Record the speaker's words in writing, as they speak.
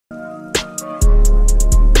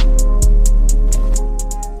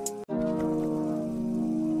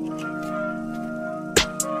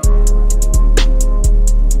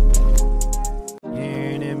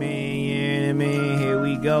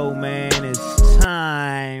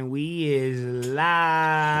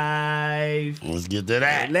get to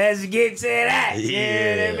that. Let's get to that.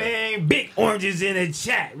 Yeah. Man. Big oranges in the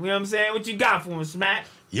chat. You know what I'm saying? What you got for him, Smack?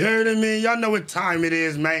 You heard of me? Y'all know what time it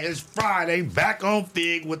is, man. It's Friday, back on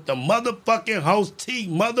Fig with the motherfucking host T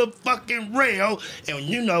motherfucking Real. And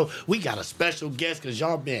you know, we got a special guest because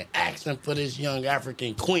y'all been asking for this young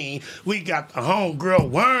African queen. We got the homegirl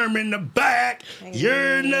Worm in the back.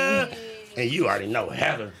 You're and you already know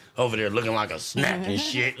Heather over there looking like a snack and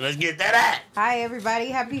shit. Let's get that at. Hi, everybody.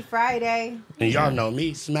 Happy Friday. And y'all know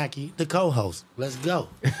me, Smacky, the co-host. Let's go.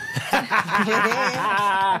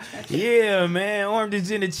 Yeah, man.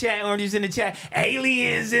 Oranges in the chat. Oranges in the chat.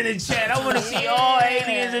 Aliens in the chat. I want to see all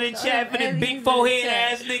aliens in the chat for this big forehead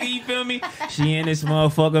ass nigga. You feel me? She in this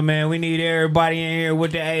motherfucker, man. We need everybody in here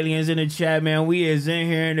with the aliens in the chat, man. We is in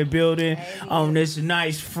here in the building on this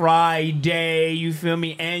nice Friday. You feel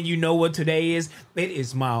me? And you know what today is? It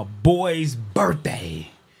is my boy's birthday.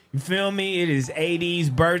 You feel me? It is AD's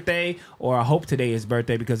birthday, or I hope today is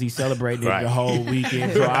birthday because he celebrated it the whole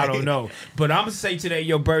weekend, so I don't know. But I'm going to say today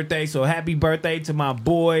your birthday, so happy birthday to my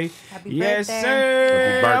boy. Happy yes, birthday.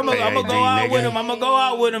 sir. I'm Happy going to birthday, go out AD, with him. nigga. I'm going to go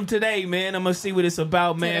out with him today, man. I'm going to see what it's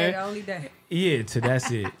about, man. Today, the only day. Yeah,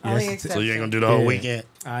 that's it. Only Yes, So you ain't gonna do the whole weekend?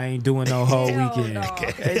 I ain't doing no whole Hell weekend. no.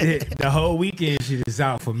 The whole weekend shit is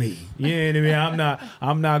out for me. You know what I mean?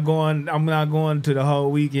 I'm not going to the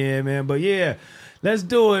whole weekend, man. But yeah, let's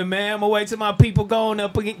do it, man. I'm gonna wait till my people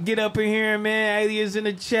get up in here, man. Aliens in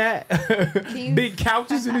the chat. Big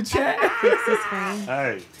couches in the chat. Fix the screen.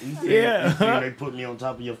 Hey, you see, Yeah. they put me on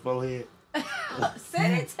top of your forehead?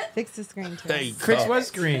 Send it to Fix the screen. Hey, Chris, Cole. what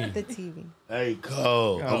screen? The TV. Hey,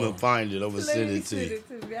 Cole. I'm gonna find it. I'm gonna send it to you.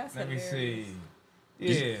 That's Let me hilarious. see.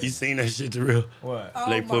 Yeah. You seen that shit, the real? What? Oh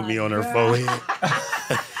They put my me on her God. forehead.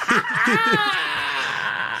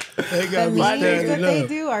 They The got me memes that standing they up.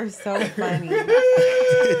 do are so funny.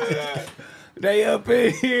 They up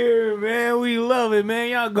in here, man. We love it, man.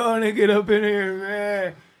 Y'all going to get up in here,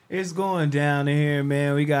 man. It's going down in here,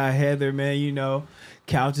 man. We got Heather, man. You know,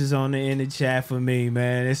 couches in the chat for me,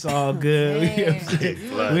 man. It's all good. You know what I'm saying? You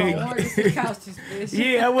Flood. went from oranges to couches, bitch.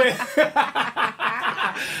 Yeah,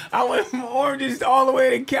 I went from oranges all the way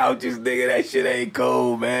to couches, nigga. That shit ain't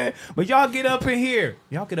cool, man. But y'all get up in here.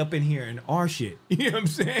 Y'all get up in here and our shit. You know what I'm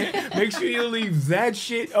saying? Make sure you leave that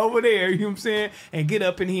shit over there. You know what I'm saying? And get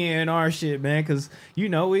up in here and our shit, man. Because, you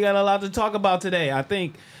know, we got a lot to talk about today. I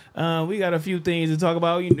think we got a few things to talk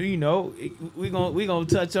about. You know, we gonna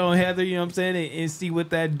touch on Heather, you know what I'm saying, and see what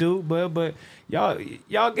that do. But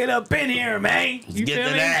y'all get up in here, man. You Get feel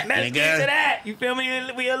to me? that, Let's nigga. get to that. You feel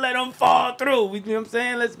me? We'll let them fall through. You know what I'm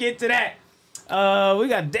saying? Let's get to that.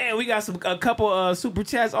 We got a couple super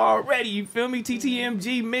chats already. You feel me?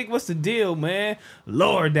 TTMG Mick, what's the deal, man?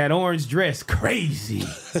 Lord, that orange dress crazy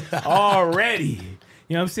already.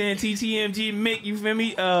 You know what I'm saying? TTMG Mick, you feel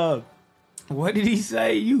me? What did he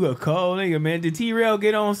say? You a cold nigga, man. Did T-Rail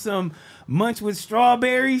get on some munch with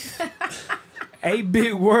strawberries? Hey,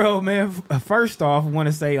 big world, man. First off, I want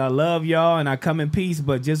to say I love y'all and I come in peace,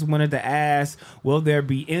 but just wanted to ask, will there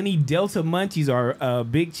be any Delta Munchies or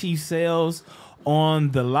Big Chief sales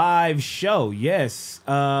on the live show? Yes.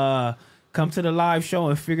 Come to the live show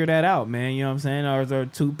and figure that out, man. You know what I'm saying? Or there are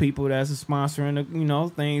two people that's sponsoring the, you know,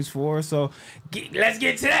 things for us. So let's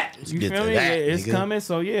get to that. You get feel to me? that, It's nigga. coming.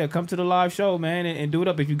 So yeah, come to the live show, man, and do it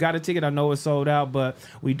up. If you got a ticket, I know it's sold out, but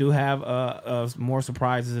we do have more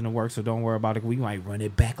surprises in the works, so don't worry about it. We might run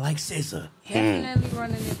it back like scissor. Definitely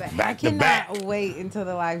running it back. I Back to back. cannot wait until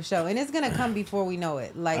the live show, and it's gonna come before we know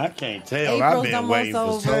it. Like I can't tell. April's I've been almost waiting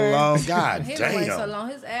for so over. long. God He been waiting so damn. long,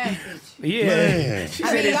 his ass itch. Yeah. Man. She I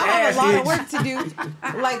said mean, his y'all have ass a lot itch. of work to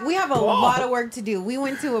do. Like, we have a lot of work to do. We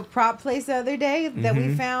went to a prop place the other day that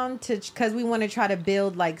we found because we want to try to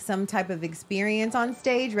build like some type of experience on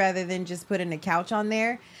stage rather than just putting a couch on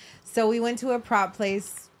there. So we went to a prop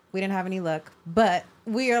place. We didn't have any luck, but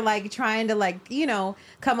we are like trying to like, you know,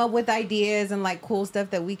 come up with ideas and like cool stuff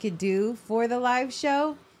that we could do for the live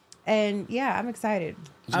show. And yeah, I'm excited.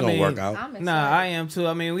 It's I gonna mean, work out. I'm excited. Nah, I am too.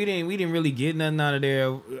 I mean, we didn't really get nothing out of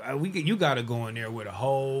there. You got to go in there with a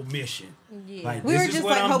whole mission. Yeah. Like, We this were is just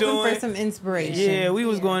what like I'm hoping doing. for some inspiration. Yeah, we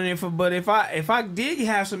was Yeah. going in for. But if I did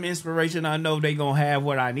have some inspiration, I know they gonna have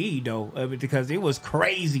what I need though, because it was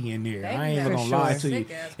crazy in there. They I ain't be even for gonna lie sure. to you.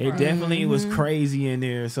 Sick-ass It party. definitely was crazy in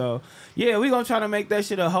there. So yeah, we gonna try to make that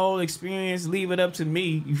shit a whole experience. Leave it up to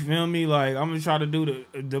me. You feel me? Like, I'm gonna try to do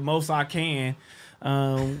the most I can. You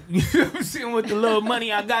know what I'm saying, with the little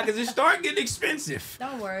money I got, because it started getting expensive.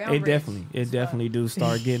 Don't worry, I'm It rich. definitely do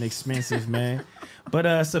start getting expensive, man.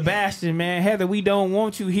 But Sebastian, man, Heather, we don't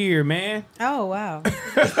want you here, man. Oh, wow.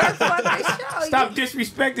 Fucking show. Stop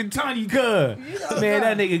disrespecting Tony, cuz. know Man,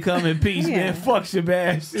 that nigga come in peace, Yeah. man. Fuck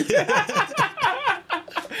Sebastian.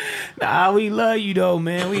 Nah, we love you though,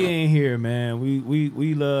 man. We ain't here, man.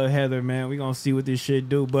 We love Heather, man. We gonna see what this shit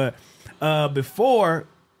do. But before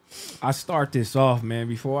I start this off, man,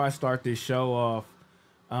 before I start this show off,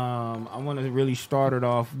 I want to really start it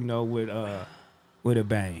off, you know, with a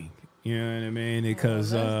bang. You know what I mean? Because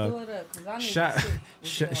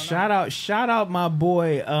shout out my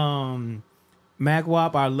boy Mac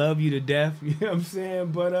Wop. I love you to death. You know what I'm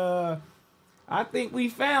saying? But I think we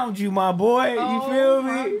found you, my boy. You feel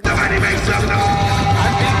me? Somebody make some noise. I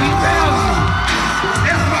think we found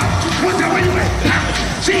you. What's up? Where you at?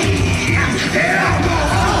 See,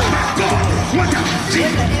 elbow. What's up? See,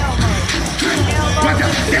 what's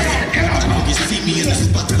up? Elbow. You see me in the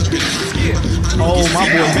spot. Oh, my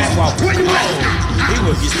boy Mac Wop. Where you at? He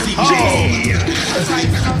was.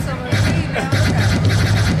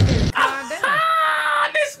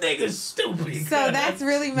 This nigga's stupid. So that's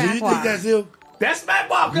really Do you Mac think Wop. that's him? That's Mac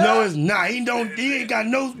Wop. No, it's not. He ain't got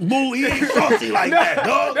no move. He ain't saucy like that,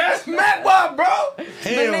 dog. That's Mac Wop, bro.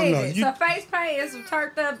 Hell no. You, So face paint is some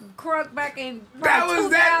turned up crunk back in. That was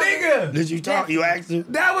that nigga. did you talk? You asked him?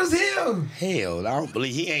 That was him. Hell, I don't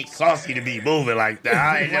believe he ain't saucy to be moving like that.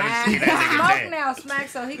 I ain't never seen that nigga Smoke dance. now, Smack,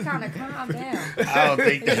 so he kind of calmed down. I don't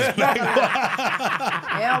think that's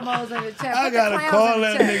Elbows in the chest. I gotta call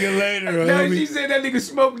that nigga later, No, homie. she said that nigga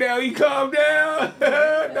smoked down. He calmed down.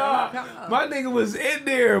 Nah, my nigga was in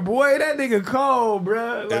there, boy. That nigga cold,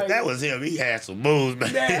 bro. If that was him, he had some moves,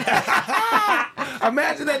 man.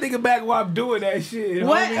 Imagine that nigga Mac Wop doing that shit.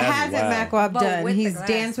 What homie. hasn't wild. Mac Wop But done? with the He's glasses.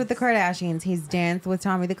 danced with the Kardashians. He's danced with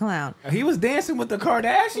Tommy the Clown. He was dancing with the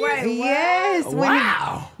Kardashians. Wait, Yes. when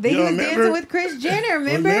Wow. he You was remember? dancing with Kris Jenner,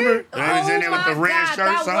 remember? Remember? When he was in there with the red God,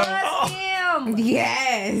 shirts on? that was him.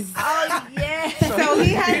 Yes. Oh, yes. So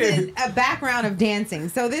he has a background of dancing.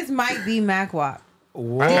 So this might be Mac Wop.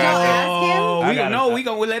 Whoa. Did y'all ask him? We don't know. We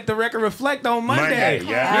gonna let the record reflect on Monday. Monday,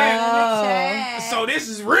 yeah. So this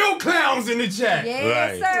is real clowns in the chat.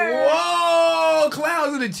 Yes, Right. sir. Whoa,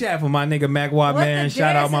 clowns in the chat for my nigga Mac Wop, What man. the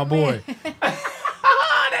Shout out my dancing boy.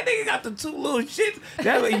 That nigga got the two little shits.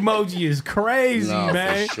 That emoji is crazy, No,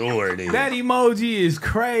 man. for sure it is. That emoji is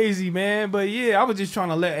crazy, man. But yeah, I was just trying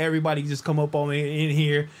to let everybody just come up on me in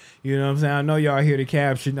here. You know what I'm saying? I know y'all hear the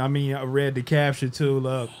caption. I mean, I read the caption too.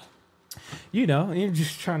 Look, you know, you're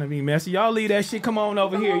just trying to be messy. Y'all leave that shit. Come on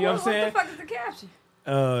over here. You know what I'm saying? What the fuck is the caption?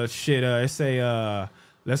 It say,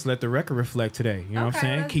 let's let the record reflect today. You know what I'm Okay,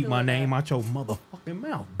 saying? let's Keep do my it. name out your motherfucking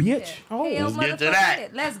mouth, bitch. Oh, Hell, let's get to motherfucker, that.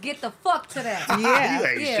 shit. Let's get the fuck to that. Yeah. You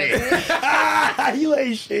ain't Yeah, shit. You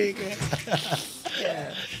ain't shit.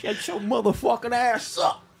 shut your motherfucking ass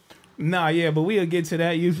up. Nah, yeah, but we'll get to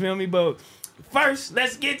that. You feel me? But first,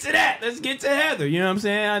 let's get to that. Let's get to Heather. You know what I'm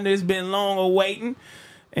saying? It's been long awaiting.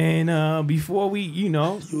 And before we, you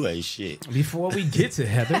You ain't shit. before we get to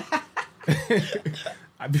Heather,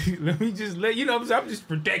 let me just let you know. I'm just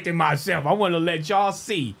protecting myself. I want to let y'all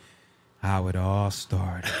see how it all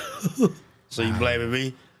started. So you blaming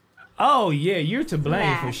me? Oh yeah, you're to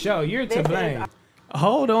blame for sure. You're to blame.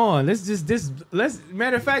 Hold on. Let's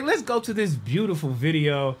matter of fact, let's go to this beautiful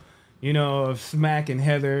video. You know, of Smack and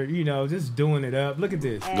Heather, you know, just doing it up. Look at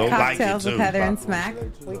this. Go like it Cocktails with too. Heather and Smack.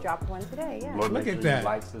 We dropped one today, yeah. Look Make at sure that. you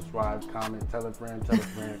like, subscribe, comment, tell a friend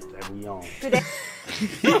that we on.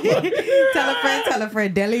 Tell a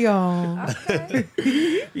friend, De Leon. Okay.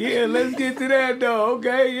 Yeah, let's get to that though.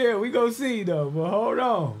 Okay, yeah, we gonna see though. But hold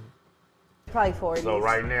on. Probably 40. So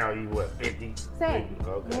right now you what, 50? Same. 50?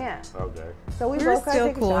 Okay. Yeah. Okay. So we We're both gotta still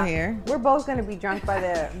take a cool shot. here. We're both gonna be drunk by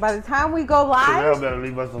the time we go live. Terrell better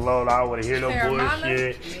leave us alone. I don't want to hear no Terramana?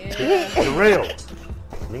 bullshit. Yeah. Terrell,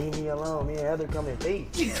 leave me alone. Me and Heather come in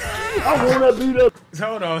peace. I wanna beat up.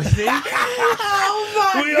 Hold on, see?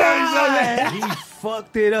 Oh my We already saw that. He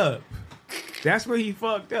fucked it up. That's where he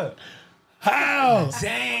fucked up. How?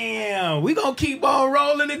 Damn, we gonna keep on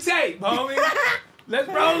rolling the tape, homie. Let's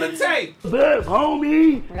roll the tape. Best homie,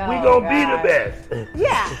 we Oh, gonna be the best.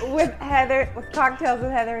 Yeah, with cocktails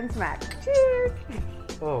with Heather and Smack. Cheers.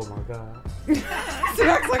 Oh my god.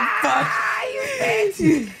 Smack's like, fuck.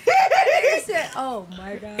 He said, "Oh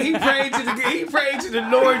my god." He prayed to the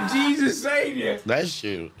Lord Jesus Savior. That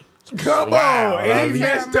shit. Come Wow, on, and homie. he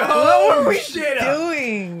messed the What whole were we shit up.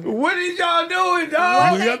 doing? What is y'all doing,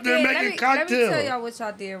 dog? We up there making Let me cocktails. tell y'all what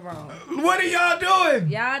y'all did wrong. What are y'all doing?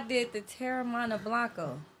 Y'all did the Terramana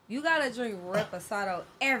Blanco. You gotta drink reposado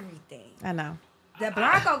everything. I know. The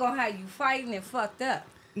Blanco gonna have you fighting and fucked up.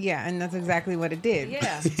 Yeah, and that's exactly what it did.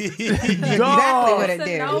 Yeah. Exactly Dog. what it It's a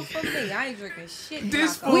did. no for me. I ain't drinking shit.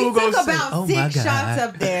 This Blanco. We Fool gonna took say, about "Oh my 6 God." shots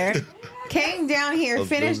up there, came down here, Okay,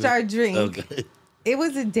 finished man. our drink. Okay. It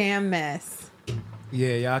was a damn mess.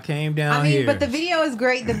 Yeah, y'all came down I mean, here. but the video is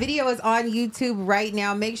great. The video is on YouTube right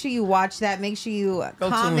now. Make sure you watch that. Make sure you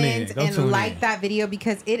comment and like that video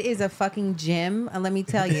because it is a fucking gem. Let me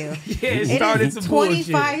tell you. Yeah, it started some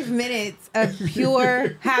 25 bullshit. minutes of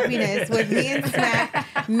pure happiness with me and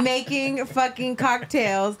Smack making fucking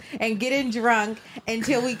cocktails and getting drunk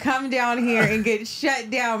until we come down here and get shut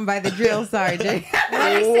down by the drill sergeant.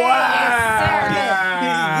 You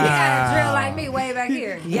got a drill like me way back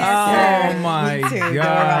here. Yes, sir. Oh my Me too. Don't worry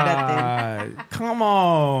about God. Come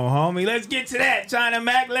on, homie. Let's get to that, China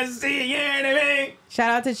Mac. Let's see it. Yeah, baby. Shout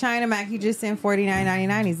out to China Mac. He just sent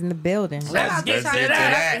 $49.99. He's in the building. Let's get to China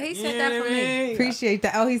that. Mac. He sent that for me. Appreciate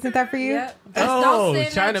that. Oh, he sent that for you? Yep. Just Oh, don't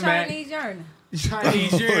send China that Mac. Chinese journey.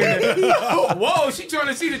 Chinese urinal. Oh, whoa, she trying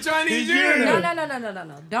to see the Chinese urinal.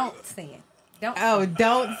 No. Don't send. Don't. Oh,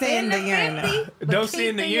 don't send the urinal. empty, but Don't keep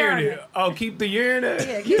send the urinal. Oh, keep the urinal?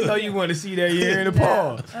 Yeah, keep You know it. you want to see that urinal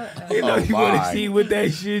pause. You know Oh, you want to my. see what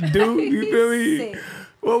that shit do. You feel me? Sick.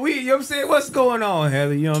 Well, you know what I'm saying? What's going on,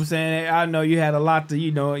 Heather? You know what I'm saying? I know you had a lot to,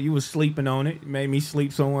 you was sleeping on it. Made me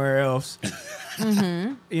sleep somewhere else.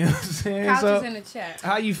 Mm-hmm. You know what I'm saying? Couch So, is in the chat.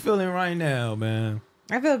 how you feeling right now, man?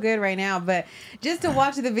 I feel good right now, but just to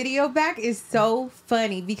watch the video back is so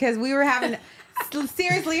funny because we were having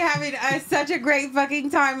such a great fucking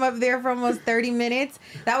time up there for almost 30 minutes.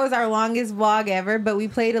 That was our longest vlog ever, but we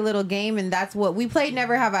played a little game and that's what we played.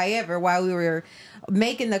 Never Have I Ever while we were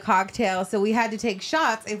making the cocktail, so we had to take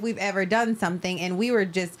shots if we've ever done something, and we were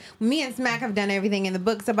just, me and Smack have done everything in the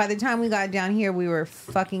book, so by the time we got down here we were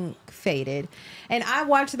fucking faded. And I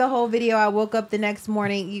watched the whole video. I woke up the next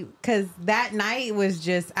morning because that night was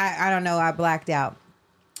just I don't know, I blacked out.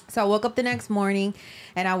 So I woke up the next morning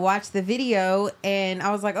and I watched the video and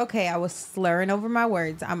I was like, okay, I was slurring over my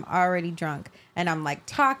words. I'm already drunk. And I'm like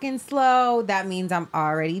talking slow. That means I'm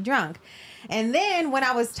already drunk. And then when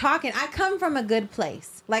I was talking, I come from a good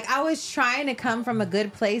place. Like I was trying to come from a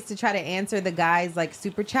good place to try to answer the guy's like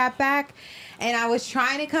super chat back. And I was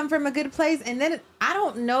trying to come from a good place. And then I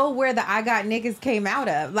don't know where the I got niggas came out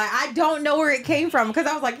of. Like I don't know where it came from because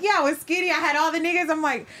I was like, yeah, I was skinny. I had all the niggas. I'm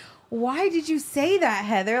like, why did you say that,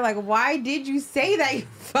 Heather? Like, why did you say that, you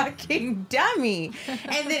fucking dummy?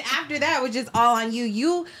 And then after that, it was just all on you.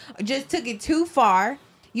 You just took it too far.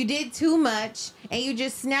 You did too much. And you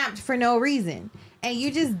just snapped for no reason. And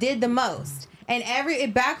you just did the most. And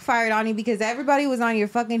it backfired on you because everybody was on your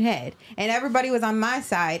fucking head. And everybody was on my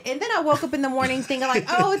side. And then I woke up in the morning thinking like,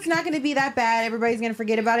 oh, it's not going to be that bad. Everybody's going to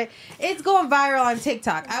forget about it. It's going viral on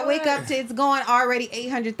TikTok. I wake up to it's going already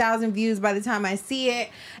 800,000 views by the time I see it.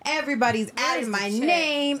 Everybody's adding my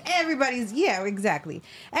name. Everybody's, yeah, exactly.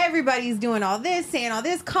 Everybody's doing all this, saying all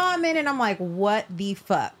this, commenting. I'm like, what the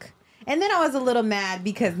fuck? And then I was a little mad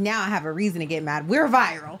because now I have a reason to get mad. We're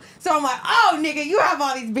viral. So I'm like, oh, nigga, you have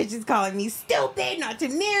all these bitches calling me stupid, not to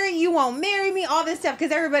marry, you won't marry me, all this stuff.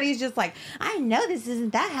 Because everybody's just like, I know this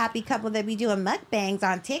isn't that happy couple that be doing mukbangs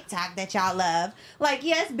on TikTok that y'all love. Like,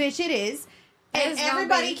 yes, bitch, it is. And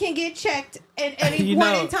everybody can get checked at any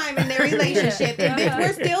point in time in their relationship. And bitch,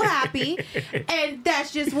 we're still happy. And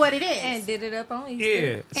that's just what it is. And did it up on Easter.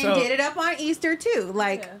 Yeah. And did it up on Easter, too.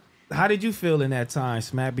 Like... Yeah. How did you feel in that time,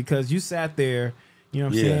 Smack? Because you sat there, you know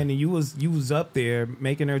what I'm Yeah. saying, and you was up there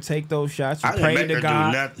making her take those shots. You I didn't prayed make to her do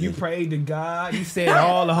God. nothing. You prayed to God. You said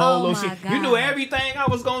all the whole Oh little my shit. You God. knew everything I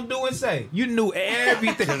was gonna do and say. You knew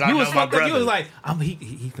everything. 'Cause I You was know my fucked up. You was brother. like,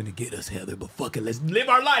 he finna get us, Heather, but fuck it, let's live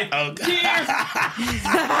our life. Oh, Cheers.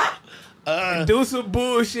 Do some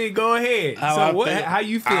bullshit. Go ahead. How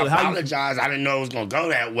you feel? I apologize. I didn't know it was gonna go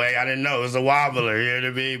that way. I didn't know it was a wobbler here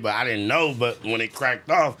to me, but I didn't know. But when it cracked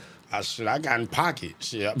off, I got in pocket.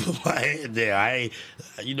 Shit, I put my head there.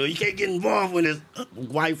 You can't get involved when it's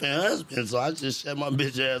wife and husband. So I just shut my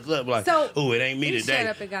bitch ass up. Like, oh, it ain't me He today. shut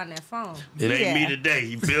up and got on that phone. It ain't me today.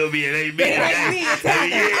 You feel me? It ain't me It today. ain't me, it's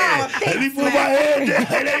Heather. Let me put my head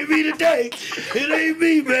down. It ain't me today. It ain't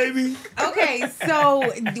me, baby. Okay, so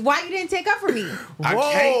why you didn't take up for me? I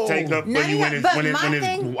can't take up for None you of when that- it's but when my it's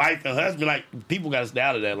thing- wife and husband. Like, people got to stay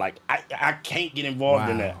out of that. Like, I can't get involved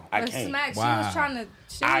in that. I But can't. Smack, Wow. she was trying to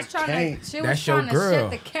That's your girl.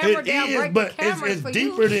 shut the camera It down, is, break but the camera it's for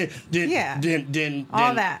deeper you. than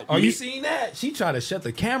all that. Are you seeing that? She tried to shut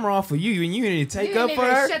the camera off for you, and you didn't take You up didn't for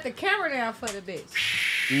even her. shut the camera down for the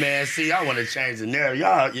bitch. Man, see, I want to change the narrative.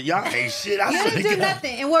 Y'all ain't shit. I You swear didn't to do God.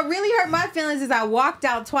 nothing. And what really hurt my feelings is I walked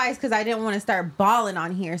out twice because I didn't want to start bawling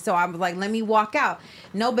on here. So I was like, let me walk out.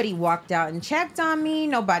 Nobody walked out and checked on me.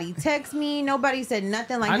 Nobody texted me. Nobody said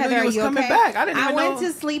nothing like, I knew Heather, you are was you coming okay? back. I didn't I even went know.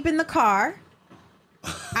 to sleep in the car.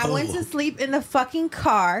 I went to sleep in the fucking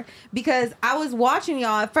car because I was watching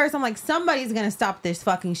y'all. At first, I'm like, somebody's gonna stop this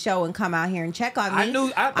fucking show and come out here and check on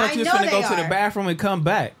me. I thought you was gonna go to the bathroom and come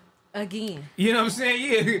back. Again. You know what I'm saying?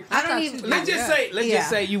 Yeah. I don't even. Let's just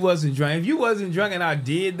say you wasn't drunk. If you wasn't drunk and I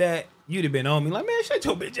did that, you'd have been on me like, man, shut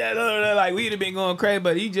your bitch ass up. Like, we'd have been going crazy,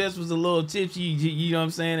 but he just was a little tipsy, you know what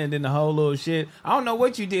I'm saying? And then the whole little shit. I don't know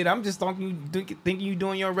what you did. I'm just thinking you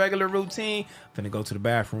doing your regular routine. Finna go to the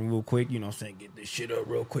bathroom real quick, you know what I'm saying? Get this shit up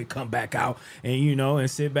real quick, come back out, and, you know,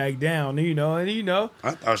 and sit back down, you know, and, you know.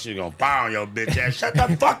 I thought she was going to fire on your bitch ass. Shut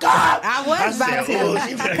the fuck up. I was about to.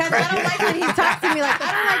 Because I don't like when he talks to me like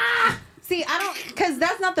that. I don't like... See, I don't, because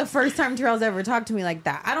that's not the first time Terrell's ever talked to me like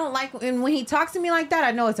that. I don't like, and when he talks to me like that,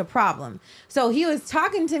 I know it's a problem. So he was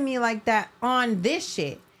talking to me like that on this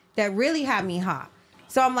shit that really had me hot.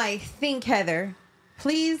 So I'm like, think, Heather.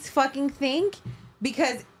 Please fucking think,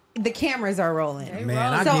 because the cameras are rolling.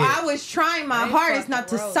 Man, I was trying my hardest not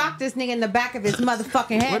to sock this nigga in the back of his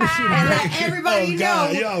motherfucking head and let everybody know.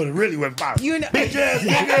 Y'all really went fire. You know, bitch ass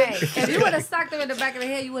nigga. Hey, if you would have socked him in the back of the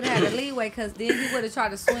head, you would have had a leeway, because then he would have tried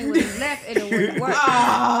to swing with his left and it wouldn't work.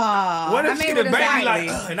 What if she'd have backed me like,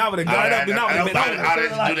 and I would have got up and I would have been on I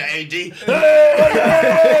didn't do the AG.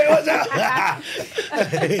 Hey, what's up?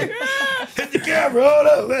 Hit the camera, hold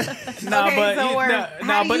up, man.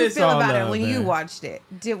 How do you feel about it when you watched it?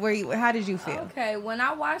 How did you feel? Okay, when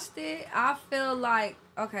I watched it, I feel like,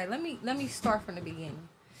 okay, let me start from the beginning,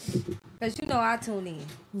 because you know I tune in.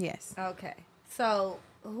 Yes. Okay, so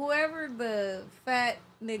whoever the fat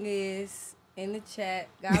nigga is in the chat,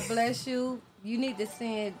 God bless you. You need to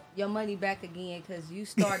send your money back again, because you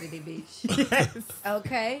started it, bitch. Yes.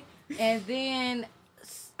 Okay, and then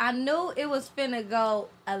I knew it was finna go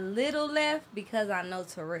a little left because I know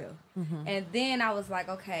Terrell. Mm-hmm. And then I was like,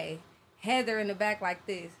 okay, Heather in the back like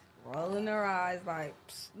this, rolling her eyes like,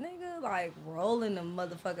 nigga, like rolling the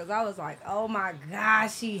motherfuckers. I was like, oh my God,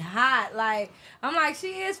 she hot. Like, I'm like,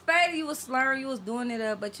 she is faded. You was slurring, you was doing it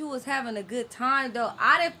up, but you was having a good time though.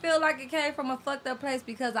 I didn't feel like it came from a fucked up place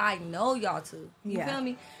because I know y'all two. You feel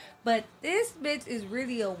me? But this bitch is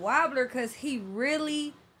really a wobbler, because he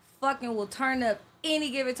really fucking will turn up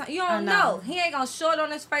any given time. You don't know. He ain't gonna show it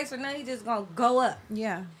on his face or nothing. He just gonna go up.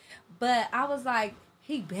 Yeah. But I was like,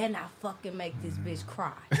 he better not fucking make this bitch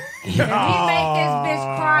cry. If he make this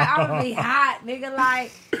bitch cry, I'm gonna be hot, nigga.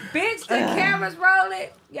 Like, bitch, the cameras rolling.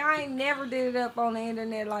 Y'all ain't never did it up on the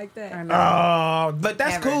internet like that. But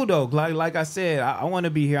that's cool though. Like I said, I want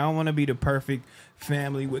to be here. I want to be the perfect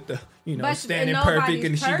family with the, you know, standing perfect,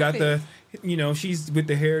 and she got the, you know, she's with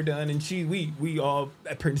the hair done, and we all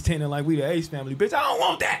pretending like we the Ace family. Bitch, I don't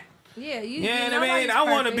want that. Yeah, you know what I mean?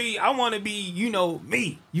 I want to be, you know,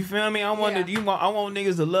 me. You feel me? I want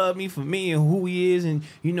niggas to love me for me and who he is, and,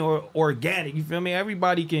 you know, organic. You feel me?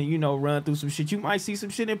 Everybody can, you know, run through some shit. You might see some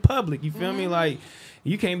shit in public. You feel me? Like,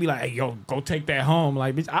 you can't be like, hey, yo, go take that home.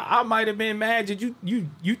 Like, bitch, I might have been mad that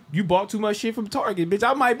you bought too much shit from Target. Bitch,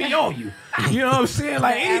 I might be on you. You know what I'm saying?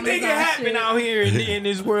 Like, anything can happen out here in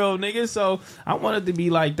this world, nigga. So I wanted to be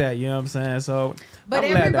like that. You know what I'm saying? So. But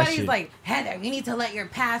everybody's like, Heather, you need to let your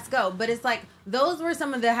past go. But it's like, those were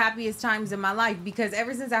some of the happiest times in my life, because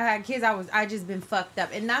ever since I had kids, I just been fucked up.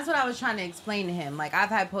 And that's what I was trying to explain to him. Like, I've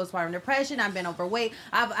had postpartum depression. I've been overweight.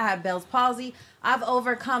 I had Bell's palsy. I've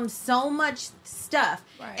overcome so much stuff.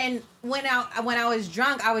 Right. And when I was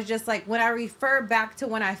drunk, I was just like, when I refer back to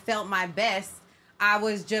when I felt my best, I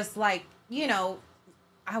was just like, you know,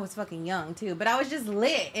 I was fucking young too, but I was just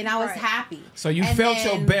lit and I was happy. So you felt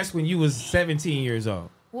your best when you was 17 years old?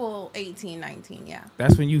 Well, 18, 19, yeah.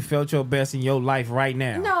 That's when you felt your best in your life right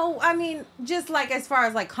now? No, I mean, just like as far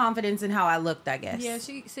as like confidence in how I looked, I guess. Yeah,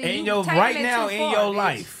 see, in your right now in your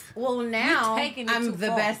life. Well, now I'm the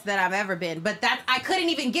best that I've ever been, but I couldn't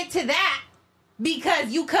even get to that. Because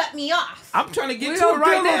you cut me off. I'm trying to get to it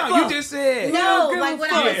right now. You just said. No, like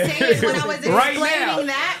when I was saying, when I was explaining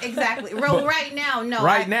that. Exactly. Right now, no.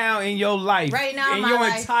 Right now in your life. Right now in your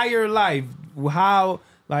entire life. How,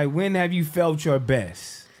 like, when have you felt your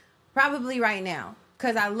best? Probably right now.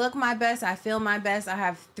 Because I look my best. I feel my best. I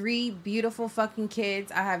have 3 beautiful fucking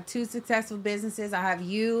kids. I have 2 successful businesses. I have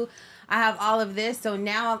you. I have all of this. So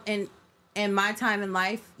now in my time in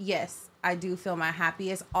life, yes, I do feel my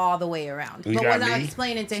happiest all the way around. But what I was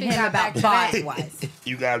explaining to him about body-wise.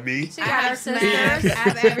 You got me. I have sisters. I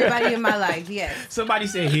have everybody in my life, yes. Somebody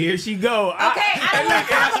said, here she go. Okay, I don't want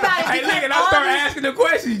to talk about it. Hey, look, and I start asking the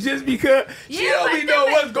questions just because she don't even know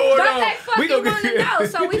what's going on. We don't want to know.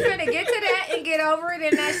 So we finna get to that and get over it,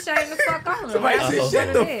 and that's shame the fuck on. Somebody said,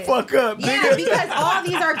 shut the fuck up, nigga. Yeah, because all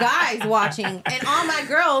these are guys watching, and all my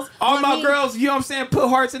girls. All my girls, you know what I'm saying? Put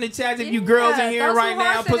hearts in the chat if you girls in here right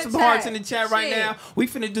now. Put some hearts in in the chat right Shit. now. We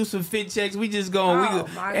finna do some fit checks. We just going. Oh,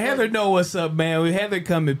 my Heather goodness. know what's up, man. Heather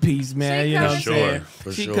come in peace, man. She You know what come I'm in saying?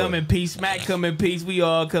 For She sure. come in peace. Smack come in peace. We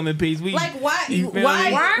all come in peace. We Like, why- you feel why-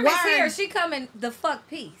 me? Worm is Why- here. She coming the fuck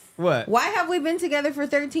peace. What? Why have we been together for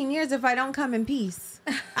 13 years if I don't come in peace?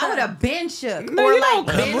 I would have been shook. No, or you like don't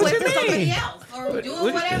come. been What you with somebody mean? else. Or doing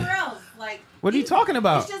what- whatever else. Like, What are you talking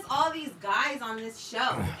about? It's just all these guys on this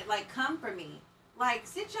show. Like, come for me. Like,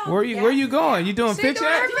 sit y'all Where you going? You doing She fit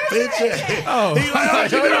doing check? her Bitch, yeah. Oh. He like, oh,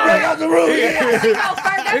 she gonna break out the room.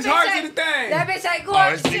 It's hard to the thing. That bitch ain't Oh,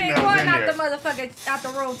 going. it's She ain't females going in out there. the motherfucker out the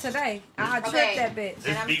room today. I Okay. tripped that bitch. And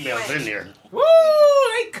There's I'm females sweating. in there. Woo,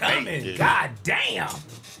 they coming. Hey, God damn.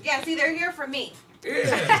 Yeah, see, they're here for me.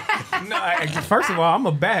 Yeah. No, first of all, I'm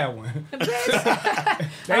a bad one.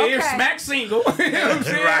 They hear Okay. smack single. You know what I'm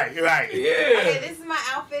saying? Right. Yeah. Okay, this is my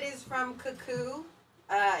outfit is from Cuckoo.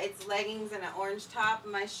 It's leggings and an orange top.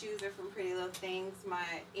 My shoes are from Pretty Little Things. My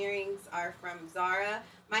earrings are from Zara.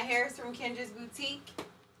 My hair is from Kendra's Boutique.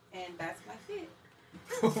 And that's my fit.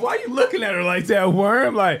 Why you looking at her like that,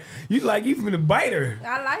 Worm? Like you finna bite her.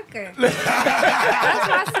 I like her. That's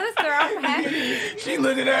my sister. I'm happy. She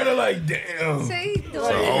looking at her like, damn. See, doing It's a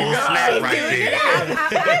it. whole snap right there.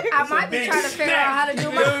 I might be trying to figure out how to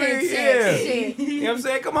do my fit check. Yeah. Shit. You know what I'm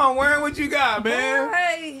saying? Come on, Worm, what you got, man?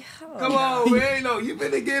 Hey. Come on, man. No, you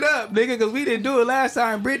finna get up, nigga, because we didn't do it last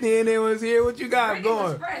time. Brittany and them was here. What you got Brittany was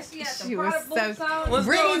going? fresh. She had the She was Prada so- boots on. What's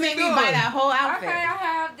Brittany going made me on? buy that whole outfit. Okay, I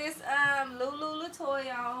have this Lulu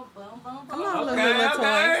Latoya on. Boom, boom, boom. Come on, Lulu. Okay, Latoya.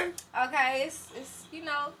 okay. Okay, it's you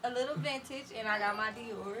know a little vintage, and I got my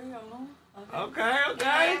Dior on.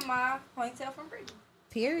 Okay. And my ponytail from Brittany.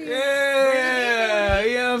 Period. Yeah,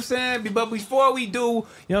 you know what I'm saying? But before we do, you know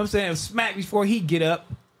what I'm saying, Smack, before he get up,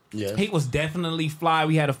 Yeah. he was definitely fly.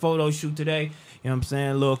 We had a photo shoot today. You know what I'm saying?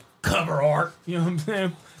 A little cover art. You know what I'm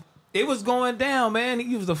saying? It was going down, man.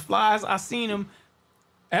 He was the flies. I seen him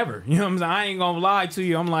ever. You know what I'm saying? I ain't gonna lie to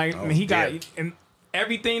you. I'm like, Oh, man, he got yeah. and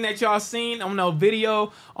everything that y'all seen on the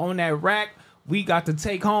video on that rack, we got to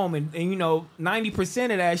take home. And you know,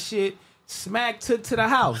 90% of that shit Smack took to the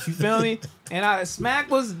house. You feel me? And Smack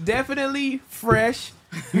was definitely fresh.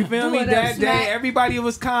 You feel me? What up, That Smack? day, everybody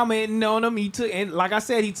was commenting on him. He took, and like I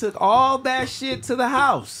said, he took all that shit to the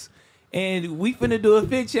house. And we finna do a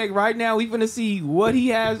fit check right now. We finna see what he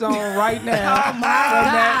has on right now. Oh my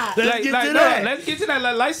God. Let's get to that. Let's get to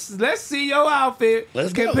that. Let's see your outfit.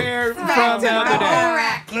 Let's go. compared Smack from took the the other whole day.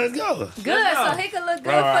 rack. Let's go. Good, Let's go. so he could look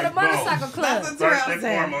good All for right, the motorcycle That's club. what First Terrell and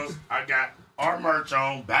said. foremost, I got our merch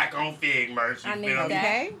on, Back on Fig merch. You I need feel me? that.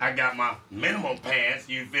 Okay. I got my minimum pants.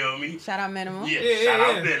 You feel me? Shout out Minimal. Yeah, Yeah, shout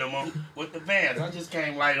out yeah. minimum with the Vans. I just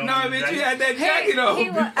came light on. No, you bitch, today. you had that jacket on. He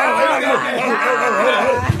was,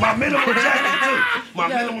 My minimum jacket too. My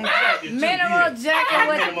minimum jacket too. Minimal yeah. jacket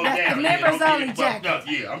with Minimum the down. members Don't only get fucked jacket. up.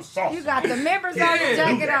 Yeah, I'm saucy. You got the members Yeah. only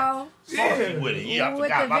jacket on. saucy with it. Yeah, I With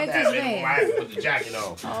forgot the about that. vintage Minimum, Vans. I had to put the jacket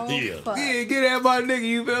on. Oh, Yeah. fuck. Yeah, get that my nigga,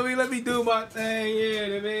 you feel me? Let me do my thing, yeah,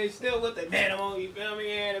 the man. Still with the minimum, you feel me?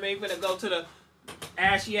 Yeah, the man finna go to the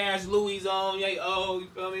ashy ass Louis on, yeah, oh, you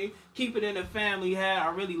feel me? Keep it in the family hat. I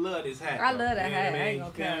really love this hat. I though. love that You know hat. what I ain't you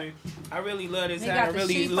gonna feel cap. me? I really love this He hat. got I the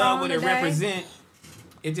really sheep love on what it today. represent.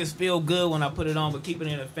 It just feel good when I put it on, but keep it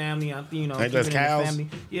in the family. I you know, Ain't keep it that in Cal's? the family.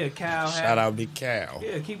 Yeah, cow hat. Shout out Big Cal.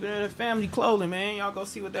 Yeah, keep it in the family clothing, man. Y'all go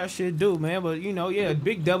see what that shit do, man. But you know, yeah,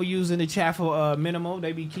 big W's in the chat for Minimal.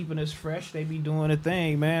 They be keeping us fresh. They be doing a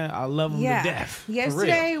thing, man. I love them to death. For real.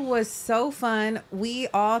 Yesterday was so fun. We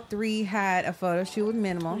all three had a photo shoot with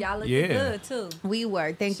Minimal. Y'all looking Yeah. good too. We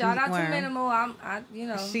were. Thank Shout you, out Worm. to Minimal. I'm Worm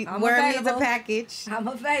needs a available. package. I'm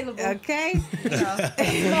available. Okay. You know,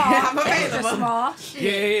 small. I'm available. Small.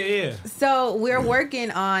 Yeah. So we're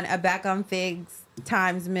working on a Back on Figs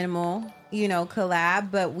times Minimal,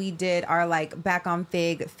 collab, but we did our Back on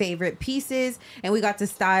Fig favorite pieces, and we got to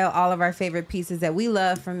style all of our favorite pieces that we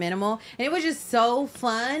love from Minimal, and it was just so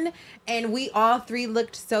fun, and we all three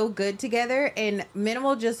looked so good together, and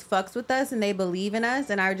Minimal just fucks with us, and they believe in us,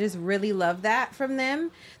 and I just really love that from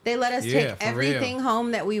them. They let us Yeah, take for everything real.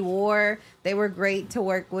 home that we wore. They were great to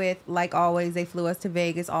work with, like always. They flew us to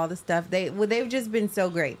Vegas, all the stuff. They've just been so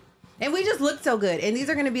great. And we just looked so good. And these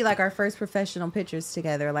are going to be our first professional pictures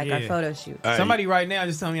together, our Yeah. photo shoot. Hey. Somebody right now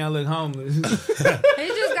just tell me I look homeless. He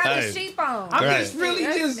just got Hey. the sheep on. I'm Right. just really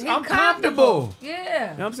He I'm comfortable. Yeah.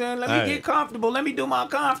 You know what I'm saying? Let me Hey. get comfortable. Let me do my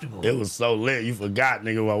comfortable. It was so lit. You forgot,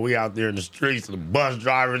 nigga, while we out there in the streets, the bus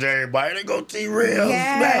drivers, everybody, they go T-Rail.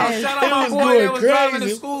 Yes. Smack. Oh, shout out It my was boy going that was driving the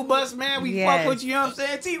crazy. school bus, man. We Yes. fuck with you, you know what I'm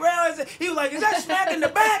saying? T-Rail, he was like, is that Smack in the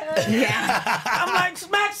back? Yeah. I'm like,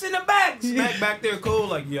 Smack's in the back. Smack back there cool,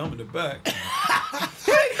 like, yeah, I'm in the back.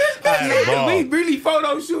 Hey, had a ball. We really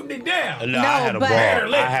photo shooting it down. No, I had a but-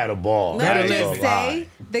 ball. I had a ball. I Let ain't me gonna just lie. say,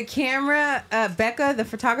 the camera, Becca, the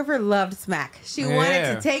photographer, loved Smack. She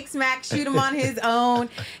wanted to take Smack, shoot him on his own.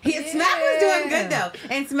 Smack was doing good though,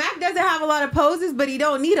 and Smack doesn't have a lot of poses, but he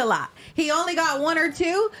don't need a lot. He only got one or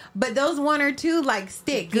two, but those one or two like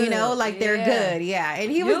stick, you know, like they're good, yeah. And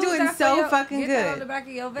he was doing so fucking Get that on good. the back of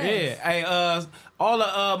your vest. Yeah. Hey, all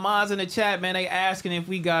the mods in the chat, man, they asking if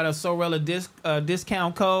we got a Sorella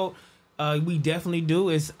discount code. We definitely do.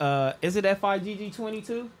 Is it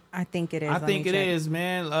FIGG22? I think it is. I Let think me it check. is,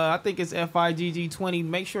 man. I think it's FIGG20.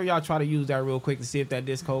 Make sure y'all try to use that real quick to see if that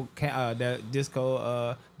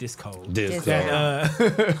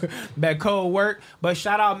that code work. But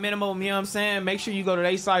shout out Minimum, you know what I'm saying? Make sure you go to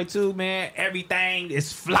their site too, man. Everything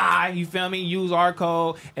is fly, you feel me? Use our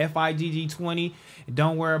code FIGG20.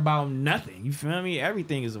 Don't worry about nothing, you feel me?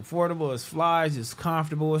 Everything is affordable, it's fly, it's just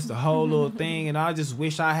comfortable, it's the whole little thing. And I just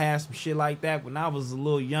wish I had some shit like that when I was a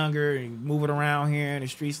little younger and moving around here in the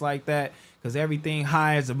streets like that. Cause everything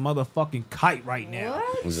high as a motherfucking kite right now.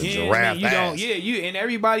 What? was a Yeah, giraffe man, ass. you and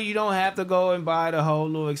everybody, you don't have to go and buy the whole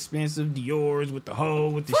little expensive Dior's with the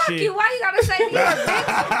with the Fuck shit. you. Why you gotta say me,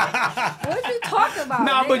 bitch? What you talking about?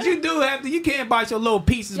 No, but nigga? you do have to. You can't buy your little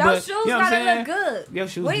pieces. Your but shoes you know what I'm gotta saying? look good. Your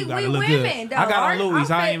shoes we do gotta we look women, good. though. I got Our on Louis. I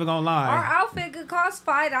outfit- ain't even gonna lie. Our outfit could cost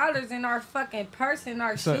 $5 in our fucking purse and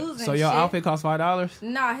our so shoes and so your shit. outfit costs $5.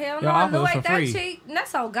 Nah, hell Your no. outfit Lou was ain't for that free. cheap.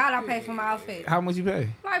 That's all God I pay for my outfit. How much you pay?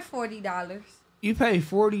 Like $40. You pay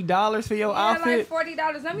 $40 for your Yeah, outfit. like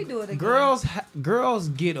 $40. Let me do it again. Girls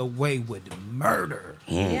get away with murder.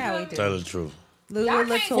 Yeah, we do. Tell the truth. Lulu Y'all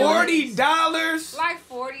looks can't horrible. $40. Like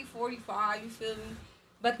 40, 45, you feel me?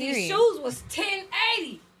 But these Period. shoes was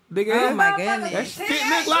 $10.80. Nigga, Oh my Motherfucker, goodness. that shit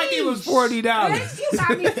looked like it was $40. Bitch, you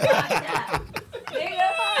got me fucked up.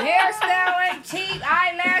 Nigga, hairstyle ain't cheap,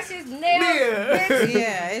 eyelashes, nails, Yeah. bitch.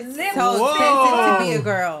 Yeah, it's Them- so Whoa. expensive to be a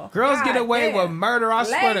girl. Girls get God away damn. with murder. I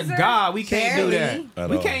swear to Laser. God, we can't do Barely. that. At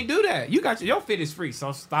We all. can't do that. You got your fit is free,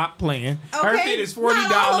 so stop playing. Her Okay, fit is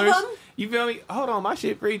not all of $40. them. You feel me? Hold on, my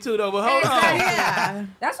shit free too though. But hold on, Exactly. Yeah.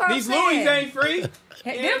 That's what these I'm saying. Louis ain't free.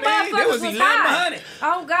 Hey, Yeah, them man, motherfuckers that was was 1100. high.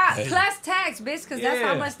 Oh God, plus tax, bitch, because that's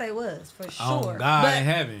how Yeah. much they was for Oh sure. God But- in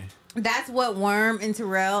heaven. That's what Worm and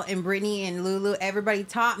Terrell and Brittany and Lulu, everybody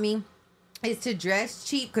taught me, is to dress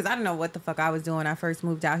cheap. Because I don't know what the fuck I was doing when I first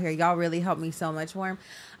moved out here. Y'all really helped me so much, Worm.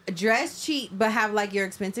 Dress cheap, but have like your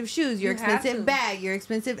expensive shoes, your You have expensive to. bag, your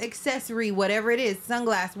expensive accessory, whatever it is,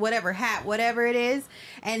 sunglass, whatever, hat, whatever it is.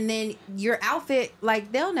 And then your outfit,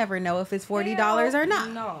 like they'll never know if it's $40 or not.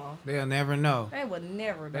 No, They'll never know. they would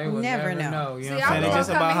never They know. will Never never know. know. You know See, what I'm saying? I It's was just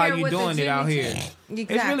gonna about come how here you with the doing it out Jimmy here.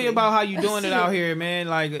 Exactly. It's really about how you doing it Shit. out here, man.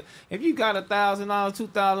 Like if you got $1,000,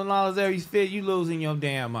 $2,000 every fit, you losing your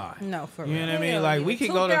damn mind. No, for You know real. what I mean? Hell Like yeah. we could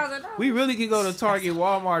go to, $2,000. we really could go to Target,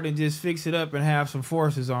 Walmart, and just fix it up and have some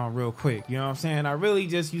forces on real quick. You know what I'm saying? I really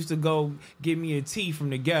just used to go get me a tee from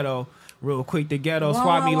the ghetto real quick. The ghetto One,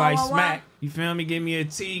 swap one, me one, like one, smack. one. You feel me? Give me a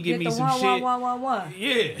tee, give me the some one, shit. one.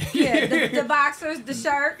 Yeah. Yeah, the boxers, the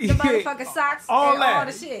shirt, the Yeah. motherfucking socks, all and that. all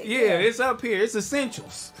the shit. Yeah, it's up here. It's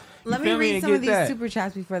essentials. You Let me feel read And some of get these that. super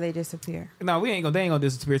chats before they disappear. No, they ain't gonna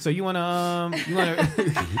disappear. So you wanna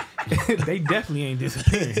they definitely ain't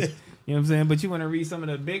disappearing. You know what I'm saying? But you wanna read some of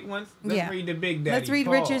the big ones? Let's Yeah. read the big daddy. Let's read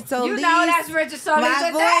Paul. Richard Solis. You know that's Richard Solis.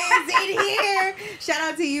 My boy is in here. Shout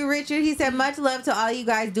out to you, Richard. He said, much love to all you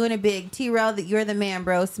guys doing it big. T-Rel, that you're the man,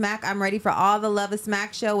 bro. Smack, I'm ready for all the Love of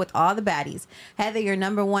Smack show with all the baddies. Heather, you're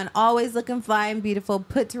number one. Always looking fly and beautiful.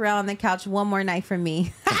 Put Terrell on the couch one more night for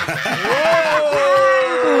me.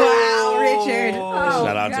 Wow, Richard. Oh,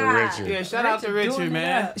 Shout out to God. Richard. Yeah, shout out to Richard, doing it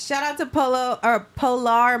man. up. Shout out to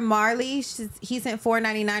Polar Marley. He sent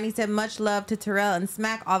 $4.99. He said, much love to Terrell and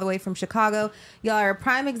Smack all the way from Chicago. Y'all are a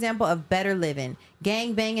prime example of better living.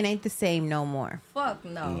 Gang banging ain't the same no more. Fuck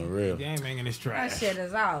no. For real. Game banging is That trash. shit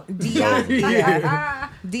is out. Diallo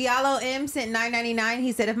M sent $9.99.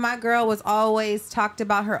 He said, if my girl was always talked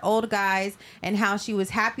about her old guys and how she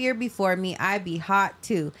was happier before me, I'd be hot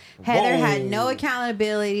too. Heather had no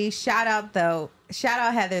accountability. Shout out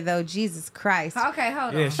Heather though. Jesus Christ. Okay,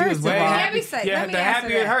 hold on. Yeah, she was First way of all- happy. Let me say- yeah, let me the answer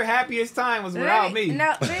happiest, that. her happiest time was Let without me.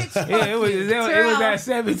 No, bitch. Yeah, it was Terrell, at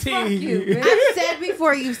 17. Fuck you, bitch. I've said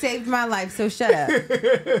before you saved my life, so shut up.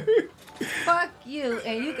 Fuck you,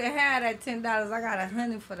 and you can have that $10. I got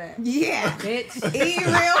 100 for that, Yeah. bitch.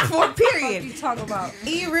 E-Real for What you period. talking about?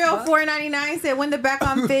 E-Real $4.99 said, when the Back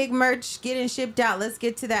on Fig merch getting shipped out? Let's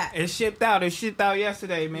get to that. It shipped out. It shipped out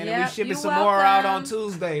yesterday, man. And we Yep, shipping you some more out on welcome.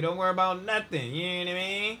 Tuesday. Don't worry about nothing. You know what I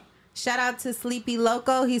mean? Shout out to Sleepy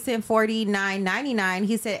Loco. He sent $49.99.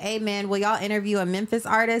 He said, "Hey man, will y'all interview a Memphis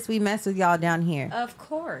artist? We mess with y'all down here." Of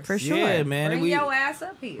course. For sure. Yeah, man. Bring your ass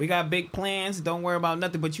up here. We got big plans. Don't worry about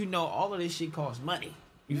nothing. But all of this shit costs money.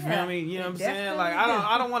 You feel me? You know what I'm saying? Like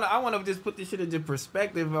I want to just put this shit into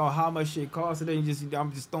perspective on how much shit costs. It ain't just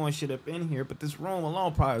I'm just throwing shit up in here. But this room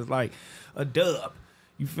alone probably is like a dub.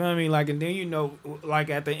 You feel me? Like, and then like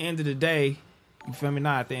at the end of the day. You feel me?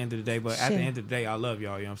 Not at the end of the day, but at the end of the day, I love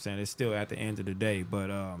y'all. You know what I'm saying? It's still at the end of the day. But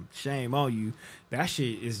shame on you. That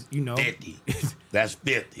shit is, 50. That's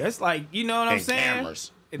 50. That's like, you know what I'm saying?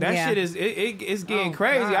 Cameras. That shit is, it's getting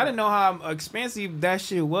crazy. God. I didn't know how expensive that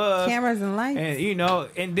shit was. Cameras and lights. And,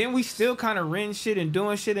 and then we still kind of renting shit and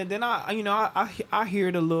doing shit. And then I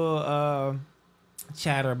hear the little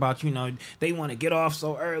chatter about, they want to get off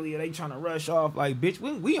so early or they trying to rush off. Like, bitch,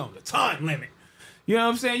 we on the time limit. You know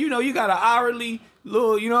what I'm saying? You got an hourly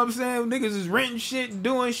little, you know what I'm saying? Niggas is renting shit and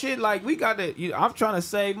doing shit. Like, we got to, I'm trying to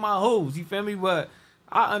save my hoes. You feel me? But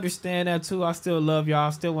I understand that too. I still love y'all. I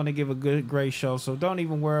still want to give a great show. So don't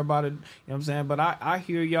even worry about it. You know what I'm saying? But I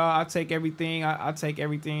hear y'all. I take everything. I take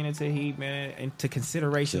everything into heat, man, into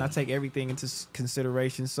consideration. I take everything into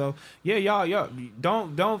consideration. So yeah, y'all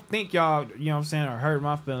don't think y'all, you know what I'm saying, or hurt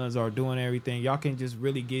my feelings or doing everything. Y'all can just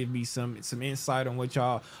really give me some insight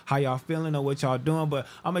on how y'all feeling or what y'all doing. But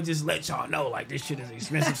I'm gonna just let y'all know, like, this shit is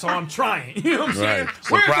expensive. So I'm trying. You know what I'm saying?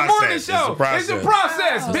 Where's the morning show? It's a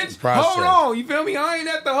process, bitch. Hold on. You feel me? I ain't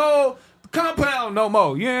at the whole compound no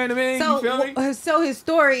more. You know what I mean? So, you feel me? So his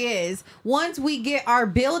story is, once we get our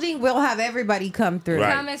building, we'll have everybody come through.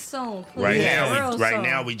 Right. Coming soon. Please. Right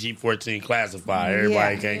now we G14 classified.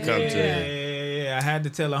 Everybody can't come to it. Yeah. I had to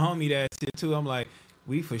tell a homie that shit too. I'm like,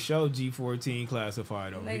 we for sure G14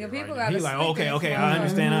 classified over here. People right now. He like, okay, I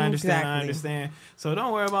understand. So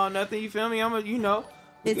don't worry about nothing. You feel me?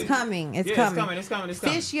 It's coming. It's coming.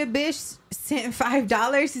 Fish Your Bish sent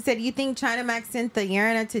 $5. He said, "You think China Max sent the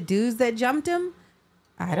urina to dudes that jumped him?"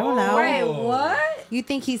 I don't know. Wait, what? You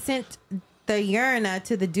think he sent the urina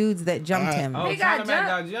to the dudes that jumped him? He got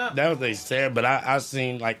jumped. That was what they said, but I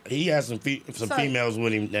seen, like, he had some females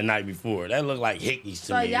with him the night before. That looked like hickeys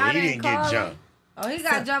to me. He didn't get jumped. Oh, he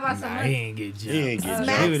got jumped by somebody. He ain't get jumped.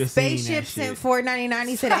 Smack Spaceship sent $4.99.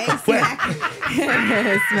 He said, "Hey, Smack."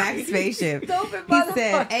 Smack Spaceship. He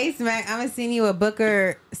said, "Hey, Smack, I'm going to send you a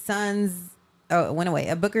Booker Sons." Oh, it went away.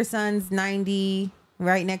 A Booker Sons 90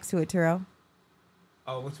 right next to it, Terrell.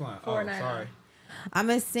 Oh, which one? Oh, sorry. I'm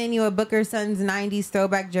going to send you a Booker Sons 90s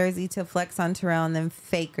throwback jersey to flex on Terrell and them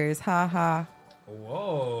fakers. Ha ha.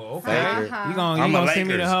 Whoa, okay. Faker. You gonna send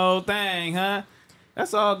me the whole thing, huh?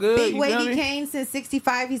 That's all good. Big Wavy Kane since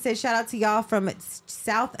 65. He said, "Shout out to y'all from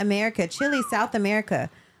South America, Chile, South America."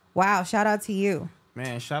 Wow, shout out to you.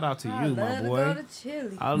 Man, shout out to you, my boy. I love to go to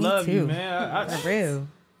Chile. I love you, man. For real.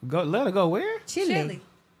 Let her go where? Chile.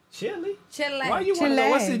 Chile? Chile. Why you want to know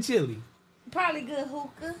what's in Chile? Probably good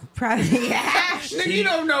hookah. Probably, yeah. Nigga, you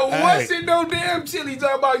don't know what's in no damn Chile.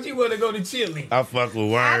 Talking about you want to go to Chile. I fuck with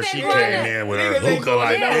Warren. She came in with her hookah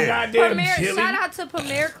like that. Shout out to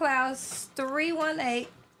Premier Clouds 318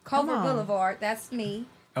 Culver Boulevard. That's me.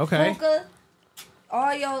 Okay. Hookah,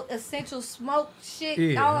 all your essential smoke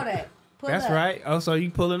shit, all that. That's right. Oh, so you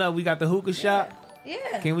pulling up? We got the hookah shop.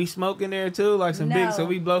 Yeah. Can we smoke in there too? Like some big, so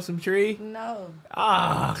we blow some tree? No.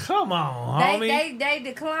 Ah, come on, homie. They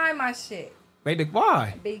decline my shit.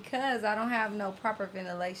 Why? Because I don't have no proper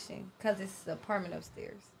ventilation. Because it's an apartment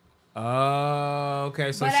upstairs. Oh,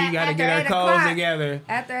 okay. So But she got to get her clothes together.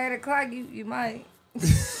 After 8 o'clock, you might.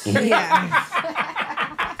 Yeah.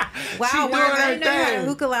 Wow, I didn't know you had a thing.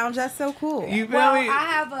 hookah lounge. That's so cool. You feel Well, me? I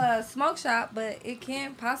have a smoke shop, but it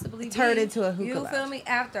can't possibly Turn be, into a hookah you feel lounge. me,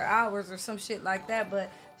 after hours or some shit like that.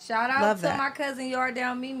 But shout out Love to that. my cousin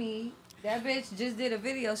Yardown Mimi. That bitch just did a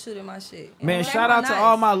video shooting my shit. And Man, that shout was out to nice.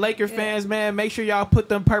 all my Laker fans, man. Make sure y'all put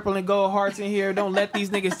them purple and gold hearts in here. Don't let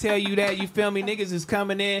these niggas tell you that. You feel me? Niggas is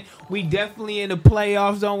coming in. We definitely in the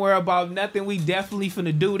playoffs. Don't worry about nothing. We definitely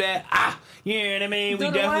finna do that. You know what I mean?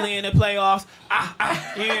 We definitely in the playoffs.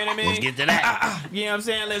 You know what I mean? Let's get to that. You know what I'm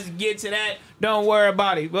saying? Let's get to that. Don't worry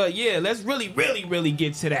about it. But yeah, let's really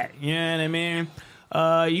get to that. You know what I mean?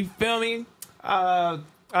 You feel me?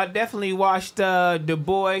 I definitely watched The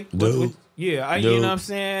Boy. Dude. You know what I'm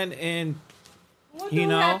saying? And What do you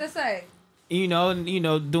have to say? you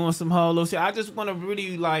know, doing some whole little shit. I just want to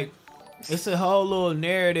really, like, it's a whole little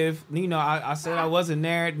narrative. You know, I said I wasn't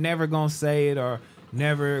never gonna say it or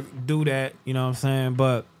never do that. You know what I'm saying?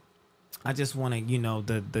 But I just want to, you know,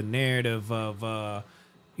 the narrative of,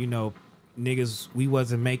 you know, niggas, we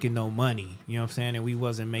wasn't making no money. You know what I'm saying? And we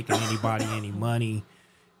wasn't making anybody any money.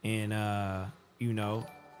 And, you know,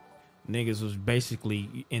 niggas was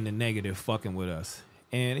basically in the negative fucking with us.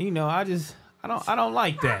 And you know, I don't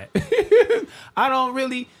like that.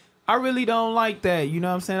 I really don't like that. You know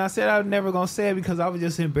what I'm saying? I said I was never gonna say it because I would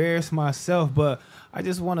just embarrass myself, but I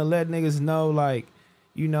just want to let niggas know, like,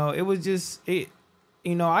 you know, it was just it.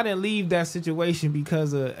 You know, I didn't leave that situation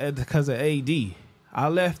because of AD. I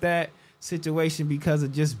left that situation because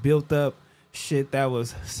it just built up shit that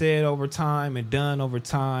was said over time and done over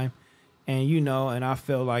time. And, you know, and I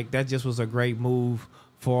felt like that just was a great move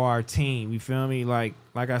for our team. You feel me? Like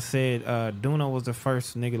I said, Duno was the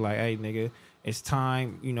first nigga like, hey, nigga, it's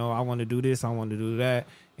time. You know, I want to do this. I want to do that.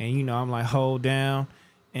 And, you know, I'm like, hold down.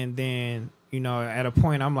 And then, you know, at a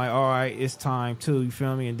point, I'm like, all right, it's time too. You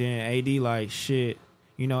feel me? And then AD like, shit.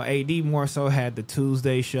 You know, AD more so had the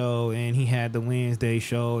Tuesday show and he had the Wednesday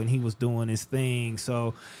show and he was doing his thing.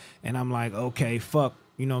 So, and I'm like, okay, fuck.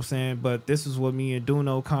 You know what I'm saying? But this is what me and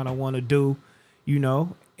Duno kind of want to do, you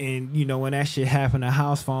know? And, you know, when that shit happened to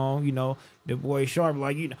House Phone, you know, the boy Sharp,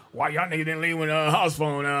 like, you know, why y'all nigga didn't leave with House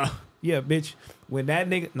Phone? Yeah, bitch. When that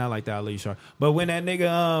nigga, not like that, I'll leave Sharp. But when that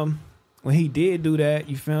nigga, when he did do that,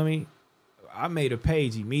 you feel me? I made a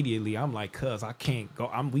page immediately. I'm like, cuz I can't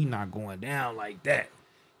go. We not going down like that.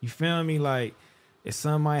 You feel me? Like, if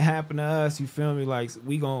something might happen to us, you feel me? Like,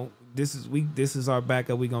 this is our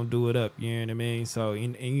backup. We gonna do it up. You know what I mean? So,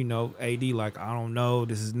 and you know, AD like, I don't know.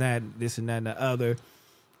 This and that and the other.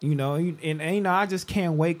 You know, and you know, I just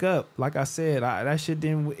can't wake up. Like I said, that shit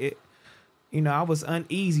didn't. You know, I was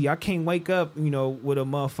uneasy. I can't wake up. You know, with a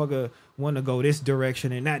motherfucker want to go this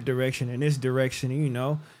direction and that direction and this direction. You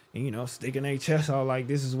know. And, you know, sticking their chest out like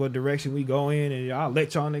this is what direction we go in, and I'll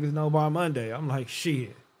let y'all niggas know by Monday. I'm like,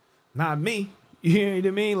 shit, not me. You know what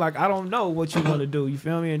I mean? Like, I don't know what you want to do. You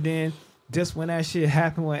feel me? And then just when that shit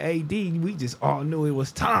happened with AD, we just all knew it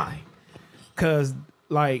was time. Cause,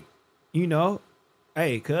 like, you know,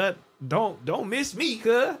 hey, cuz, don't miss me,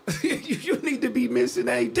 cuz. You need to be missing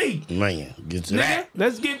AD. Man, get to Nigga, that.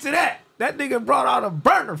 let's get to that. That nigga brought out a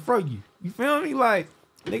burner for you. You feel me? Like,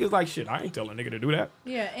 niggas like, shit, I ain't telling a nigga to do that.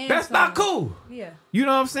 Yeah, and that's not cool. Yeah. You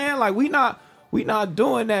know what I'm saying? Like, we not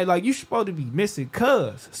doing that. Like, you supposed to be missing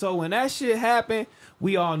cuz. So when that shit happened,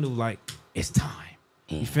 we all knew, like, it's time.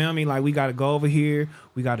 You feel me? Like, we got to go over here.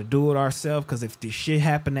 We got to do it ourselves. Because if this shit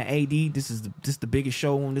happened to AD, this is the biggest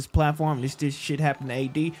show on this platform. This shit happened to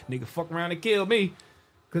AD. Nigga fuck around and kill me.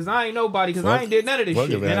 Because I ain't nobody. Because I ain't did none of this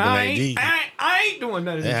shit. And I ain't doing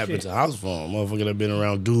none of this shit. That happened to House Phone. Motherfucker that been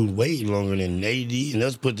around dude way longer than AD and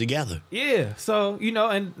us put together. Yeah. So, you know,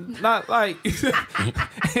 and not like,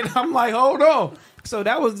 and I'm like, hold on. So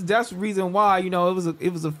that's the reason why, you know, it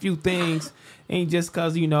was a few things. Ain't just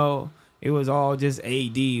because, you know, it was all just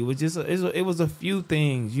AD. It was just, it was a few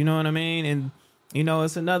things, you know what I mean? And, you know,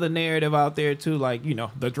 it's another narrative out there too, like, you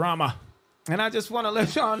know, the drama. And I just want to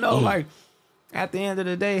let y'all know, like, at the end of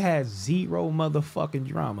the day, had zero motherfucking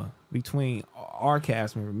drama between our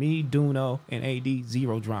cast member, me, Duno, and AD.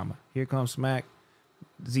 Zero drama. Here comes Smack.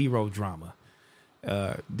 Zero drama.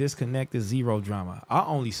 Disconnected. Zero drama. I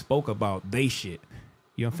only spoke about they shit.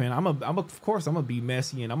 You know what I'm saying? Of course, I'm gonna be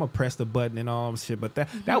messy and I'm gonna press the button and all that shit. But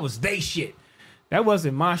that was they shit. That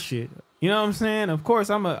wasn't my shit. You know what I'm saying? Of course,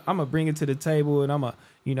 I'm gonna bring it to the table and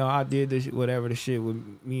you know, I did this, whatever the shit with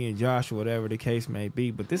me and Josh or whatever the case may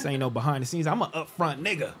be. But this ain't no behind the scenes. I'm an upfront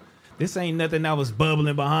nigga. This ain't nothing that was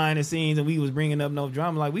bubbling behind the scenes and we was bringing up no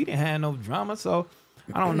drama. Like, we didn't have no drama. So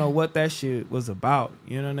I don't know what that shit was about.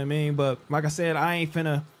 You know what I mean? But like I said,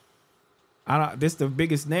 this the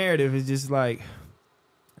biggest narrative is just like,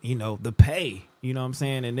 you know, the pay. You know what I'm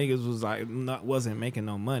saying? And niggas was like, wasn't making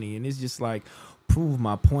no money. And it's just like, prove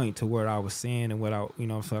my point to what I was saying and what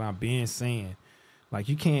I've been saying. Like,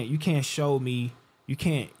 you can't show me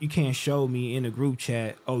in the group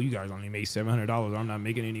chat, oh, you guys only made $700. I'm not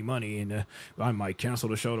making any money, and I might cancel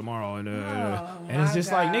the show tomorrow. And it's just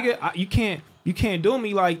like, nigga, you can't do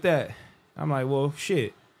me like that. I'm like, well,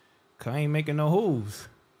 shit, 'cause I ain't making no hooves.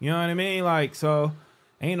 You know what I mean? Like, so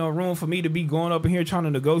ain't no room for me to be going up in here trying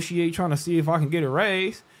to negotiate, trying to see if I can get a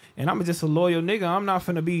raise. And I'm just a loyal nigga. I'm not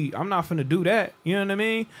finna do that. You know what I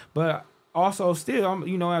mean? But also, still, I'm,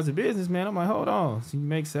 you know, as a businessman, I'm like, hold on. So you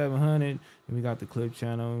make 700, and we got the clip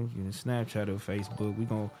channel, you know, Snapchat or Facebook. We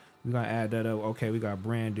gonna add that up. Okay, we got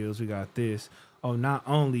brand deals. We got this. Oh, not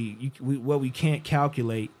only what we can't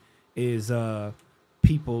calculate is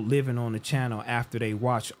people living on the channel after they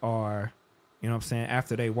watch our, you know what I'm saying?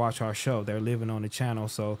 After they watch our show, they're living on the channel.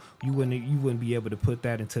 So you wouldn't be able to put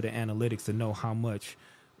that into the analytics to know how much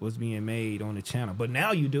was being made on the channel. But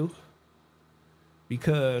now you do.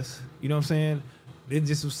 Because, you know what I'm saying? It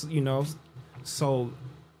just was, you know, so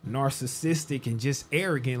narcissistic and just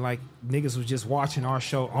arrogant, like niggas was just watching our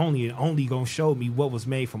show only and only gonna show me what was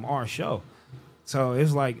made from our show. So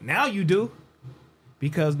it's like, now you do.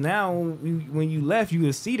 Because now when you left, you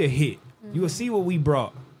will see the hit. You will see what we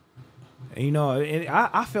brought. And, you know, and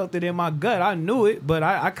I felt it in my gut. I knew it, but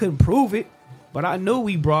I couldn't prove it. But I knew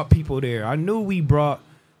we brought people there. I knew we brought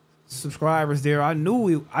subscribers there. I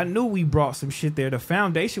knew we brought some shit there. The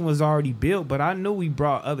foundation was already built, but I knew we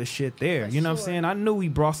brought other shit there. You know what I'm saying? I knew we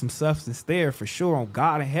brought some substance there for sure. On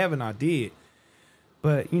God in heaven, I did.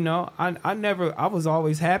 But, you know, I was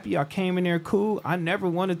always happy. I came in there cool. I never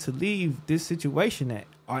wanted to leave this situation at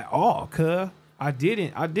all, cuz. I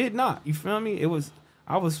did not. You feel me?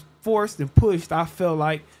 I was forced and pushed, I felt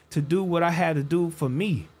like, to do what I had to do for me.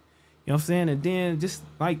 You know what I'm saying? And then just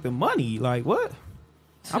like the money, like what?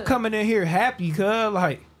 I'm coming in here happy, cuz,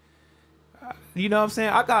 like, you know what I'm saying?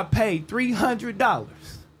 I got paid $300.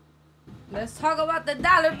 Let's talk about the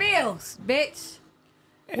dollar bills, bitch.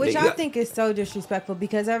 Which I think is so disrespectful,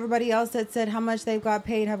 because everybody else that said how much they've got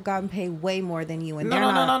paid have gotten paid way more than you. And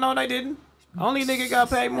No, they didn't. Only nigga got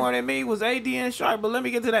paid more than me was AD and Sharp, but let me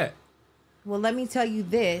get to that. Well, let me tell you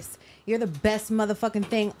this. You're the best motherfucking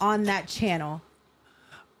thing on that channel.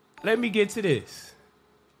 Let me get to this.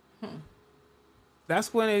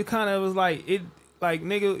 That's when it kind of was like,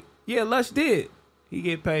 nigga, yeah, Lush did. He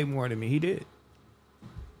get paid more than me. He did.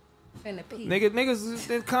 Niggas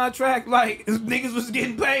in contract, like, niggas was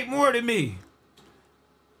getting paid more than me.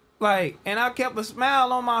 Like, and I kept a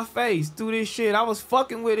smile on my face through this shit. I was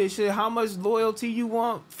fucking with this shit. How much loyalty you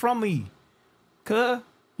want from me? Cuh?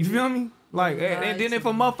 You feel me? Like, and then if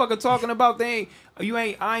a motherfucker talking about you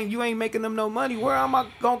ain't making them no money, where am I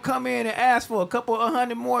gonna come in and ask for a couple of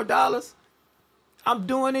 $100 more? I'm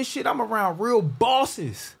doing this shit. I'm around real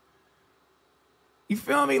bosses. You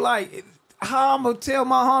feel me? Like, how I'm gonna tell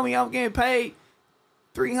my homie I'm getting paid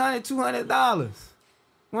 $300, $200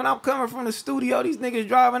 when I'm coming from the studio? These niggas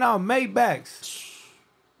driving out Maybachs.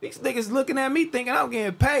 These niggas looking at me thinking I'm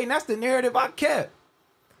getting paid, and that's the narrative I kept.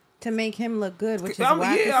 To make him look good, which is I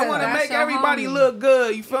want to make everybody look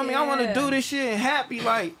good. You feel me? I want to do this shit and happy.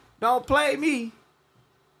 Like, don't play me.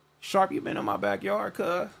 Sharp, you been in my backyard,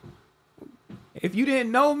 cuz. If you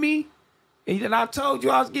didn't know me, and then I told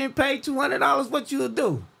you I was getting paid $200, what you would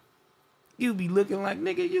do? You be looking like,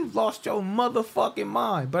 nigga, you lost your motherfucking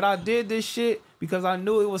mind. But I did this shit because I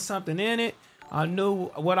knew it was something in it. I knew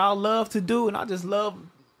what I love to do, and I just love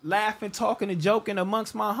laughing, talking, and joking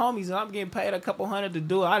amongst my homies, and I'm getting paid a couple $100 to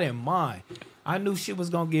do it. I didn't mind. I knew shit was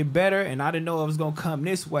gonna get better, and I didn't know it was gonna come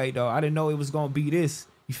this way, though. I didn't know it was gonna be this.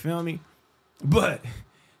 You feel me? But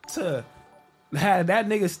to have that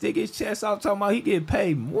nigga stick his chest out talking about he getting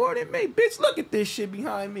paid more than me, bitch, look at this shit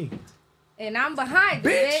behind me. And I'm behind you,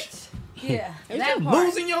 bitch. Yeah, that you part.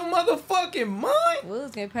 Losing your motherfucking mind? We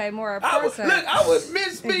was getting paid more a person. I would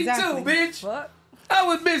miss me too, bitch. What? I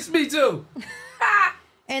would miss me too.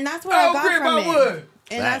 And that's what I got from it. Would.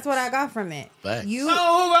 And that's what I got from it. Facts. You.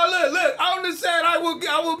 Oh, look. On the side, I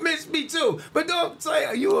will miss me too. But don't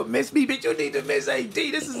say you will miss me, bitch. You need to miss AD.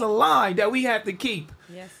 This is a line that we have to keep.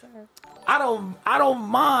 Yes, sir. I don't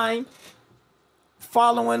mind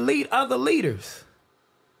following other leaders.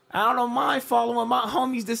 I don't mind following my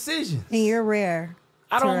homies' decisions. And you're rare.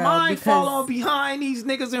 I don't mind following behind these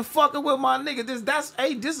niggas and fucking with my nigga.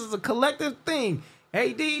 This is a collective thing.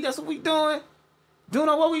 AD, that's what we doing. Doing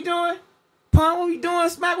what we doing. Pun what we doing.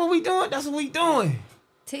 Smack what we doing. That's what we doing.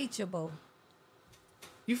 Teachable.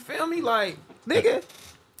 You feel me? Like, nigga,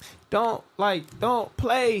 don't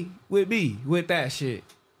play with me with that shit.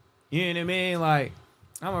 You know what I mean? Like,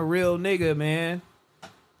 I'm a real nigga, man.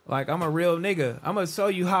 Like, I'm a real nigga. I'm gonna show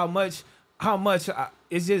you how much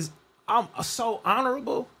it's just, I'm so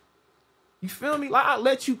honorable. You feel me? Like, I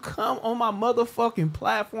let you come on my motherfucking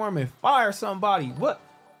platform and fire somebody. What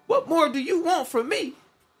more do you want from me?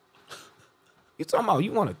 You talking about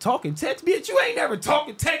you want to talk and text? Bitch, you ain't never talk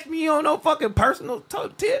and text me on no fucking personal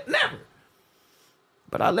tip. Never.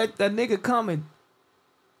 But I let that nigga come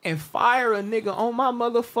and fire a nigga on my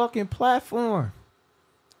motherfucking platform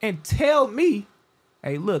and tell me,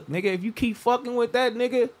 hey, look, nigga, if you keep fucking with that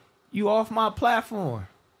nigga, you off my platform.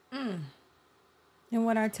 And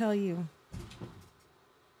what I tell you,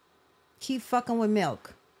 keep fucking with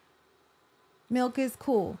Milk. Milk is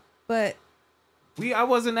cool, but I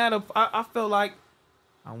wasn't I felt like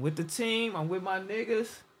I'm with the team, I'm with my niggas.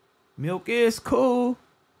 Milk is cool,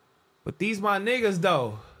 but these my niggas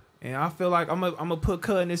though. And I feel like I'm gonna put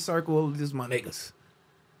Cud in this circle of just my niggas.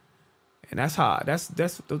 And that's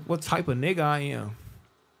what type of nigga I am.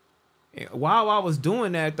 And while I was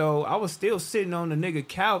doing that though, I was still sitting on the nigga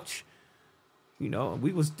couch. You know,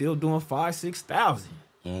 we was still doing 5,000-6,000.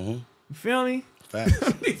 Mm-hmm. You feel me? Facts.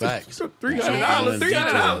 Facts. $300.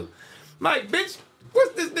 $300. Like, bitch,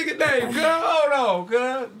 what's this nigga name, girl? Hold on,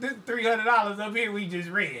 girl. This $300 up here we just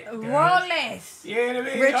read. Rolex. You know what I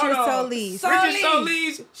mean? Richard Hold on. Solis. Richard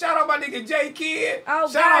Solis. Shout out my nigga J Kid.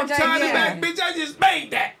 Oh, Shout God, out J. China Kid. Back. Bitch, I just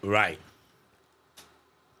made that. Right.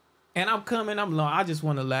 And I'm long. I just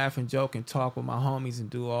want to laugh and joke and talk with my homies and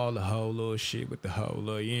do all the whole little shit with the whole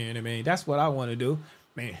little, you know what I mean? That's what I want to do.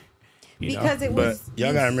 Man. Because it But was.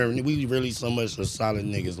 y'all gotta remember, we really so much of solid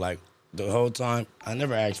niggas. Like, the whole time, I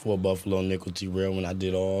never asked for a Buffalo Nickel T-Rail when I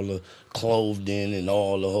did all the clothed in and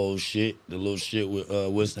all the whole shit, the little shit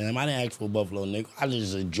with Sam. I didn't ask for a Buffalo Nickel. I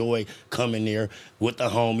just enjoy coming there with the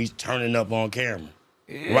homies, turning up on camera.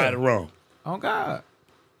 Yeah. Right or wrong. Oh, God.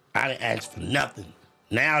 I didn't ask for nothing.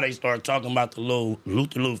 Now they start talking about the little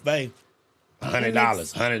Luther Faith. $100.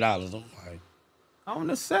 $100. I'm like, On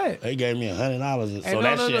the set. they gave me $100, so no,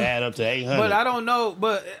 that no, shit no. add up to $800. But I don't know.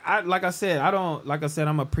 But like I said,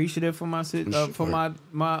 I'm appreciative for my for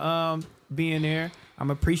my being there.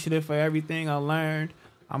 I'm appreciative for everything I learned.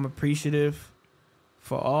 I'm appreciative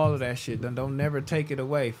for all of that shit. Don't never take it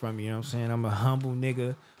away from me. You know what I'm saying? I'm a humble nigga.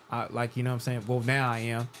 You know what I'm saying? Well, now I am.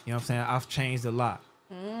 You know what I'm saying? I've changed a lot.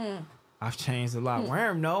 I've changed a lot.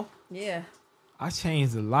 Worm, no. Yeah. I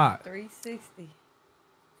changed a lot. 360.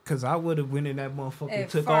 Cause I would have went in that motherfucker and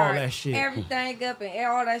took all fired that shit. Everything up and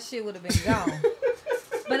all that shit would have been gone.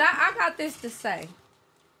 But I got this to say.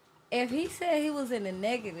 If he said he was in the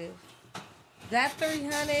negative, that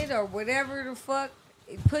 300 or whatever the fuck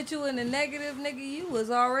put you in the negative, nigga, you was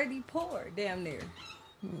already poor, damn near.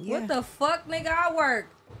 Yeah. What the fuck, nigga? I work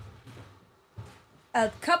a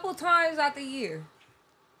couple times out the year.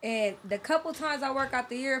 And the couple times I work out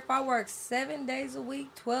the year, if I work 7 days a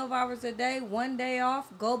week, 12 hours a day, 1 day off,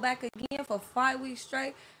 go back again for 5 weeks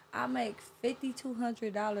straight, I make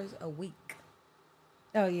 $5,200 a week.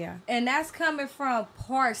 Oh, yeah. And that's coming from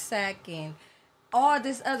Parsac and all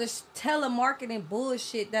this other telemarketing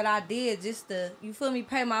bullshit that I did just to, you feel me,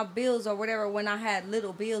 pay my bills or whatever when I had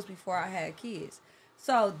little bills before I had kids.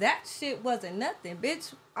 So that shit wasn't nothing.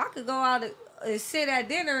 Bitch, I could go out and sit at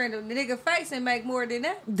dinner in the nigga face and make more than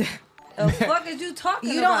that. The fuck is you talking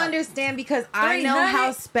about? You don't understand because I know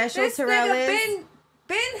how special this Terrell nigga is.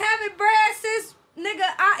 been having bread since, nigga,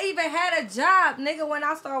 I even had a job. Nigga, when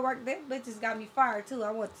I started working, them bitches got me fired too.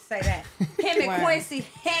 I want to say that. Him and Wow. Quincy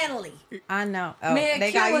Hanley. I know. Oh, Man,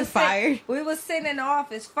 they Q got you was fired. We was sitting in the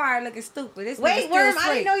office, fired, looking stupid. This nigga Wait, still Worm, I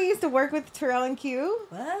asleep. didn't know you used to work with Terrell and Q.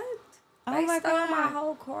 What? Oh They my stole God. my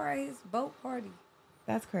whole car at his boat party.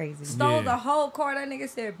 That's crazy. Stole Yeah. the whole car. That nigga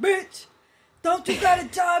said, bitch, don't you got a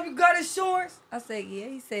job? You got insurance? I said, yeah.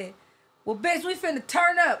 He said, well, bitch, we finna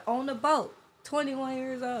turn up on the boat. 21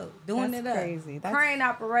 years old. Doing That's it up. crazy. That's Crane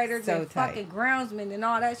operators so and tight. fucking groundsmen and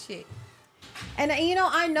all that shit. And you know,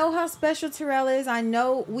 I know how special Terrell is. I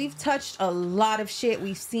know we've touched a lot of shit.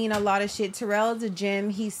 We've seen a lot of shit. Terrell is a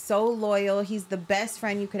gem. He's so loyal. He's the best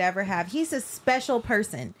friend you could ever have. He's a special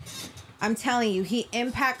person. I'm telling you, he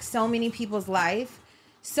impacts so many people's life.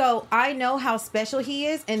 So I know how special he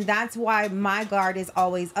is, and that's why my guard is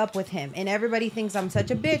always up with him. And everybody thinks I'm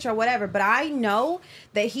such a bitch or whatever, but I know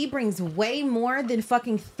that he brings way more than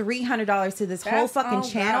fucking $300 to this whole That's fucking on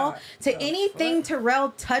channel. God. To The anything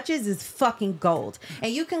Terrell touches is fucking gold.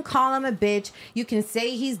 And you can call him a bitch. You can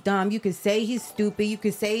say he's dumb. You can say he's stupid. You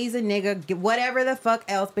can say he's a nigga. Whatever the fuck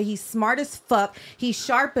else. But he's smart as fuck. He's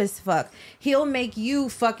sharp as fuck. He'll make you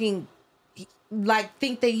fucking like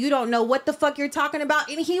think that you don't know what the fuck you're talking about,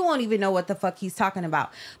 and he won't even know what the fuck he's talking about.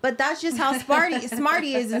 But that's just how smart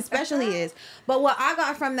he is and special he is. But what I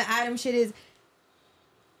got from the Adam shit is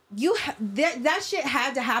that shit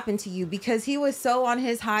had to happen to you because he was so on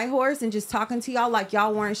his high horse and just talking to y'all like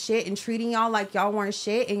y'all weren't shit and treating y'all like y'all weren't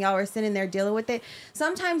shit and y'all were sitting there dealing with it.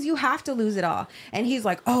 Sometimes you have to lose it all. And he's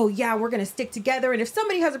like, oh yeah, we're gonna stick together, and if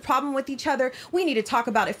somebody has a problem with each other, we need to talk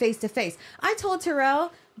about it face to face. I told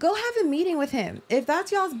Terrell, go have a meeting with him. If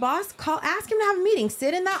that's y'all's boss, ask him to have a meeting.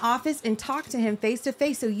 Sit in that office and talk to him face to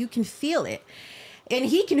face so you can feel it. And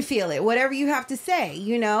he can feel it, whatever you have to say,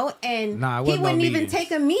 you know? And he wouldn't even take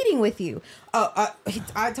a meeting with you.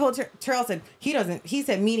 I told Terrell said, he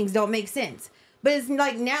said meetings don't make sense. But it's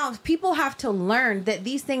like now people have to learn that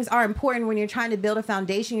these things are important when you're trying to build a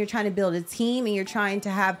foundation, you're trying to build a team, and you're trying to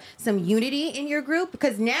have some unity in your group.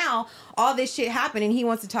 Because now all this shit happened and he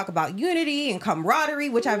wants to talk about unity and camaraderie,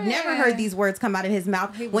 which I've never heard these words come out of his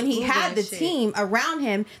mouth when he had the team around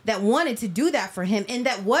him that wanted to do that for him and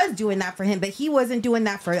that was doing that for him. But he wasn't doing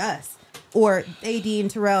that for us or AD and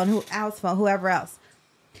Terrell and whoever else.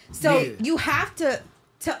 So you have to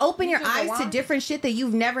open your eyes to different shit that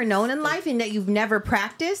you've never known in life and that you've never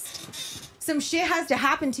practiced. some shit has to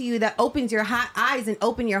happen to you that opens your eyes and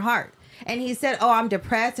open your heart. And he said, oh, I'm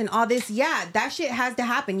depressed and all this. Yeah, that shit has to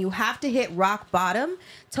happen. You have to hit rock bottom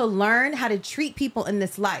to learn how to treat people in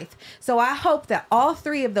this life. So I hope that all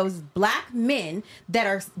three of those black men that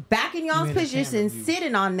are back in y'all's positions,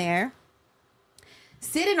 sitting on there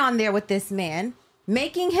with this man,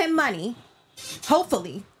 making him money,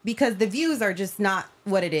 hopefully, because the views are just not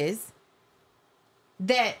what it is,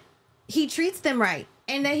 that he treats them right.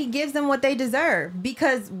 And that he gives them what they deserve.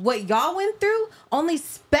 Because what y'all went through, only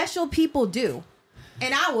special people do.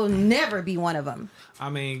 And I will never be one of them. I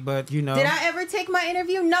mean, but you know. Did I ever take my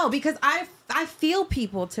interview? No, because I feel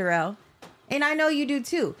people, Terrell. And I know you do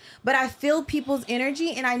too. But I feel people's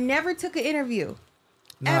energy, and I never took an interview.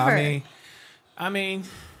 No, ever. I mean,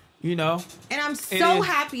 you know. And I'm so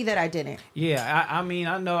happy that I didn't. Yeah, I mean,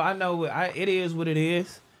 I know it is what it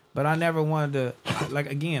is. But I never wanted to,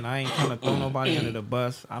 like, again, I ain't trying to throw nobody under the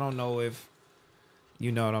bus. I don't know if,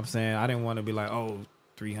 you know what I'm saying? I didn't want to be like, oh,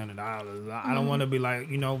 $300. I don't want to be like,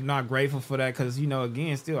 you know, not grateful for that. Because, you know,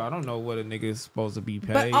 again, still, I don't know what a nigga is supposed to be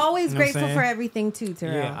paid. But always you know grateful for everything, too,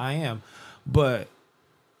 Terrell. Yeah, I am. But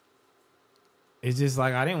it's just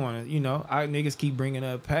like, I didn't want to, you know, niggas keep bringing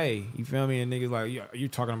up pay. You feel me? And niggas like, you're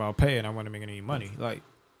talking about pay and I want to make any money. Like,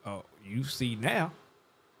 oh, you see now.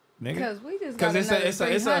 Because we just got another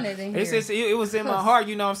 300 in here. It was in my heart,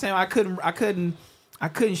 you know what I'm saying? I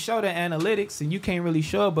couldn't show the analytics, and you can't really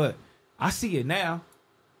show it, but I see it now.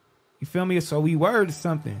 You feel me? So we were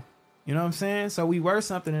something. You know what I'm saying? So we were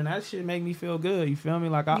something, and that shit make me feel good. You feel me?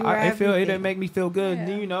 Like it make me feel good. Yeah.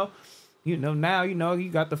 And you know now you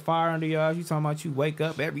got the fire under your eyes. You talking about you wake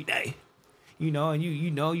up every day. You know, and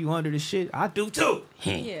you under the shit. I do too.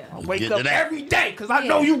 Yeah. I wake up every day because I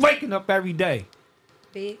know you waking up every day.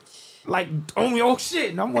 Bitch. Like on your shit,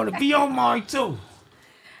 and I'm gonna be on mine too,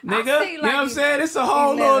 nigga. Like you know what I'm saying? It's a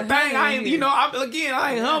whole little thing. I ain't,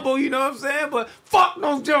 I ain't humble. You know what I'm saying? But fuck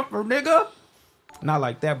no jumper, nigga. Not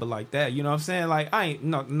like that, but like that. You know what I'm saying? Like I ain't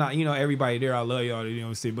not everybody there. I love y'all. You know what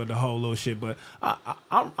I'm saying? But the whole little shit. But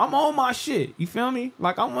I'm on my shit. You feel me?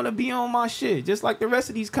 Like I want to be on my shit, just like the rest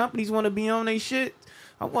of these companies want to be on their shit.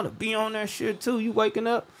 I want to be on that shit too. You waking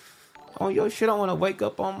up on your shit, I want to wake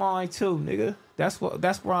up on mine too, nigga. That's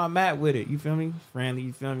where I'm at with it. You feel me? Friendly,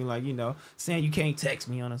 you feel me? Like, you know, saying you can't text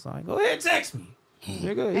me on the side. Go ahead, text me.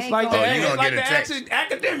 Nigga, it's like the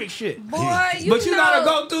academic shit. Boy, but you gotta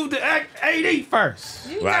go through the AD first.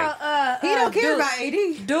 You know, he don't care about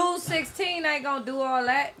AD. Dude 16 ain't gonna do all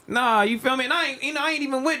that. Nah, you feel me? And I ain't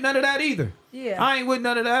even with none of that either. Yeah. I ain't with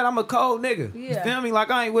none of that. I'm a cold nigga. Yeah. You feel me?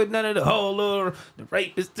 Like I ain't with none of the whole little the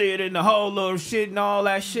rapist theater and the whole little shit and all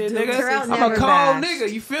that shit, nigga. I'm a cold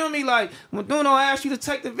nigga. You feel me? Like when Duno asks you to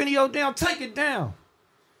take the video down, take it down.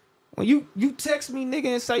 When you text me, nigga,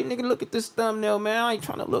 and say, nigga, look at this thumbnail, man. I ain't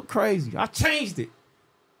trying to look crazy. I changed it.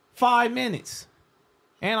 5 minutes.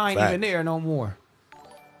 And I ain't even there no more.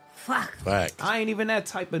 Fuck. Facts. I ain't even that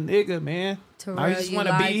type of nigga, man. Terrell, I just want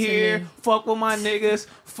to be here, fuck with my niggas,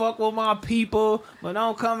 fuck with my people, but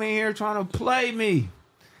don't come in here trying to play me.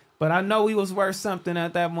 But I know he was worth something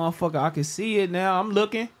at that motherfucker. I can see it now. I'm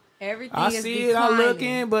looking. Everything I is see declining. it. I'm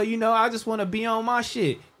looking, but you know, I just want to be on my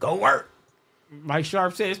shit. Go work. Mike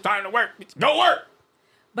Sharp said it's time to work. Go work.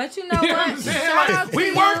 But you know You know what? what I'm saying? Shout Like, out to we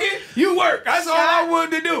you. working, you work. That's all I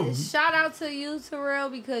wanted to do. Shout out to you, Terrell,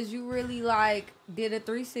 because you really like did a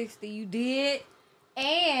 360. You did,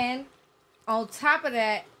 and on top of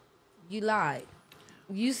that, you lied.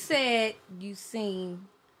 You said you seen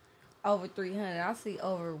over 300. I see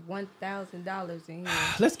over $1,000 in here.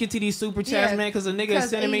 Let's get to these super chats, man, because a nigga is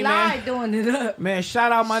sending me, Eli man. doing it up. Man,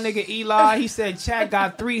 shout out my nigga Eli. He said chat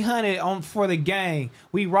got 300 on for the gang.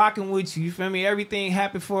 We rocking with you. You feel me? Everything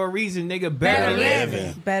happened for a reason, nigga. Better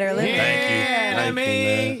living. Better living. Yeah, Thank you. I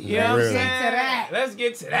mean, you know what I'm saying? Let's Let's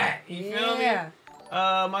get to that. You feel me?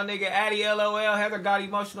 My nigga Addy LOL. Heather got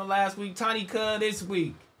emotional last week. Tiny Cud this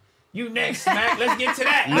week. You next, Smack. Let's get to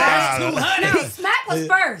that. That's 200. Smack was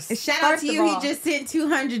first. Shout out to you. He just sent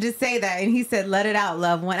 200 to say that, and he said, "Let it out,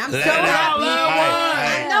 loved one." I'm so happy.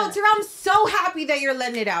 I know, Terrell. I'm so happy that you're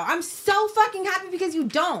letting it out. I'm so fucking happy because you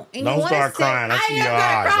don't. And Don't you start crying. I see your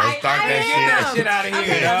eyes. Don't start that Shit out of here,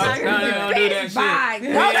 Okay, dog. I'm No, you don't do that shit. Bye. We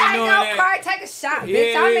ain't Nobody doing don't that. cry. Take a shot,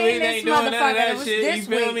 bitch. Yeah, I we mean, this ain't doing none of motherfucker. that It was shit. this You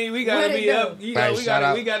feel week. me? We gotta What be it up. do? You know, Hey, we shout gotta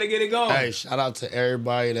out. get it going. Hey, shout out to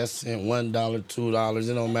everybody that sent $1, $2.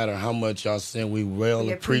 It don't matter how much y'all send. We well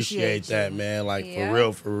We appreciate that, you. man. Like,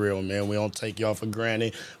 Yeah. for real, man. We don't take y'all for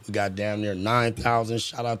granted. We got damn near 9,000.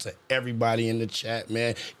 Shout out to everybody in the chat,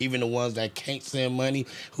 man. Even the ones that can't send money,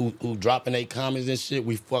 who dropping their comments and shit.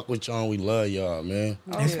 We fuck with y'all and we love y'all, man.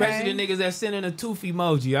 Okay. Especially the niggas that sending a tooth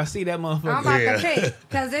emoji. I see that motherfucker. I'm about Yeah. to pick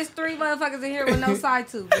because there's 3 motherfuckers in here with no side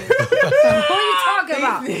tooth. Bitch. So who you talking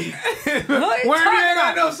about? Who you Where you talking ain't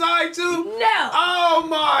got about? no side tooth? No. Oh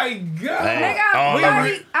my god. Hey.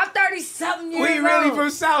 Nigga, I'm 30-something years We old. really from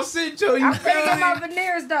South Central. You I'm feel finna get me? my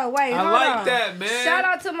veneers though. Wait, I hold like on. that, man. Shout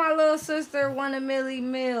out to my little sister, One of Millie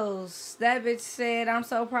Mills. That bitch said, "I'm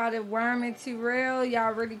so proud of Worm and T-Rail.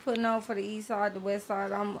 Y'all really putting on for the East Side, the West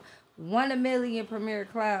Side. I'm One a Million Premier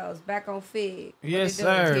Clouds back on Fig. Yes, What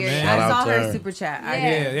they sir, doing? man. Shout I out saw to her her. super chat.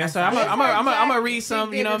 Yeah, so I'm gonna read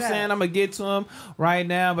some, you know what I'm saying? I'm gonna get to them right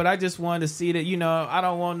now, but I just wanted to see that, you know, I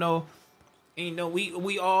don't want no, you know,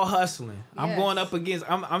 we all hustling. I'm Yes. going up against,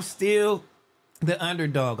 I'm still the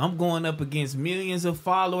underdog. I'm going up against millions of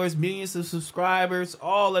followers, millions of subscribers,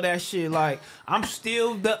 all of that shit. Like, I'm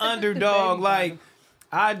still the underdog. Like,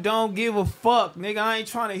 I don't give a fuck, nigga. I ain't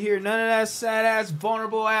trying to hear none of that sad ass,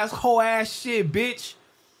 vulnerable ass, hoe ass shit, bitch.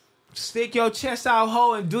 Stick your chest out,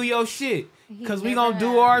 hoe, and do your shit. Cause we gonna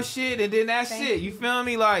do our shit, and then that's it. You feel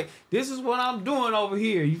me? Like, this is what I'm doing over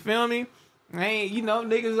here. You feel me? I ain't, you know,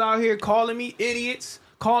 niggas out here calling me idiots,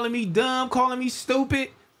 calling me dumb, calling me stupid.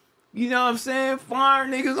 You know what I'm saying?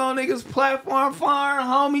 Firing niggas on niggas platform, firing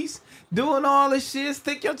homies, doing all this shit.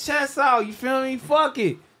 Stick your chest out. You feel me? Fuck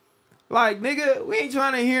it. Like, nigga, we ain't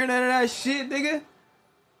trying to hear none of that shit, nigga.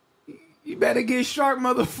 You better get sharp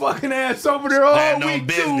motherfucking ass over there all Stand on week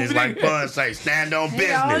business, too, like nigga. Fun say. Stand on He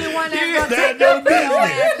business. the only one Yeah, that's gonna stand take on your ass,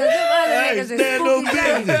 business. cause them other Hey, niggas is stand on spooky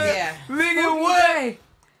day. business. Yeah. Nigga, Spooky what? day.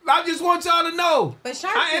 I just want y'all to know. But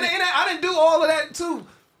Sharp I didn't do all of that too.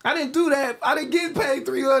 I didn't do that. I didn't get paid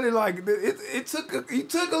 300. Like, it took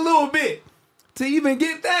a little bit to even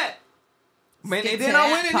get that. Man, Stick and to then I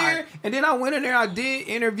that went in part. there, and then I went in there. I did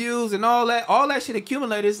interviews and all that. All that shit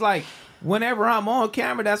accumulated. It's like whenever I'm on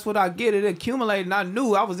camera, that's what I get. It accumulated. And I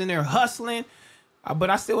knew I was in there hustling,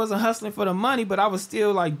 but I still wasn't hustling for the money. But I was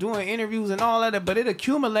still like doing interviews and all that. But it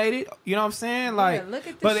accumulated. You know what I'm saying? Like, look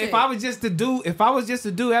at the but shit. if I was just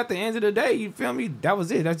to do at the end of the day, you feel me? That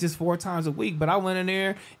was it. That's just 4 times a week. But I went in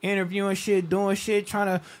there interviewing shit, doing shit, trying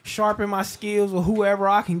to sharpen my skills with whoever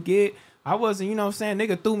I can get. I wasn't, you know what I'm saying?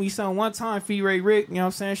 Nigga threw me something one time, Free Ray Rick, you know what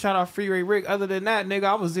I'm saying? Shout out Free Ray Rick. Other than that, nigga,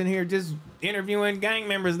 I was in here just interviewing gang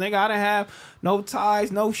members, nigga. I didn't have no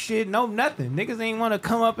ties, no shit, no nothing. Niggas ain't want to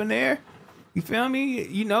come up in there. You feel me?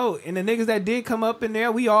 You know, and the niggas that did come up in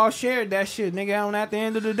there, we all shared that shit, nigga. And at the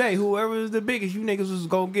end of the day, whoever was the biggest, you niggas was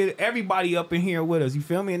gonna get everybody up in here with us. You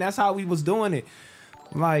feel me? And that's how we was doing it.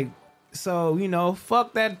 Like, so, you know,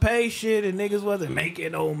 fuck that pay shit and niggas wasn't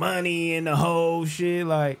making no money and the whole shit.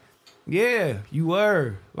 Like, yeah, you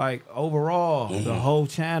were. Like, overall, the whole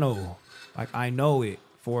channel, like, I know it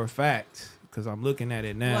for a fact because I'm looking at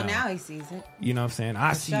it now. Well, now he sees it. You know what I'm saying?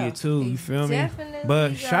 I see it too. You feel me? Definitely But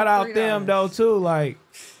got shout out them $3. though too. Like,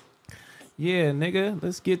 yeah, nigga,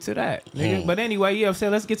 let's get to that, nigga. But anyway, yeah, I'm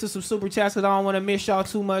saying let's get to some super chats because I don't want to miss y'all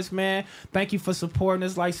too much, man. Thank you for supporting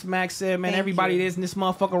us, like Smack said, man. Thank Everybody you. that's in this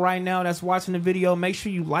motherfucker right now that's watching the video, make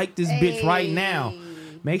sure you like this bitch right now.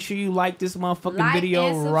 Make sure you like this motherfucking Like video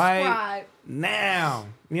and right subscribe. now.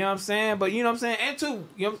 You know what I'm saying? But you know what I'm saying? And two,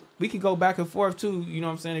 you know, we can go back and forth too. You know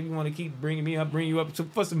what I'm saying? If you want to keep bringing me up, bring you up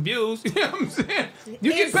for some views. You know what I'm saying?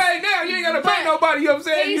 You get paid now. You ain't got to pay But nobody. You know what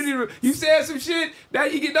I'm saying? You said some shit. Now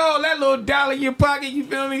you get all that little dollar in your pocket. You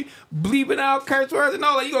feel me? Bleeping out curse words and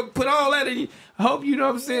all that. You going to put all that in. I hope you know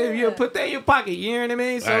what I'm saying. Yeah. You put that in your pocket. You know what I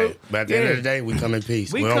mean? So, Right. But at the end of the day, we come in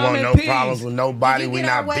peace. We We don't come want in no peace. problems with nobody. Did you We get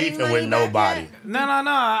our not wedding beefing money with back nobody.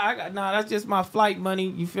 yet? No, that's just my flight money.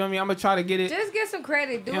 You feel me? I'm going to try to get it. Just get some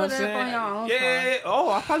credit. Do You know it what up I'm on saying? your own Yeah. time.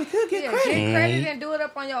 Oh, I probably could get Yeah, credit. get credit and do it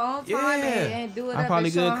up on your own time Yeah. and do it I up probably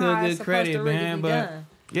and show could how get it's supposed credit, to really man. be But done.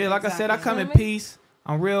 yeah, like I said, I come in Exactly. peace.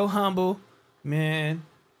 I'm real humble, man.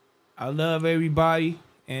 I love everybody,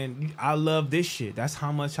 and I love this shit. That's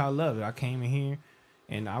how much I love it. I came in here,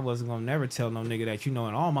 and I wasn't gonna never tell no nigga that, you know,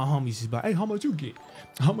 and all my homies is like, hey, how much you get?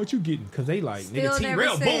 How much you getting? Cause they like, Still nigga, never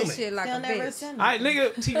T-Real said booming. shit like Still a never bitch. sent I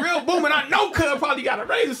nigga, T-Real booming. I know cuz probably got a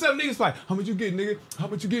raise or something. Niggas like, how much you getting, nigga? How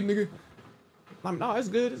much you getting, nigga? I'm no, it's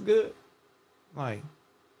good, it's good. Like,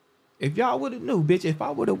 if y'all would have knew, bitch, if I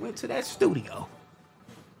would have went to that studio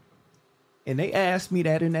and they asked me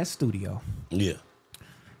that in that studio, Yeah.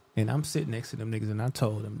 and I'm sitting next to them niggas and I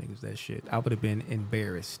told them niggas that shit, I would have been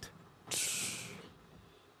embarrassed.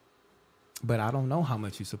 But I don't know how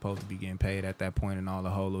much you're supposed to be getting paid at that point and all the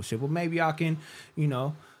whole little shit. Well, maybe I can, you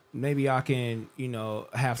know, maybe I can, you know,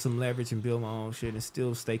 have some leverage and build my own shit and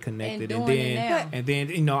still stay connected. And doing it now. And then,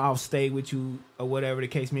 you know, I'll stay with you or whatever the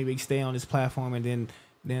case. Maybe stay on this platform and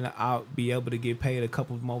then I'll be able to get paid a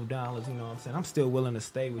couple more dollars. You know what I'm saying? I'm still willing to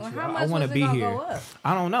stay with you. I want to be here.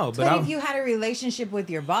 I don't know, but if you had a relationship with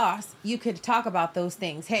your boss, you could talk about those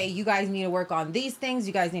things. Hey, you guys need to work on these things.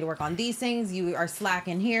 You guys need to work on these things. You are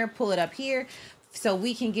slacking here. Pull it up here, so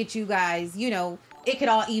we can get you guys. You know, it could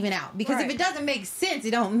all even out. Because if it doesn't make sense,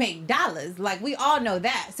 it don't make dollars. Like, we all know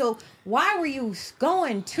that. So why were you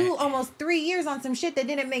going almost 3 years on some shit that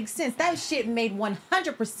didn't make sense? That shit made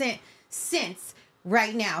 100% sense.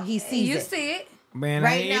 Right now, he sees it. You see it. Man,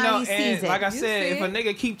 right now, he sees it. Like I said, if a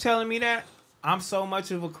nigga keep telling me that, I'm so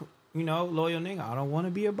much of a, you know, loyal nigga. I don't want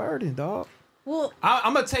to be a burden, dog. Well,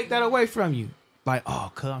 I'm going to take that away from you. Like,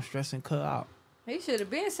 oh, cuz I'm stressing cuz out. He should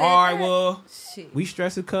have been said all right, that. well, shit. We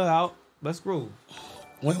stressing cuz out. Let's groove.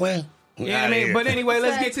 When? Yeah, I mean, but anyway,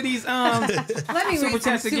 let's get to these let me super read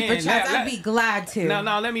some chats super again. chats. I'd be glad to.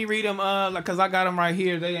 No, let me read them because I got them right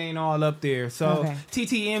here. They ain't all up there. So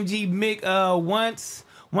TTMG Mick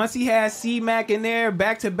once he had C-Mac in there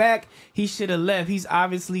back to back, he should have left. He's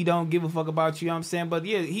obviously don't give a fuck about you. You know what I'm saying, but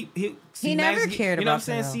yeah, he never cared about. You know what I'm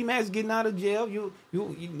saying? C-Mac's getting out of jail. You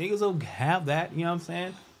niggas will have that. You know what I'm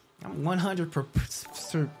saying? I'm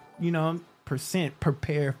 100%, you know, percent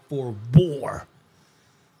prepared for war.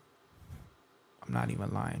 I'm not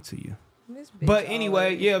even lying to you. But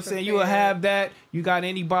anyway, yeah, I'm saying you will have that. You got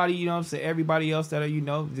anybody, you know what I'm saying, everybody else that are, you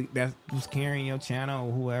know, that was carrying your channel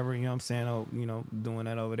or whoever, you know what I'm saying, or, you know, doing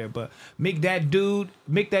that over there. But Mick that dude,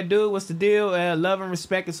 what's the deal? Love and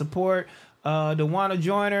respect and support. The Wanna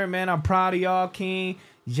Joiner, man, I'm proud of y'all, King.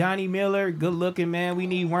 Johnny Miller, good looking, man. We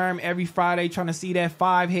need Worm every Friday trying to see that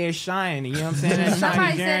 5-head shine. You know what I'm saying? That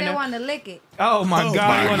somebody said they want to lick it. Oh my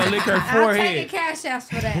God, you want to lick her forehead. I'll take a cash ass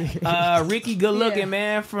for that. Ricky, good looking,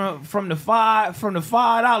 man. From the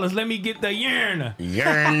 $5. Let me get the Yerna.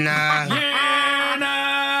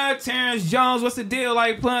 Terrence Jones, what's the deal?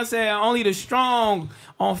 Like Plum said, only the strong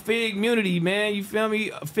on Fig Community, man. You feel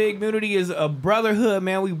me? Fig Community is a brotherhood,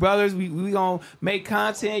 man. We brothers. We gonna make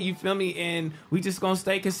content. You feel me? And we just gonna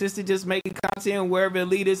stay consistent, just making content wherever it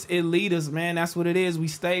lead us, man. That's what it is. We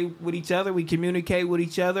stay with each other. We communicate with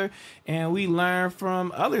each other, and we learn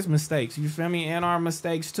from others' mistakes. You feel me? And our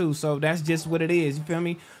mistakes too. So that's just what it is. You feel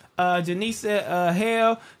me? Janice said,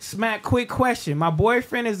 hell, Smack, quick question. My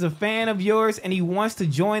boyfriend is a fan of yours and he wants to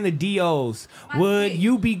join the DOs. Would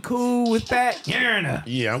you be cool with that?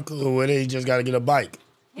 Yeah, I'm cool with it. He just got to get a bike.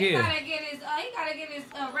 He gotta get his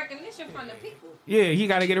recognition from the people. Yeah, he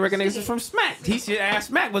gotta get a recognition from Smack. He should ask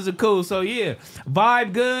Smack, was it cool? So yeah,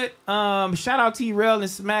 vibe good. Shout out T-Rail and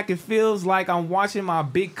Smack. It feels like I'm watching my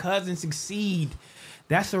big cousin succeed.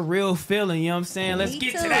 That's a real feeling, you know what I'm saying? Let's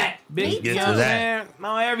get to that. Big, you know what I'm saying?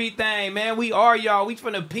 On everything, man. We are y'all. We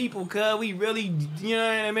from the people, cuz. We really, you know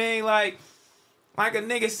what I mean? Like a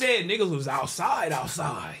nigga said, niggas was outside.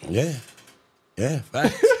 Yeah. Yeah,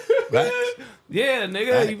 facts. Yeah,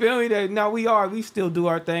 nigga, right. You feel me? That now we still do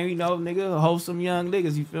our thing, you know, nigga, wholesome young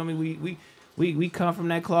niggas, you feel me? We come from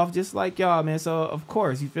that cloth just like y'all, man. So of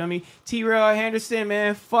course, you feel me? T-Rail Henderson,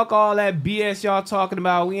 man, fuck all that BS y'all talking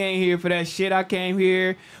about. We ain't here for that shit. I came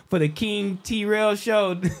here for the King T-Rail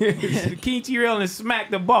show. King T-Rail and Smack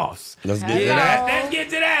the Boss. Let's get to that. Let's get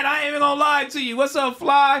to that. I ain't even gonna lie to you. What's up,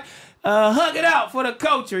 Fly? Hug it out for the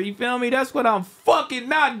culture. You feel me? That's what I'm fucking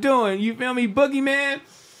not doing. You feel me, Boogeyman?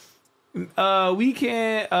 We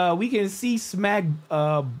can see Smack.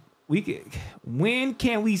 When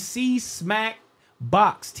can we see Smack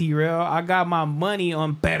box, T-Rail? I got my money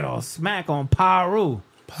on Pero Smack on Pyro.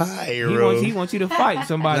 He wants you to fight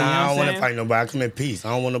somebody. Nah, you know I don't want to fight nobody. I come in peace. I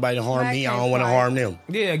don't want nobody to harm me. I don't want to harm them.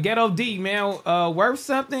 Yeah, Ghetto D, man. Worth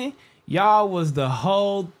something. Y'all was the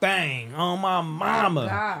whole thing on my mama.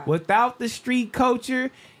 God. Without the street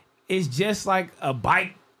culture, it's just like a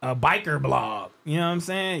biker blog. You know what I'm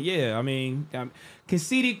saying? Yeah, I mean,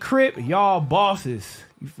 Conceited Crip, y'all bosses.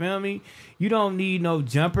 You feel me? You don't need no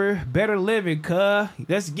jumper. Better live it, cuh.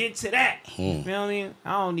 Let's get to that. You feel me?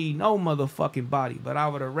 I don't need no motherfucking body, but I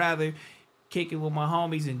would have rather kick it with my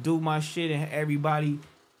homies and do my shit and everybody,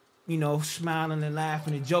 you know, smiling and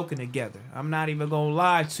laughing and joking together. I'm not even gonna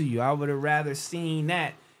lie to you. I would have rather seen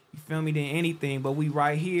that, you feel me, than anything. But we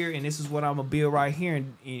right here, and this is what I'm gonna build right here,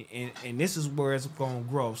 and this is where it's gonna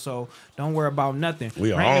grow. So don't worry about nothing.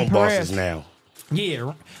 We are own bosses now.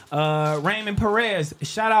 Yeah, Raymond Perez.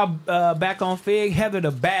 Shout out back on Fig. Heather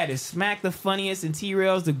the baddest, Smack the funniest, and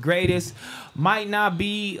T-Rail's the greatest. Might not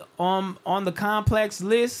be on the complex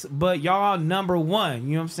list, but y'all number one.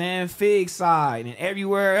 You know what I'm saying? Fig side and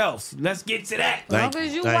everywhere else. Let's get to that. As long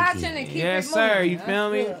as you watching and keep Yes, it moving. sir. You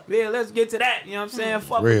feel me? Good. Yeah, let's get to that. You know what I'm saying?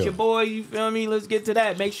 Fuck Real. with your boy. You feel me? Let's get to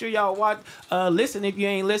that. Make sure y'all watch, listen if you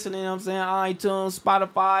ain't listening. You know what I'm saying? iTunes,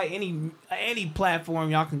 Spotify, any platform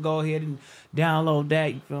y'all can go ahead and download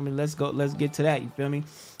that. You feel me? Let's go. Let's get to that. You feel me?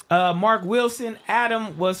 Mark Wilson,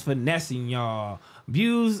 Adam was finessing y'all.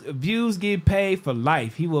 Views get paid for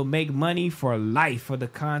life. He will make money for life for the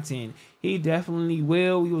content. He definitely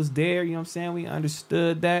will. We was there. You know what I'm saying? We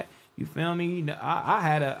understood that. You feel me? You know, I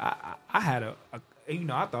had a you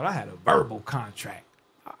know, I thought I had a verbal contract.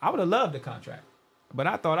 I would have loved the contract, but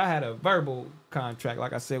I thought I had a verbal contract.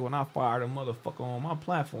 Like I said, when I fired a motherfucker on my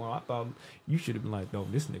platform, I thought you should have been like, no,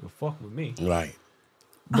 this nigga fuck with me. Right.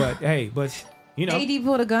 But hey, you know, AD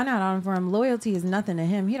pulled a gun out on him for him. Loyalty is nothing to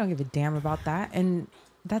him. He don't give a damn about that. And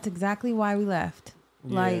that's exactly why we left.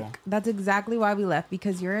 Yeah. Like, that's exactly why we left,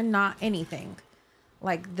 because you're not anything.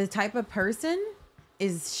 Like, the type of person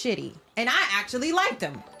is shitty. And I actually liked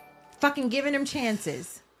him. Fucking giving him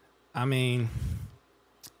chances. I mean,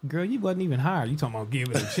 girl, you wasn't even hired. You talking about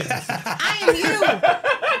giving a chance. I am you.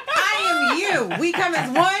 I am you. We come as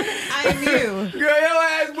one. I am you. Girl, your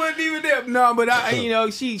ass wasn't even there. No, but you know,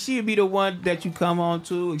 she'd be the one that you come on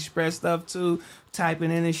to, express stuff to, typing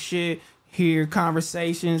in and shit, hear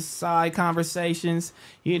conversations, side conversations.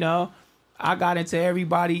 You know, I got into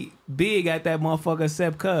everybody big at that motherfucker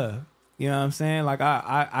except Cuz. You know what I'm saying? Like,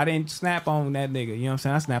 I didn't snap on that nigga. You know what I'm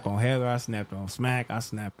saying? I snapped on Heather. I snapped on Smack. I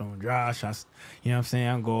snapped on Josh. You know what I'm saying?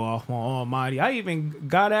 I go off on Almighty. I even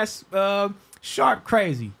got that Sharp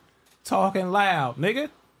crazy. Talking loud, nigga.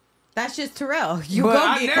 That's just Terrell. You But go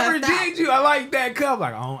I get never cussed out. did you. I like that Cuz.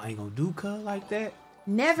 Like, I ain't gonna do Cuz like that.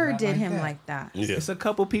 Never Not did like him that. like that. Yeah. It's a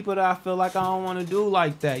couple people that I feel like I don't want to do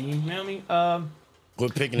like that. You feel me?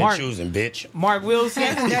 Quit picking Mark- and choosing, bitch. Mark Wilson.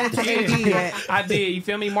 Haven't done it to AD yet. I did. You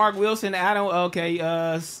feel me? Mark Wilson, Adam. Okay.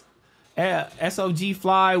 SOG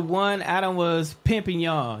Fly 1. Adam was pimping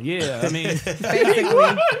y'all. Yeah. I mean,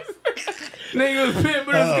 Basically. nigga was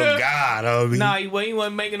pimping us Oh good. God, Obi. Nah, he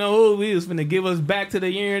wasn't making no hood. He was finna give us back to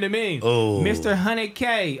the year of the meme. Oh. Mr.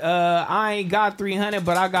 100K. I ain't got 300,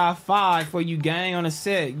 but I got 5 for you, gang, on the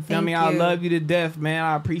set. You feel Thank me? I you. love you to death, man.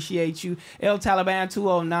 I appreciate you. El Taliban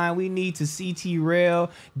 209. We need to CT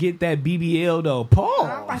Rail. Get that BBL though. I'm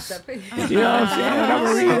Pause. about to You know what I'm saying? I'm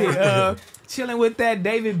gonna read it. Chilling with that,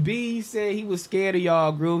 David B said he was scared of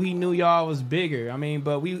y'all, Groove. He knew y'all was bigger. I mean,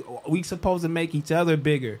 but we supposed to make each other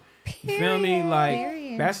bigger. You feel me? Like,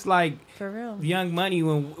 Period. that's like For real. Young Money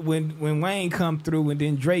when Wayne come through and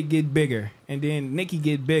then Drake get bigger and then Nicki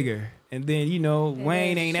get bigger and then, you know,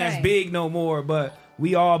 Wayne ain't as Shane. big no more, but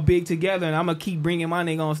we all big together and I'm gonna keep bringing my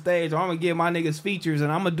nigga on stage or I'm gonna give my niggas features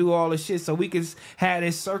and I'm gonna do all the shit so we can have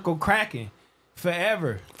this circle cracking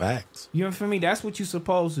forever. Facts. You feel me? That's what you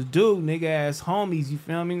supposed to do, nigga, as homies. You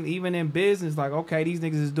feel me? Even in business, like, okay, these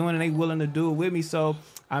niggas is doing it, they willing to do it with me. So,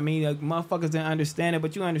 I mean, motherfuckers didn't understand it,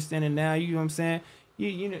 but you understand it now. You know what I'm saying?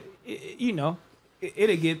 You know,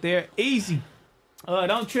 it'll get there easy.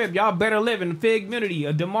 Don't trip. Y'all better live in the Fig community.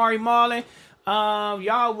 Damari Marlin,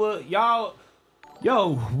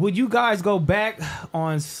 would you guys go back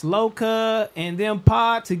on Sloka and them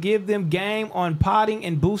pod to give them game on potting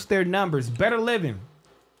and boost their numbers? Better living.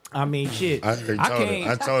 I mean, shit. I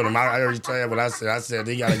told him. I already told him what I said. I said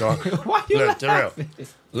he gotta go. Why you Look, laughing?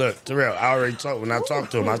 Terrell. I already told. When I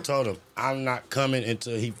talked to him, I told him I'm not coming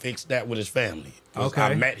until he fixed that with his family. 'Cause Okay.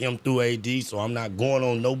 I met him through AD, so I'm not going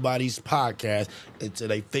on nobody's podcast until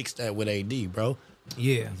they fix that with AD, bro.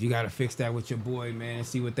 Yeah, you gotta fix that with your boy, man, and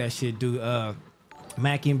see what that shit do.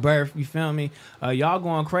 Mac and Birth, you feel me? Y'all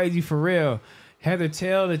going crazy for real. Heather,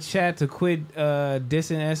 tell the chat to quit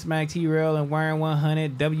dissing S-Mac, T-Rail, and wearing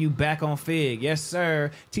 100. W back on Fig. Yes,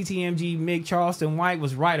 sir. TTMG, Mick Charleston White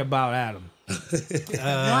was right about Adam.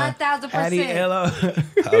 1,000%. Addy Ella.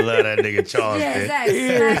 I love that nigga Charles. Yeah,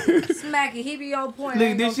 exactly. Smack it. He be on point. Look,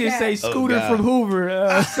 Ain't this no shit cap. say Scooter God. from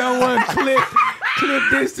Hoover. Someone clip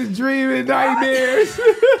this to dream and nightmares.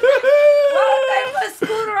 Why would they put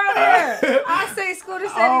Scooter on there? I say Scooter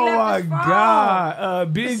said he Oh left my his phone.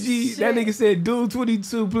 God. Benji, that Shit. nigga said Doom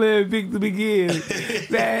 22 playing Victor begin.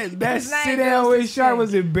 that His name sit down goes with to Sharp shit.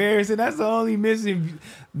 was embarrassing. That's the only missing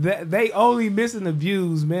They only missing the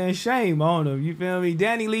views, man. Shame on them. You feel me?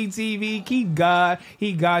 Danny Lee TV, keep God.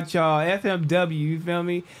 He got y'all. FMW, you feel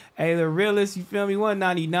me? Hey, the realest, you feel me?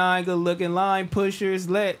 199, good looking line pushers.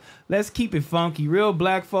 Let's keep it funky. Real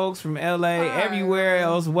black folks from LA, everywhere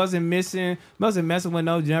else wasn't messing with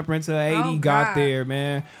no jumper until 80 got there,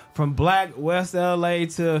 man. From Black West LA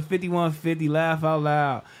to 5150, laugh out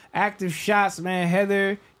loud. Active shots, man.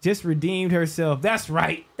 Heather just redeemed herself. That's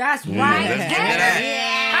right. Let's get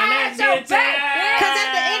Let's get to Because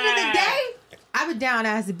at the end of the day, I was down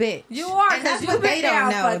as a bitch. You are, and that's you what they don't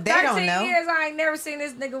know. For They 13 don't know. years, I ain't never seen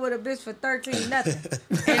this nigga with a bitch for 13 nothing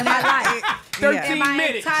in my life. 13 in my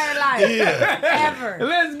minutes. entire life. Ever.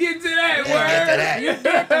 Let's get to that word. You did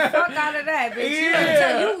the fuck out of that, bitch.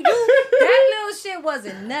 Yeah. You that little shit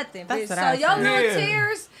wasn't nothing, bitch. That's what So I your said. little Yeah.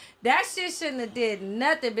 tears, that shit shouldn't have did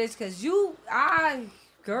nothing, bitch. Cause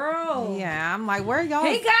girl. Yeah, I'm like, where y'all?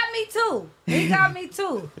 He got me too. He got me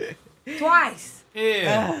too. Twice.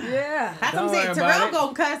 Yeah. Yeah. That's what Don't I'm saying. worry about Terrell it.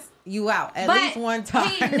 gonna cuss you out at But least one time.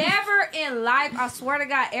 he never in life, I swear to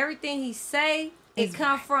God, everything he say, it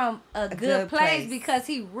come from a good place because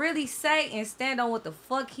he really say and stand on what the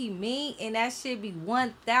fuck he mean, and that shit be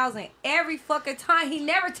 1,000 every fucking time. He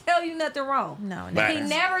never tell you nothing wrong. No, Right. He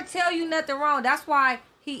never tell you nothing wrong. That's why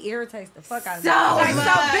he irritates the fuck out of me. So Like,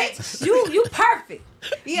 much. so bitch, you perfect.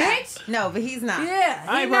 Yeah. Bitch. No, but he's not. Yeah.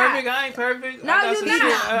 I he ain't not. perfect. I ain't perfect. No, I got you some not.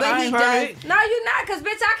 shit. But I he ain't does. perfect. No, you not, cause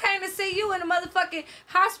bitch, I came to see you in the motherfucking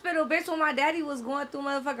hospital, bitch. When my daddy was going through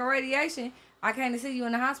motherfucking radiation, I came to see you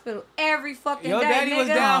in the hospital every fucking Your day. daddy was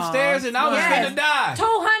nigga. downstairs and I was Yes. finna die.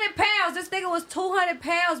 200 pounds. This nigga was 200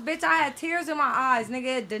 pounds, bitch. I had tears in my eyes,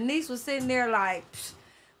 nigga. Denise was sitting there like, psh,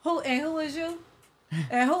 who is you?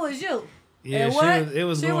 And who is you? Yeah, and she what? was, it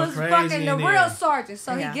was she going was crazy fucking the in real there. sergeant.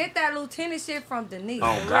 So Yeah. he get that lieutenant shit from Denise.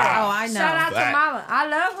 Oh, For real. God. Oh, I know. Shout out to Right. Mama. I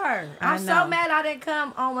love her. I I'm so know. mad I didn't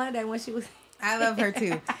come on Monday when she was. I love her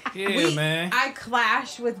too. Yeah, man. I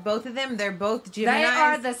clash with both of them. They're both Geminis. They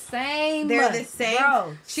are the same. They're the same.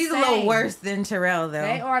 Bro, She's a same. little worse than Terrell though.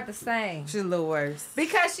 They are the same. She's a little worse.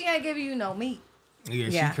 Because she ain't giving you no meat. Yeah,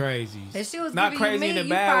 Yeah. she crazy. If she was Not giving crazy you in meat, a you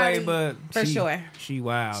bad way, probably- but For she, sure. She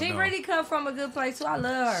wild. She though. really come from a good place too. I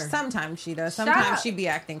love her. Sometimes she does. Shout Sometimes out- she be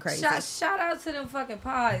acting crazy. Shout out to them fucking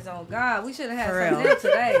pies. Oh God, we should have had For some of real. them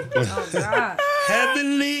today. Oh God.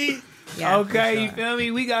 Heavenly. Yeah, Okay, for you sure. feel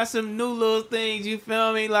me? We got some new little things, you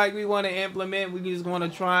feel me? Like we want to implement. We just want to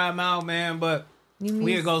try them out, man. But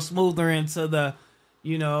we'll go smoother into the,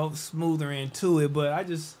 smoother into it. But I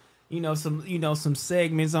just, some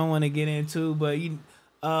segments I want to get into. But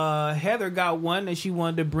Heather got one that she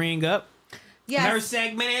wanted to bring up. Yes. Her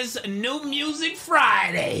segment is New Music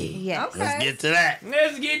Friday. Yes. Okay. Let's get to that.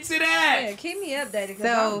 Let's get to that. Yeah, keep me updated because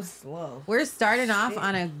So- I'm slow. We're starting off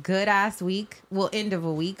on a good ass week. Well, end of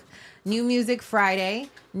a week. New Music Friday.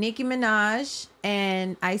 Nicki Minaj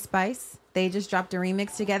and Ice Spice. They just dropped a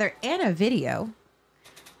remix together and a video.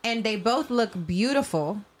 And they both look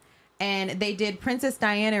beautiful. And they did Princess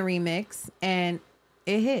Diana remix and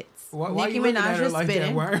it hits. Why Nicki you looking at her is like that,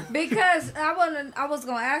 spinning. Worm? Because I was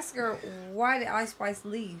gonna ask her why did Ice Spice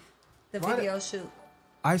leave the Why video shoot?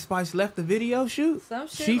 Ice Spice left the video shoot. Some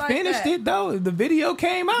shit She like finished that. it though. The video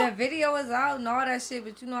came out. The video is out and all that shit,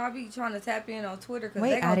 but I be trying to tap in on Twitter because Wait,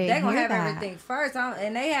 they I gonna didn't hear have that. everything first.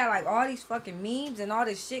 And they had like all these fucking memes and all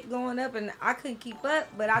this shit going up, and I couldn't keep up.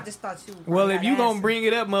 But I just thought you. Well, if you gonna bring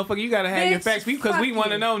it up, motherfucker, you gotta have your Bitch, facts because we fuck want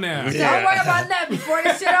to you. know now. Yeah. Don't worry about that before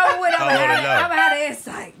this shit over with. I'm I wanna know. gonna have the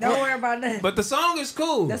insight. Don't worry about that. But the song is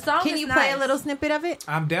cool. The song Can is you nice. play a little snippet of it?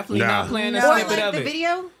 I'm definitely Nah. not playing a Or snippet like of the it.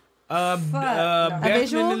 video? no.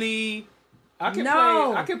 Definitely. I can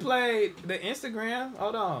No. play. I can play the Instagram.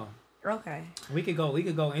 Hold on. Okay. We could go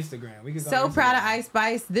Instagram. We could go. So Instagram. proud of Ice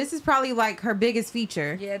Spice. This is probably like her biggest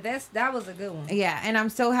feature. Yeah, that was a good one. Yeah, and I'm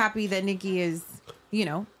so happy that Nicki is,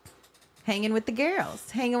 hanging with the girls,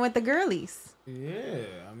 hanging with the girlies. Yeah,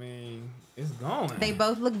 I mean, it's going. They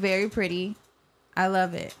both look very pretty. I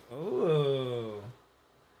love it. Ooh.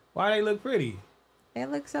 Why they look pretty? They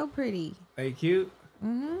look so pretty. They cute.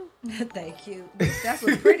 Thank you. That's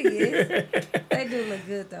what pretty is. They do look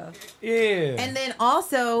good though. Yeah. And then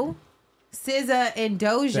also, SZA and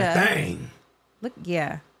Doja. that thing. Look,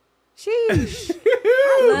 yeah. Sheesh.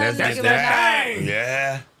 Let's That's get that that. thing.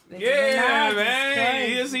 Yeah. Yeah, Minaj is man.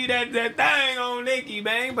 crazy. You see that thing on Nicki,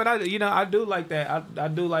 man. But I do like that. I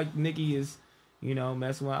do like Nicki is,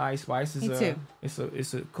 messing with Ice Spice. Me too. It's a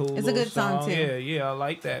cool. It's a little good song, too. Yeah, I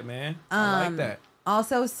like that, man. I like that.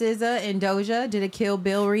 Also, SZA and Doja did a Kill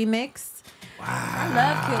Bill remix. I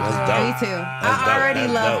love Kill That's Bill. dope. Me too. That's I already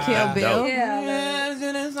dope. love That's Kill dope. Bill. Yeah, I love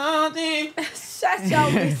Something. Shut Shut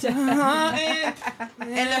your bitch up.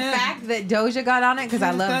 And the fact that Doja got on it, because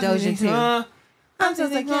I love Doja too. I'm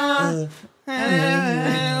just like,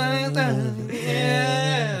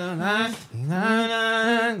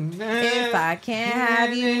 if I can't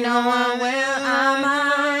have you, no one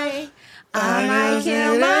will. I might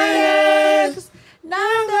kill my ex.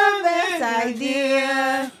 Not the best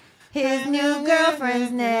idea. His new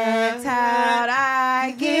girlfriend's next. How'd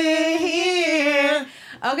I get here?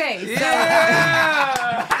 Okay, so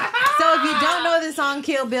so if you don't know the song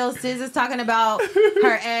Kill Bill, Sis is talking about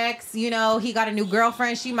her ex. You know, he got a new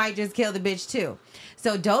girlfriend. She might just kill the bitch too.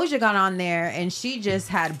 So Doja got on there and she just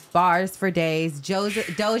had bars for days.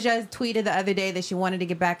 Doja tweeted the other day that she wanted to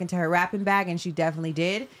get back into her rapping bag, and she definitely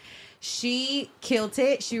did. She killed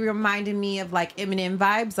it. She reminded me of like Eminem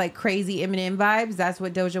vibes, like crazy Eminem vibes. That's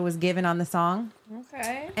what Doja was given on the song.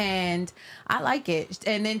 Okay. And I like it.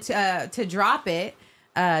 And then to drop it,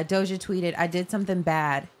 Doja tweeted, "I did something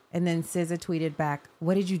bad." And then SZA tweeted back,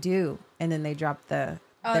 "What did you do?" And then they dropped the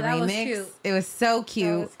that remix. was cute. It was so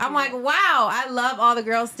cute. I'm like, wow, I love all the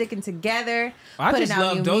girls sticking together. I putting just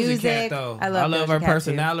out love new Doja music. Cat though. I love Doja her Cat, too.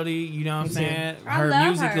 personality. You know what I'm saying? I Her love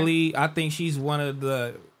musically, I think she's one of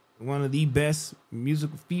the best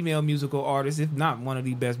female musical artists, if not one of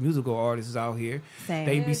the best musical artists out here. Same.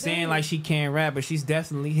 They be saying like she can't rap, but she's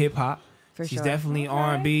definitely hip hop. For She's sure. definitely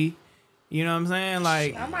R&B. You know what I'm saying?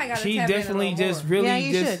 Like I might gotta she tap in a definitely little just more. really Yeah,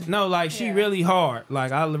 you just should. no, like she Yeah. really hard.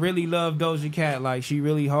 Like I really love Doja Cat. Like she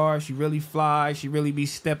really hard. She really fly. She really be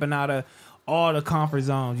stepping out of all the comfort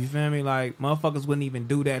zones. You feel me? Like motherfuckers wouldn't even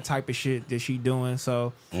do that type of shit that she doing.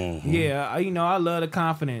 So yeah, I love the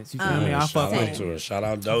confidence. You feel me? I fuck Shout with out it. to her. Shout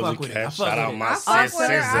out fuck Doja with it. I Cat. fuck Shout with out it. my I fuck sis with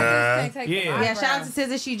her. I just can't SZA. take Yeah. the Yeah, shout out to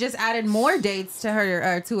SZA. She just added more dates to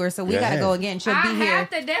her tour, so we gotta Yeah. go again. She'll I be here. have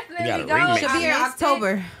to definitely You gotta go. remix. She'll I be here missed it.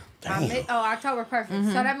 October. October, perfect.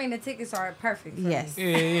 So that means the tickets are perfect. For Yes. Yeah,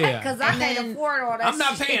 yeah. Because I And can't then- afford all that. I'm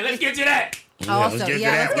not shit. paying. Let's get to that. Yeah, Also, let's get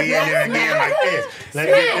yeah, to that. let's We in get there to again that. like this.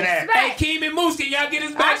 Let's get to that. Hey, Keem and Moose, can y'all get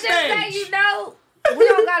us I just say, backstage? you know, we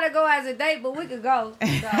don't gotta go as a date, but we could go. So,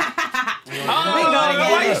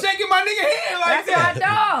 Why you shaking my nigga hand like that's my that?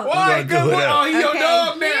 dog. Why? We gonna do it up. Oh, he your Okay.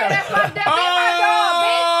 dog now. Yeah, that's my dog,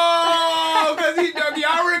 bitch. Oh, because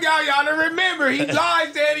y'all to remember, he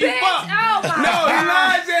lied saying he Bitch, fucked. oh my No, he God.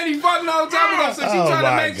 lied saying he fucked no time ago. So she Oh trying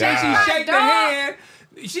to my make sure God. she shake the My dog. hand.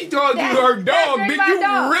 She told you That's- her dog, that's bitch. my You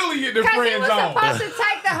dog. really in the Because he friend was zone. supposed to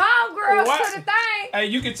take the homegirls What? to the thing. Hey,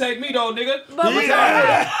 you can take me though, nigga. But we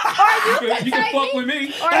Yeah. You can take fuck me. with me.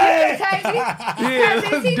 Or you can take me. Yeah,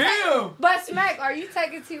 Because he damn. But Smack, are you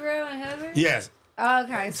taking T-Rail and Heather? Yes.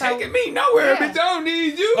 Okay, so Taking me nowhere, Yeah. bitch. I don't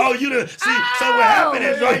need you. Oh, you done see? So what happened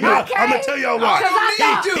is right now. okay. I'm gonna tell y'all why. Cause I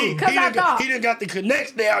thought- need you. He, Cause I done got, thought. he done got the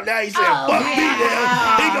connects down. Now he said, Oh, "Fuck me yeah.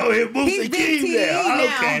 now." He gonna hit Boots He's and Big Keys TDE now.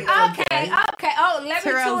 now. Okay. Okay. Oh, let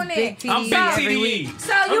me Terrell's tune in. Big TDE I'm big every TDE. week.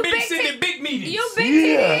 So I'm you big big sitting T- in big meetings. You big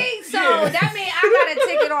Yeah. TD, so Yeah. that means I got a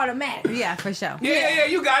ticket automatic. Yeah, for sure. Yeah,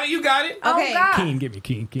 you got it. You got it. Oh Okay. God. King, give me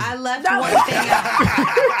King. I left No. one thing out.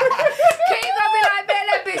 King gonna be like, man,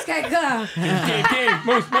 that bitch can't come. King,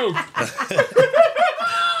 move.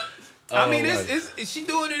 I mean, Oh, it's she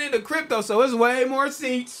doing it in the crypto, so it's way more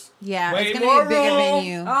seats. Yeah, Way it's gonna more be a bigger room.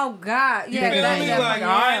 venue. Oh God. You Yeah, feel that me? definitely, Like,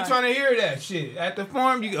 I yeah. ain't trying to hear that shit. At the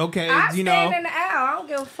farm, you okay? I you stand know, in the aisle. I don't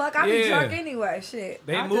give a fuck. I be Yeah. drunk anyway. Shit.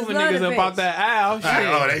 they I just moving love niggas the up bitch. out that aisle. Shit.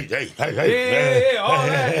 Oh, hey, Yeah,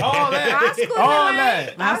 all that. I scooted All away.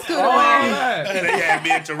 that. I scooted All away. that. And they had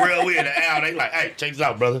me and Terrell. We in the aisle. They like, "Hey, check this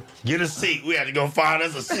out, brother. Get a seat. We had to go find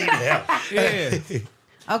us a seat now." Yeah.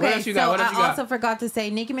 Okay, else you got? so What else I you got? also forgot to say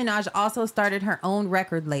Nicki Minaj also started her own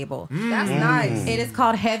record label. That's nice. It is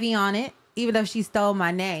called Heavy on It. Even though she stole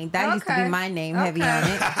my name, that used to be Okay. my name. Okay. Heavy on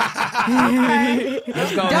It.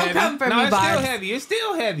 Let's go, Don't heavy. come for no, me, it's still Barbs. heavy. It's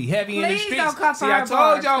still heavy. Heavy in the Please streets. don't come for See, I her, told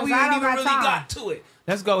Barbs, y'all we 'cause I ain't don't even got really time. got to it.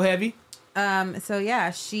 Let's go, heavy. So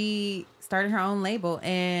yeah, she started her own label,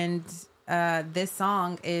 and this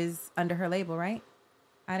song is under her label, right?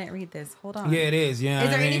 I didn't read this. Hold on. Yeah, it is. Yeah.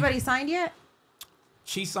 Is there anybody signed yet?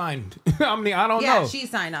 She signed. I mean, I don't Yeah, know. she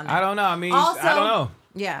signed on that. I don't know. I mean, Also, I don't know.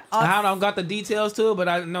 Yeah. I don't got the details to it, but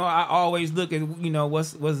I know I always look at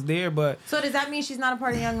what's there. But So does that mean she's not a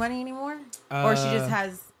part of Young Money anymore, or she just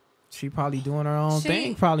has? she probably doing her own She-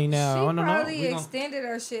 thing probably now. I She don't know. probably We gon- extended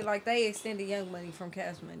her shit like they extended Young Money from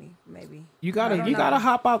Cash Money, maybe. you I gotta don't you know. gotta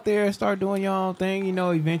hop out there and start doing your own thing.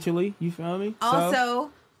 Eventually. You feel me? So- Also,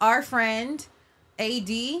 our friend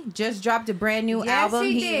AD just dropped a brand new Yes, album,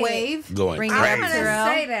 he Heat did. Wave. Going Bring crazy. It I'm Up, gonna Terrell.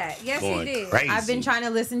 say that. Yes, Going he did. crazy. I've been trying to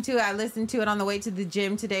listen to it. I listened to it on the way to the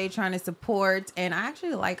gym today, trying to support, and I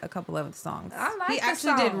actually like a couple of the songs. I like He the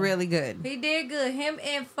actually did song. really good. He did good. Him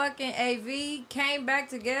and fucking AV came back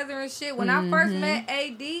together and shit. When I first met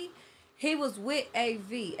AD, he was with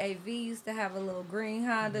AV. AV used to have a little green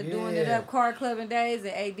Honda doing it up car clubbing days,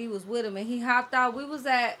 and AD was with him. And he hopped out. We was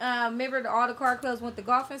at, remember all the car clubs went to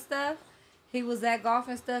golf and stuff? He was at golf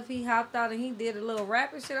and stuff. He hopped out and he did a little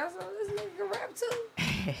rap and shit. I said, this nigga can rap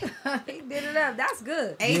too. He did it up. That's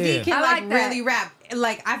good. AD can I like like that. really rap.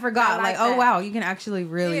 Like I forgot. I like oh that. wow, you can actually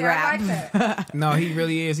really Yeah, rap. I like that. No, he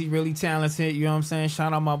really is. He really talented. You know what I'm saying?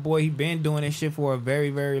 Shout out my boy. He been doing this shit for a very,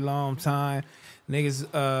 very long time.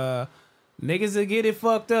 Niggas will get it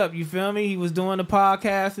fucked up, you feel me? He was doing the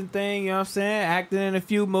podcasting thing, you know what I'm saying? Acting in a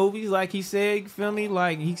few movies, like he said, you feel me?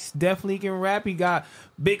 Like, he definitely can rap. He got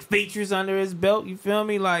big features under his belt, you feel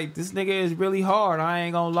me? Like, this nigga is really hard. I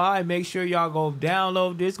ain't gonna lie. Make sure y'all go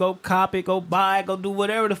download this, go cop it, go buy it, go do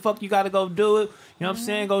whatever the fuck you gotta go do it. You know what I'm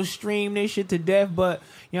saying? Go stream this shit to death, but,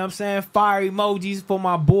 you know what I'm saying? Fire emojis for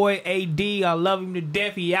my boy AD. I love him to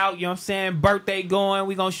death. He out, you know what I'm saying? Birthday going.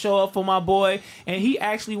 We gonna show up for my boy. And he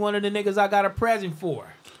actually one of the niggas I got a present for.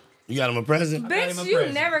 You got him a present? got him a Bitch, you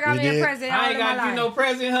present. never got You me a did? present. I ain't all in got my you life. no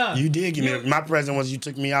present, huh? You did give me my present was you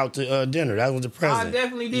took me out to dinner. That was the present. I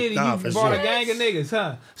definitely did. Nah, You for brought sure. a gang of niggas,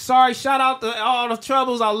 huh? Sorry, shout out to all the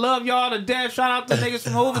troubles. I love y'all to death. Shout out to niggas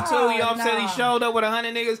from Hoover too. You know what I'm saying? He showed up with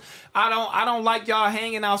 100 niggas. I don't like y'all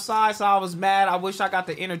hanging outside, so I was mad. I wish I got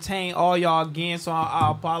to entertain all y'all again, so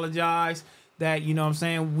I apologize that, you know what I'm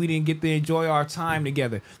saying, we didn't get to enjoy our time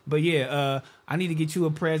together. But yeah, I need to get you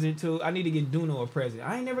a present too. I need to get Duno a present.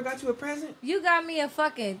 I ain't never got you a present. You got me a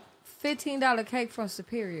fucking $15 cake from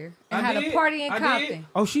Superior and I had did. a party in I Compton. did.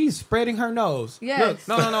 Oh, she's spreading her nose. Yes.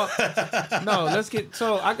 Look, no. No, let's get,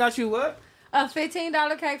 so I got you what? A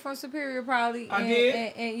 $15 cake from Superior probably. I and,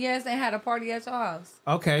 did? And yes, they had a party at your house.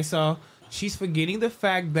 Okay, so she's forgetting the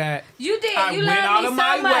fact that You did. I You went love out me of so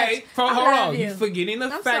my much. way. I Hold love on. you. You're forgetting the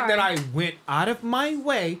I'm fact that sorry. I went out of my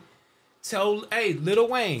way. Tell, hey, Lil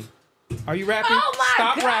Wayne, are you rapping? Oh my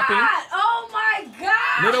Stop God. rapping. Oh my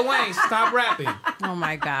God. Lil Wayne, stop rapping. Oh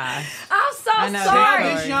my god. I'm so I know, Tell sorry.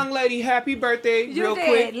 this young lady happy birthday You real did.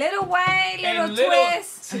 quick. Little Wayne, And little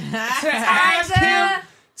Twist. to ask him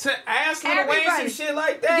to ask Lil Wayne some Everybody. shit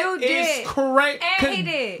like that You is did. crazy. And he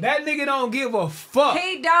did. That nigga don't give a fuck.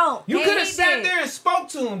 He don't. You And could have he sat did. there and spoke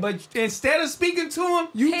to him, but instead of speaking to him,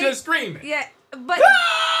 you He- just screaming. Yeah, but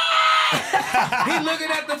He looking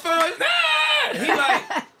at the phone. Ah! He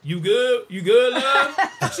like, you good? You good, love?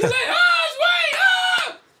 She like, oh, it's Wayne.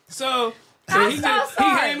 Ah! So I'm he so just he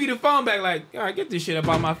sorry. handed me the phone back like, all right, get this shit up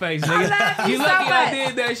out my face, I nigga. love you so lucky I much.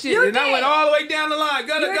 did that shit. You and I went did. all the way down the line.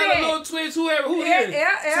 Got a You got a did. little twist, who here?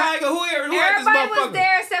 Yeah. Tiger, who here? Who at this everybody motherfucker? was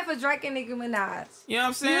there except for Drake and Nicki Minaj. You know what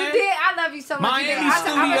I'm saying? You did. I love you so much. You did. Miami I'm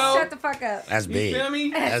gonna studio. shut the fuck up. That's You big. feel me?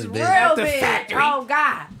 That's Real big. At the big. factory. Oh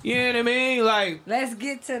God. You know what I mean? Like, Let's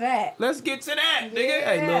get to that. let's get to that, nigga.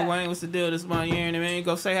 Hey, Yeah. Lil Wayne, what's the deal this month? You know what I mean?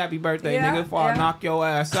 Go say happy birthday, Yeah, nigga, before I yeah. knock your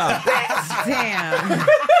ass out. Damn.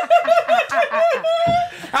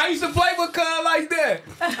 I used to play with cuz like that.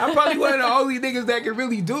 I'm probably one of the only niggas that can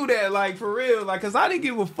really do that, like, for real. Like, cause I didn't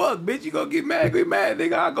give a fuck, bitch. You gonna get mad,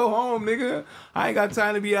 nigga. I go home, nigga. I ain't got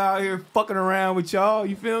time to be out here fucking around with y'all.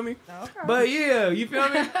 You feel me? Okay. But yeah, you feel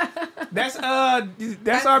me? That's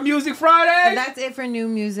our Music Friday. That's it for New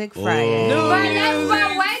Music Friday. New But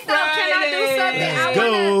Music wait though, can I do something? Let's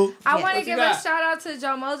go. I What want to you give got? a shout out to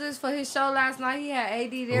Joe Moses for his show last night. He had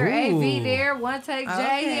AD there, Ooh. AV there, One Take J.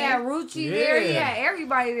 Okay. He had Rucci there. He Yeah. had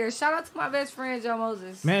everybody there. Shout out to my best friend Joe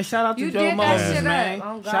Moses. Man, shout out to You Joe did that Moses, shit man. up.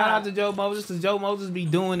 Oh, God. Shout out to Joe Moses, because Joe Moses be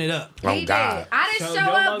doing it up. Oh, He God. did. I didn't So show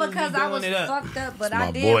Joe up Moses because be I doing was it up. fucked up, but My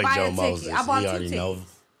I did boy buy Joe a Moses. ticket. I bought He 2 already tickets. know.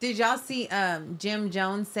 Did y'all see Jim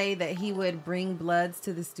Jones say that he would bring Bloods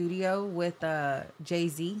to the studio with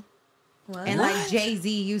Jay-Z? What? And like Jay-Z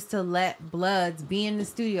used to let Bloods be in the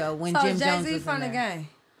studio when So Jim Jones Jay-Z was from the in there. game.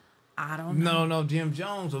 I don't know. No, Jim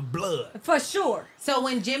Jones of blood. For sure. So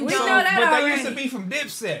when Jim We Jones, know that But they already. used to be from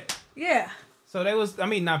Dipset. Yeah. So they was, I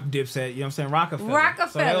mean, not Dipset, you know what I'm saying? Rockefeller. So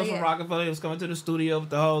Rockefeller, they was from yeah. Rockefeller. They was coming to the studio with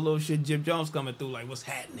the whole little shit. Jim Jones coming through, like, what's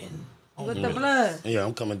happening? On With the the blood. blood. Yeah,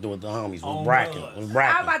 I'm coming through with the homies. On What's bracken? blood. What's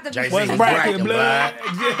bracken? I'm about to be- Jay-Z What's was bracket, blood?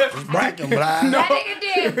 What's bracken, blood? That nigga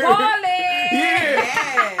did ballin'.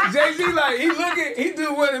 Yeah. Jay-Z, like, he looking, he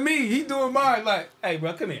doing one of me. He doing mine. Like, hey,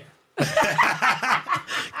 bro, come here.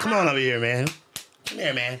 Come on over here, man. Come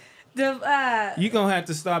here, man. You gonna have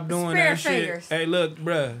to stop doing Spare that fingers. shit. Hey, look,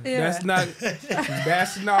 bruh. Yeah.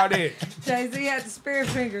 That's not it. Jay-Z had the spare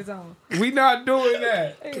fingers on. We not doing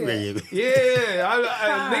that. Yeah,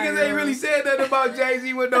 niggas ain't really said that about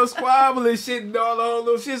Jay-Z with no squabble and shit and all the whole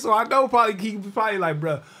little shit. So I know he probably like,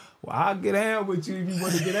 bruh, well, I'll get down with you if you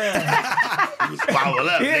want to get down. Squabble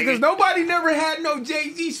up, Yeah, because nigga. nobody never had no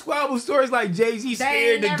Jay-Z squabble stories like Jay-Z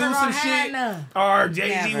scared to do some shit. Or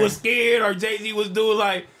Jay-Z was scared or Jay-Z was doing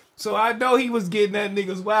like... So I know he was getting that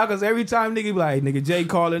niggas wild because every time nigga be like, nigga Jay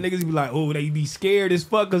calling niggas be like, oh, they be scared as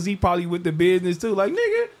fuck because he probably with the business too. Like,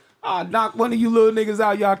 nigga, I'll knock one of you little niggas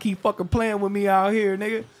out. Y'all keep fucking playing with me out here,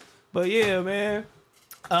 nigga. But yeah, man.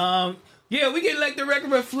 Yeah, we can let the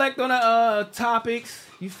record reflect on the topics.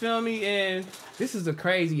 You feel me? And this is a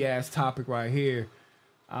crazy ass topic right here.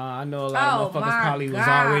 I know a lot of motherfuckers probably was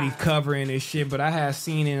already covering this shit, but I have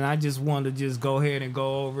seen it and I just wanted to just go ahead and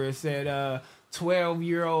go over it. It said,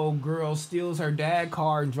 12-year-old girl steals her dad's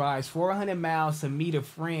car and drives 400 miles to meet a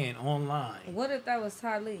friend online. What if that was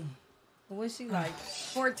Tylee? Was she like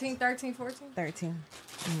 14, 13, 14? 13.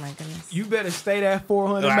 Oh my goodness. You better stay that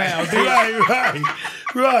 400 miles.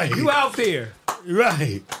 Right. You out there.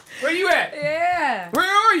 Right. Where you at? Yeah. Where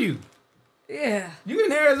are you? Yeah. You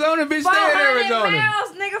in Arizona, bitch. Stay in 400 Arizona.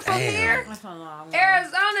 miles, nigga, from here. That's a long way.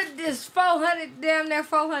 Arizona is 400, damn near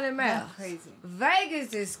 400 miles. That's crazy.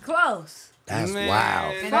 Vegas is close. That's Man,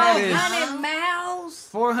 wild. that is 400 miles.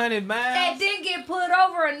 400 miles. And didn't get put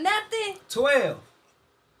over or nothing. 12.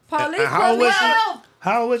 Police How old was she? 12.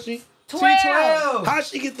 How old was she? 12. How'd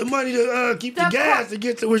she get the money to keep the The gas car- to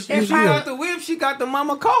get to where she If was she got going? the whip, she got the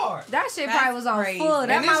mama card. That shit That's probably was on crazy. full. That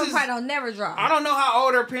And this mama is- probably don't never drive. I don't know how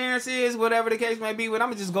old her parents is, whatever the case may be, but I'm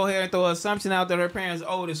gonna just go ahead and throw an assumption out that her parents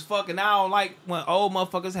old as fuck, and I don't like when old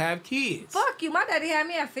motherfuckers have kids. Fuck you. My daddy had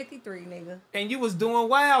me at 53, nigga. And you was doing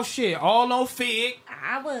wild shit, all on Fig.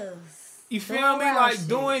 I was. You feel Doing me? wild Like shit.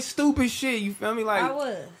 doing stupid shit. You feel me? Like, I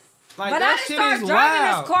was. like But I that didn't shit start is driving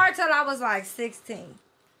wild. this car till I was like 16.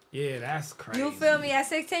 Yeah, that's crazy. You feel me? At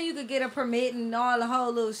 16, you could get a permit and all the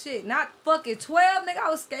whole little shit. Not fucking 12, nigga. I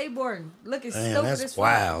was skateboarding, looking Damn, stupid that's as fuck.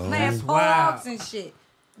 wild, Playing man. pole Wild. walks and shit.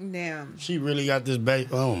 Damn. She really got this baby.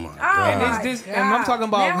 Oh my Oh, god. And my this, God. and I'm talking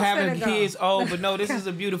about Now I'm having finna go. kids old, but no, this is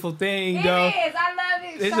a beautiful thing, It though. is. I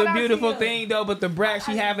love it. It's Shout a out to beautiful you. thing, though. But the brat,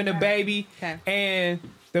 she having a baby, Okay. and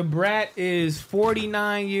the brat is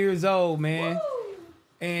 49 years old, man.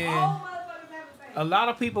 And Oh, motherfuckers have a a lot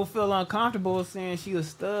of people feel uncomfortable saying she a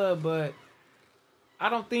stud, but I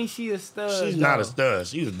don't think she a stud. She's not though. a stud.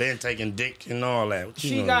 She was been taking dick and all that. What you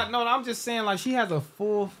She know? got no. I'm just saying, like she has a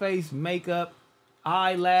full face makeup,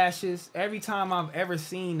 eyelashes. Every time I've ever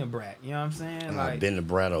seen the brat, you know what I'm saying? I've Like been the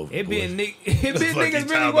brat over. it been boy. it been Fuck you niggas talking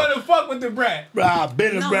really about? want to fuck with the brat. Bro, I've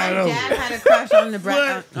been the No, brat my over. dad had a crush on the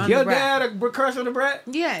brat. on Your the brat. dad a crush on the brat?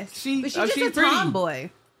 Yes. She- but she's oh, just she a pretty. tomboy.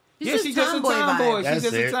 Yeah, she's just a tomboy. vibe. She's That's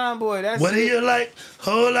just a it. tomboy. That's What do it. you like?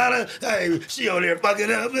 Whole lot of hey, she on there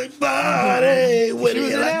fucking up the body. What do She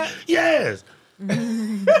was you in like? that? Yes.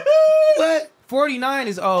 What? 49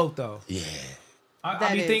 is old though. Yeah. I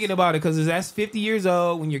That be is. thinking about it because that's 50 years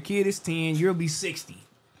old. When your kid is 10, you'll be 60.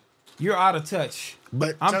 You're out of touch.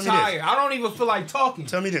 But I'm tell me tired. I don't even feel like talking.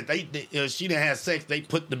 Tell me that they she didn't have sex. They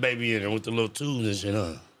put the baby in there with the little tubes and shit,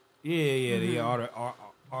 huh? Yeah.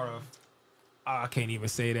 I can't even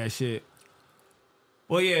say that shit.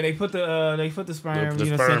 Well, yeah, they put the sperm, The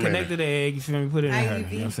you know, what sperm I'm in saying, it. connected the egg. You feel me? Put it in her. You know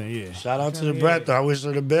what I'm saying? Yeah. Shout out to the Yeah. brat though. I wish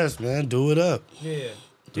her the best, man. Do it up. Yeah.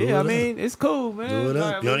 Do Yeah, I it mean, it's cool, man. Do it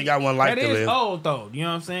up. Like, You only got one life that to is live. old, though. You know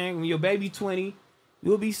what I'm saying? When your baby 20,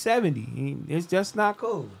 you'll be 70. It's just not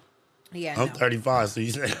cool. Yeah. I'm no. 35, so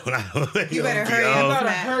you say You better hurry You up. gotta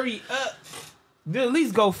Matt. hurry up. At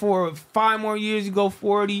least go for 5 more years. You go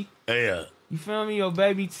 40. Yeah. You feel me? Your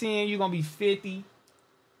baby 10, you're gonna be 50.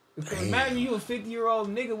 Because imagine you a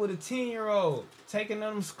 50-year-old nigga with a 10-year-old taking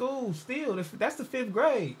them to school still. That's the 5th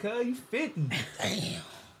grade, cuz you 50. Damn.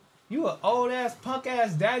 You an old ass, punk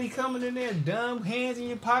ass daddy coming in there, dumb, hands in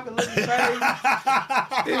your pocket looking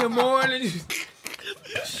crazy. In the morning,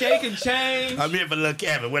 shaking change. I'm here for little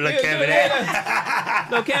Kevin. Where little Yeah, Kevin at?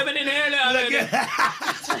 Little Kevin in there now.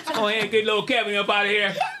 Go ahead and get little Kevin up out of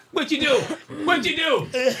here. What you do? What you do?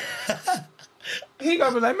 He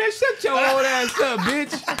gonna be like, man, shut your old ass up,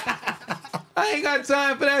 bitch. I ain't got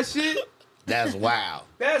time for that shit. That's wild.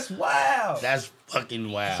 That's wild. That's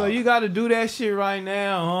fucking wild. So you gotta do that shit right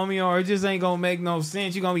now, homie, or it just ain't gonna make no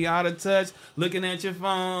sense. You're gonna be out of touch, looking at your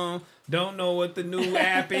phone, don't know what the new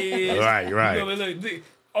app is. Right. You gonna be look,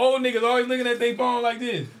 old niggas always looking at their phone like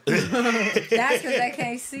this. That's because they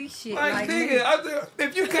can't see shit. Like, me. nigga,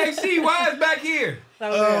 if you can't see, why is back here?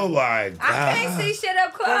 Oh my god. I can't see shit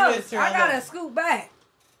up close. I gotta scoot back.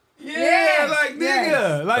 Yeah, like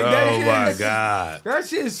nigga, like that Oh shit. my God. That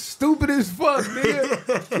shit's stupid as fuck,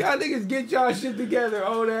 nigga. Y'all niggas get y'all shit together,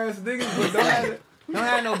 old ass niggas, but don't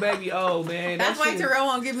have no baby old, man. That's That why shit- Terrell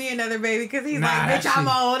won't give me another baby because he's Nah, like, bitch, I'm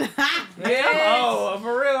old. Yeah, I'm old.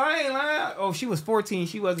 For real, I ain't lying. Oh, she was 14.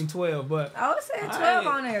 She wasn't 12, but I was saying I 12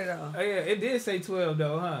 ain't- on there though. oh, yeah, it did say 12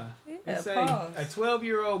 though, huh? Yeah, It say pause. a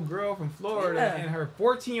 12-year-old girl from Florida Yeah. and her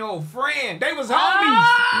 14-year-old friend. They was homies.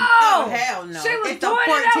 Oh, hell no. She was It's doing a it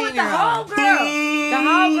up with the 14-year-old. whole girl. The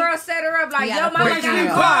whole girl set her up like, Yeah, yo, the mama 14-year-old. got a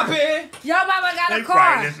car. Poppin'. Yo, mama got They a probably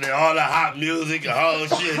car. listening to all the hot music, the whole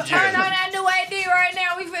shit. Turn Jerry. on that new AD right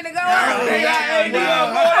now. We finna go. Oh, They got yeah, AD wow.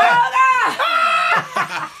 up, boy.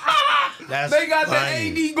 That's They got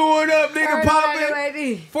funny. the AD going up, nigga, Turn on popping. that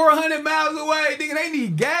new AD. 400 miles away, nigga. They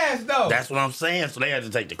need gas though. That's what I'm saying. So they had to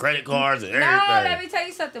take the credit cards and No, everything. let me tell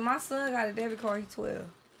you something. My son got a debit card. He's 12. 13.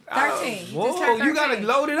 Oh, He just whoa, turned you gotta 13.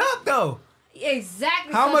 load it up though.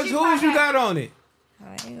 Exactly. How so much she hooves probably you got on it?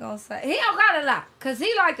 I ain't gonna say. He don't got a lot. Cause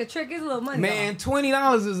he like to trick his little money. Man, off.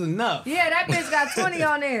 $20 is enough. Yeah, that bitch got 20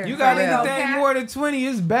 on there. You got For real, anything Cap. more than 20,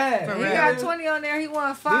 it's bad. For He real. got 20 on there. He won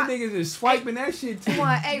These 5. niggas is swiping that shit too. He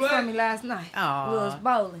won 8 But- from me last night. Aw. We was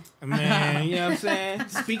bowling. Man, you know what I'm saying?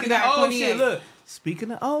 Speaking of got old 28. shit, look.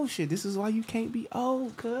 Speaking of old shit, this is why you can't be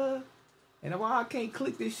old, cuz. And why I can't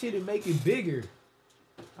click this shit and make it bigger.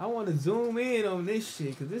 I want to zoom in on this shit,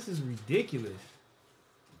 because this is ridiculous.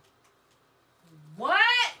 What?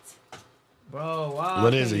 Bro, why?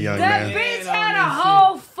 What is it, young That man? bitch on had a this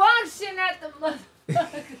whole function at the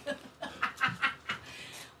motherfucker.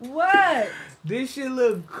 What? shit. This shit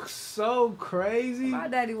look so crazy. My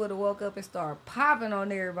daddy would have woke up and started popping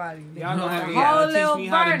on everybody. Y'all gonna have to Whole y'all little teach me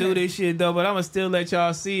how to do burner. this shit, though, but I'm gonna still let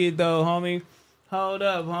y'all see it, though, homie. Hold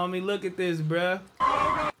up, homie. Look at this, bruh.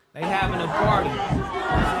 They having a party. You know what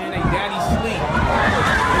I'm saying? They daddy sleep. They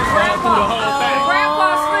fall through the whole thing. Grandpa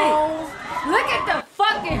sleep. Look at the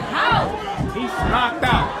fucking house. He's knocked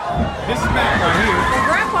out. This is back right here. The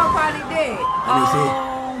grandpa probably dead. me see.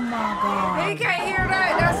 Oh, my God. He can't hear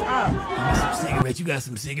that. That's up. Some cigarettes. You got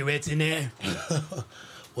some cigarettes in there?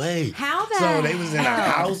 Wait. How the So they was in a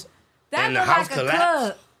hell? house That and the look house like a collapsed?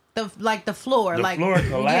 club. The floor. The like, floor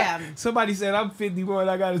collapsed? Yeah. Somebody said I'm 51.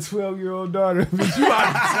 I got a 12-year-old daughter. But you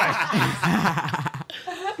out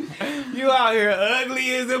You out here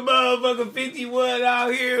ugly as a motherfucker. 51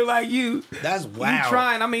 out here like you. That's You wild.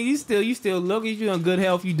 trying? I mean, you still look at you in good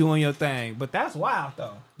health. You doing your thing, but that's wild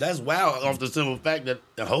though. That's wild off the simple fact that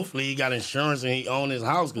hopefully he got insurance and he owned his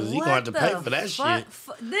house because he What gonna have to pay the for that fuck? shit.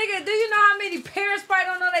 Nigga, do you know how many parents probably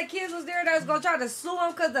don't know their kids was there that was gonna try to sue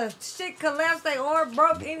them because the shit collapsed, they arm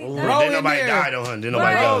broke, anything? Ooh, Bro didn't in nobody there. die though, hun. Didn't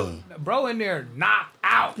nobody die. Bro in there knocked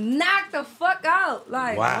out. Knocked the fuck out.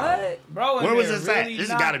 Like, Wow. what? Bro in Where was there this at? really This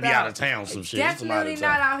has got to be knocked out of town, some shit. This some out Definitely of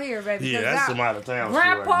not town. out here, baby. Yeah, 'cause that's that- some out of town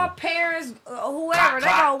Grandpa, shit right parents, whoever, Clap, they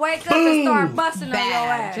clap. gonna wake up and start Boom. busting on your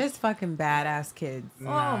Bad. ass. Just fucking badass kids. Oh my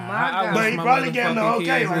I god. there. But he my probably getting the motherfucking okay.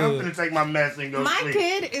 kids Like, I'm hood. finna take my mess and go My sleep.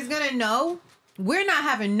 kid is gonna know we're not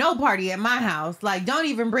having no party at my house. Like, don't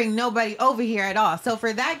even bring nobody over here at all. So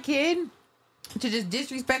for that kid to just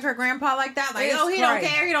disrespect her grandpa like that, like, It's oh, he don't crazy.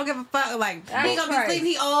 care, he don't give a fuck. Like, That's he gonna be crazy.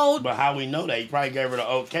 asleep, he old. But how we know that? He probably gave her the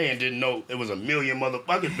okay and didn't know it was a million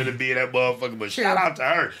motherfuckers finna be in that motherfucker. But True. shout out to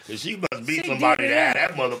her, because she must be She somebody did that it.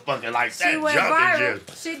 had that motherfucker like She that went jumping viral.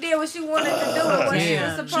 just. She did what she wanted to do and what she Yeah.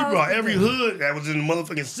 was supposed She brought to every do. hood that was in the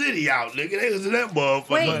motherfucking city out, nigga. They was in that motherfucker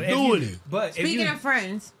Wait. doing it. But if Speaking you, of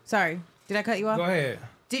friends, sorry, did I cut you off? go ahead.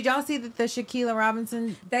 Did y'all see that the Shaquilla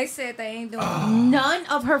Robinson, They said they ain't doing none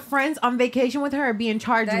of her friends on vacation with her are being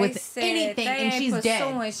charged They with said anything, they and ain't she's dead.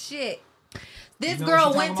 pursuing shit. This You know girl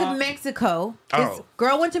what she went to talking about? Mexico. This Oh.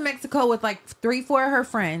 girl went to Mexico with like 3-4 of her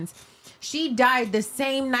friends. She died the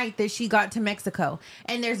same night that she got to Mexico.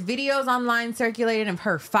 And there's videos online circulating of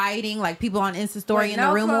her fighting, like people on Insta story With in the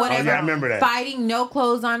no room or clothes whatever. Oh, yeah, I remember that. Fighting, no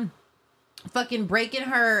clothes on. Fucking breaking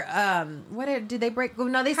her did they break?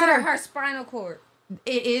 No, they said Her spinal cord.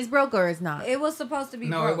 it is broke or it's not. It was supposed to be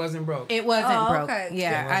No, broke. it wasn't broke. It wasn't Oh, broke. okay.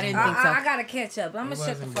 Yeah, It I didn't wasn't think so. I gotta catch up. I'm gonna shut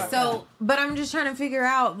the wasn't fuck up. So, but I'm just trying to figure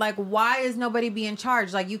out, like, why is nobody being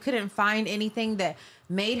charged? Like, you couldn't find anything that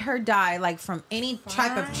made her die, like, from any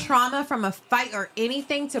type of trauma from a fight or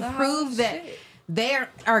anything to prove that shit. they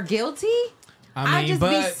are guilty. I I'd mean, just be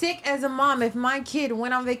but sick as a mom if my kid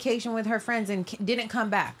went on vacation with her friends and didn't come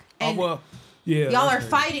back. And well, yeah, y'all are that's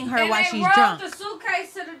fighting her and while they she's rolled drunk. the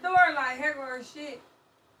suitcase to the door like, here go her shit.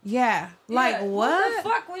 Yeah. Like, Yeah, what? the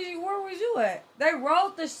fuck was you? Where was you at? They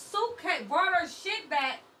rolled the suitcase, brought her shit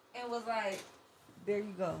back, and was like, there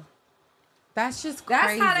you go. That's just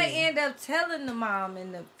crazy. That's how they end up telling the mom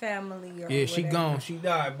and the family. Or Yeah, she whatever. gone. She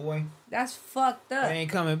died, boy. That's fucked up. They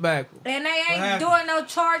ain't coming back. And they ain't happened? doing no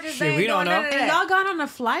charges. Shit, They ain't we don't doing know. none of And that. y'all got on a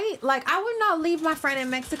flight? Like, I would not leave my friend in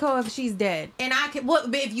Mexico if she's dead. And I could, well,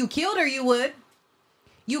 if you killed her, you would.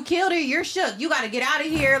 You killed her, you're shook. You got to get out of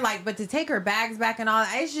here. Like, but to take her bags back and all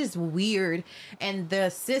that, it's just weird. And the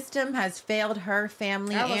system has failed her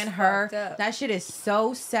family That was and her. fucked up. That shit is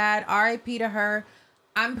so sad. R.I.P. to her.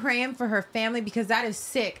 I'm praying for her family because that is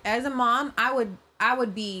sick. As a mom, I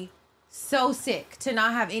would be so sick to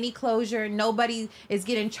not have any closure. Nobody is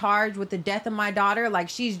getting charged with the death of my daughter. Like,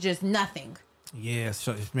 she's just nothing. Yeah,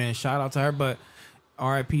 so, man, shout out to her, but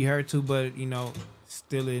R.I.P. her too. But you know,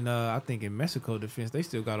 still in I think in Mexico defense, they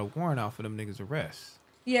still got a warrant out for them niggas' arrest.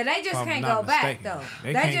 Yeah, they just If I'm can't not go back mistaken. though.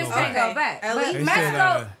 They They can't just go can't back. go back. At But least- They still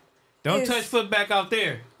Mexico, don't is- touch foot back out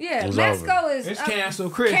there. yeah, It's Mexico is It's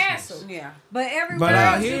canceled Christmas. canceled. Yeah. But everywhere But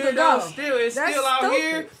out else you here can though, go. it's That's still out stupid.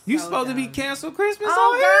 here. You So supposed to be dumb. canceled Christmas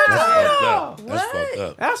Oh, out here. God. That's fucked too. up. That's What? fucked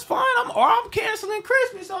up. That's fine. I'm canceling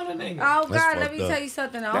Christmas on the nigga. Oh That's God, let fucked me up. tell you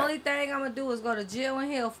something. The only thing I'm gonna do is go to jail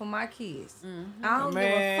and hell for my kids. I don't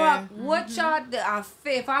Man. give a fuck what y'all do.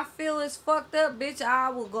 If I feel it's fucked up, bitch, I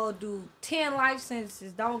will go do 10 life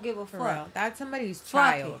sentences. Don't give a For fuck. real. That's somebody's Fuck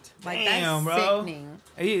child. it. Like, Damn, that's bro. sickening.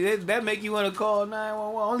 Hey, that make you want to call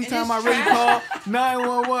 911. Only It time is I really trash. called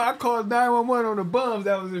 911, I called 911 on the bums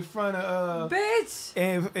that was in front of Bitch,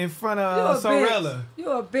 in front you a of Sorella. bitch.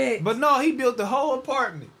 You a bitch. But no, he built the whole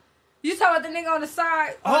apartment. You talking about the nigga on the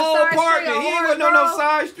side? On Whole the side apartment. street on He Orange wasn't on no Grove?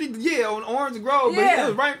 side street. Yeah, on Orange Grove. But Yeah. it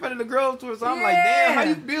was right in front of the Grove tour. So I'm like, damn, how Yeah.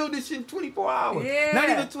 you build this shit in 24 hours? Yeah. Not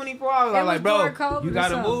even 24 hours. It I'm was like, bro, during COVID you or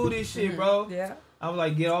gotta something. move this shit, bro. Yeah. I was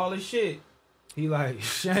like, get all this shit. He like,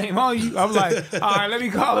 shame on you. I'm like, all right, let me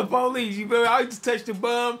call the police. You feel me? I just touch the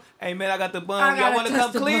bum. Hey man, I got the bum. I Y'all gotta want to touch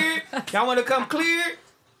come the clear? Y'all want to come clear?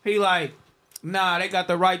 He like, nah, they got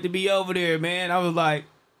the right to be over there, man. I was like,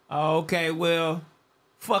 oh, okay, well,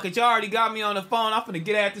 fuck it. Y'all already got me on the phone. I'm finna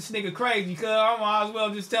get at this nigga crazy, cuz I might as well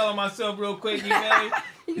just tell him myself real quick, you feel me?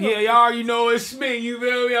 Yeah, y'all already know it's me, you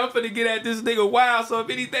feel me? I'm finna get at this nigga wild, so if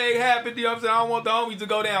anything happened, you know what I'm saying? I don't want the homies to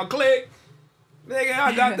go down. Click. Nigga,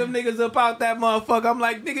 I got them niggas up out that motherfucker. I'm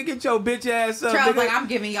like, nigga, get your bitch ass up. Charles Nigga, like, I'm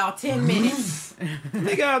giving y'all 10 minutes.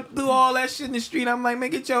 nigga, I threw all that shit in the street. I'm like, man,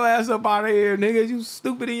 get your ass up out of here, nigga. You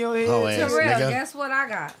stupid in your head. Oh, too. ass For real, nigga. guess what I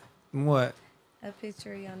got? What? A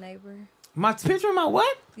picture of your neighbor. My picture of my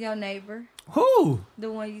what? Your neighbor. Who?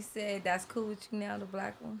 The one you said that's cool with you now, the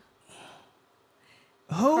black one.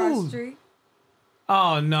 Cross Who? street.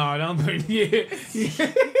 Oh, no, don't put yeah. He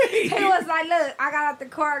was like, look, I got out the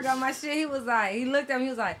car, got my shit. He was like, he looked at me, he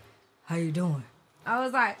was like, how you doing? I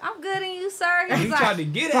was like, I'm good and you, sir. He was He like, tried to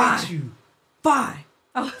get fine, at you. fine.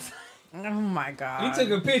 I was like, Oh my God. He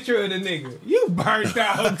took a picture of the nigga. You burnt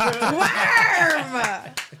out.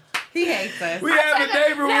 Worm! He hates us. We have a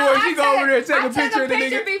neighborhood. She go over there and take a picture of the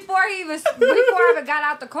nigga. before I even got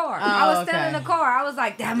out the car. I was still in okay. the car. I was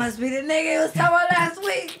like, that must be the nigga he was talking about last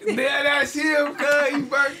week. He Yeah, that's him, cuz he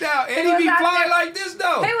burnt out. And He he be was out flying there- like this,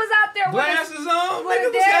 though. was out there with his, Glasses on. with Nigga, a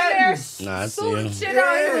what's damn near happening? Nah, I see suit him. and shit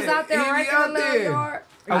on. He was Yeah, out there he be raking out the little there. yard.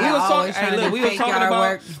 We was always talking. trying Hey, to look, do we was fake talking yard about.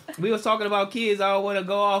 work. We was talking about kids. I don't want to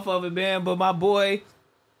go off of it, man. But my boy,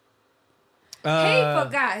 He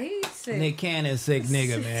forgot. He said, Nick Cannon, sick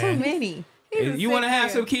nigga, Too man. many. he's a You want to sick have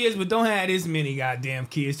nigga. some kids, but don't have this many goddamn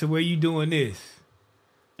kids. To where you doing this?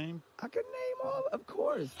 I could name all, of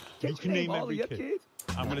course. You can name all every of your kid. kids.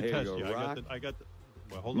 I'm going to Here test go, you. Rock, I got the.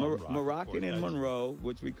 Well, hold on. Rock, Moroccan before and that. Monroe,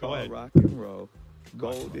 which we call ahead. rock and roll.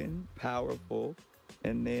 Golden, powerful,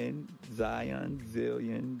 and then Zion,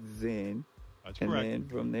 Zillion, Zen. That's And correct. then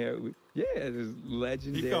from there, there's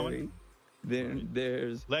legendary. going. Then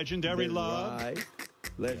there's Legendary Love. Rise,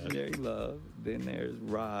 legendary love. Then there's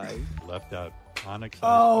Rise. Left out Onyx.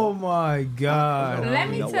 Oh my God! Let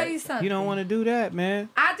me You know tell what? you something. You don't want to do that, man.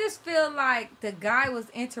 I just feel like the guy was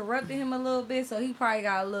interrupting him a little bit, so he probably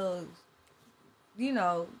got a little,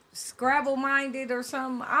 Scrabble minded or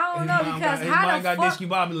something. I don't know because his how mind the got fuck,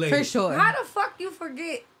 discombobulated. For sure. how the fuck you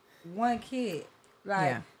forget one kid?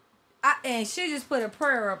 Like, Yeah. and she just put a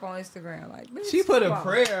prayer up on Instagram. Like, bitch, She put come a on.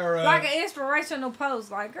 prayer up. Like an inspirational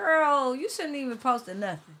post. Like, girl, you shouldn't even post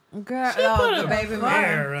nothing. Girl, She put the a baby mama.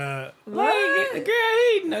 prayer up. What? Like, girl,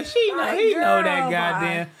 he know. She know. Like, He know that girl,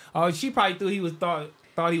 goddamn. Oh, she probably thought he was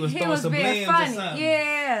thought he was He throwing was some being limbs or funny. something.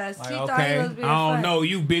 Yeah, Like, she okay, thought he was being I don't funny. know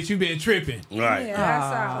you, bitch. You been tripping. Right. Yeah,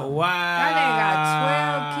 that's all. Wow. That nigga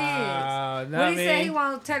got 12 kids. Know What what he I said he mean?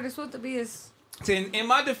 want Taylor Swift to be his. In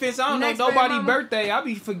my defense, I don't know Next baby nobody's mama. birthday. I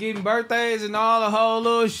be forgetting birthdays and all the whole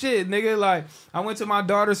little shit, nigga. Like, I went to my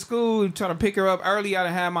daughter's school trying to pick her up early. I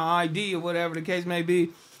done had my ID or whatever the case may be.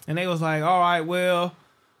 and they was like, all right, well,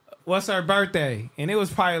 what's her birthday? And it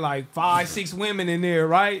was probably like 5, 6 women in there,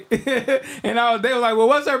 right? And they were like, well,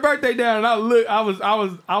 what's her birthday down? And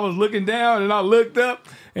I was looking down, and I looked up,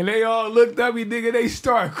 and they all looked up, and nigga, they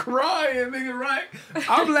start crying, nigga, right?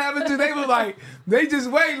 I'm laughing too. They was like, they just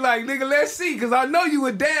wait, like, nigga, let's see, because I know you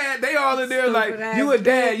a dad. They all in there like, you a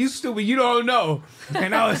dad, you stupid, you don't know.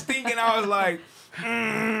 And I was thinking, I was like,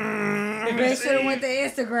 They should have went to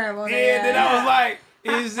Instagram on yeah, that. then I was like,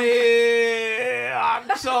 is it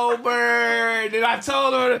October? Then I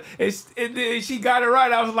told her, and then she got it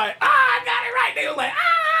right. I was like, I got it right. They were like,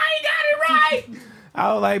 you got it right.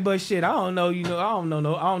 I was like, but shit, I don't know. I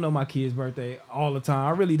don't know my kid's birthday all the time.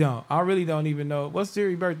 I really don't even know. What's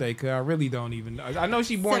Siri's birthday? Cause I really don't even know. I know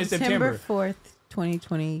she born in September 4th,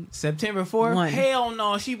 2020. September 4th? Hell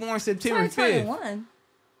no, she born September 5th. 2021.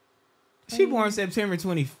 She born September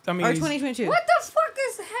 20. I mean, Or 2022. What the fuck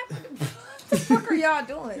is happening? What the fuck are y'all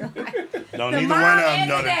doing? Don't The neither mom one of and them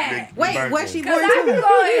know the the dad. Wait, what's she born Because I can to? go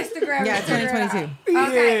on Instagram. Yeah, and figure it 2022. out.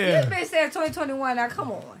 Okay, Yeah. this bitch said 2021. Now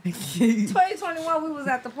come on. 2021, we was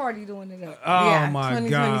at the party doing it up. oh Yeah, my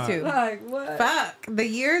 2022. god. Like what? Fuck. The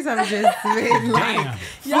years have just been like Damn.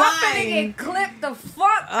 Y'all finna flying. get clipped the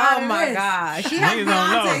fuck out Oh of my this. god. She has Niggas don't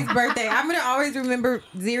know. Beyonce's birthday. I'm gonna always remember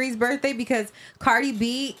Ziri's birthday because Cardi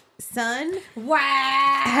B son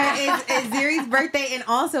Wow. is Ziri's birthday and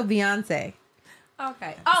also Beyonce.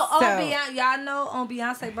 Okay. So- Beyonce, y'all know on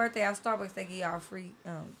Beyonce's birthday at Starbucks they give y'all free.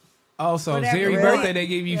 Also, Whatever. Ziri's Really? birthday, they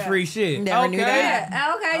give you Yeah. free shit. Never knew that.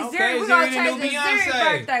 Yeah. Okay. Okay, Ziri, we're gonna Ziri the change new it. Ziri's Beyonce.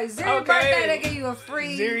 birthday. Ziri's Okay. birthday they give you a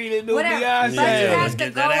free. Ziri the new whatever. Beyonce. But you Let's have to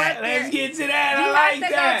get go to up that. there. Let's get to that. You I like have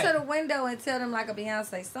to that. go to the window and tell them like a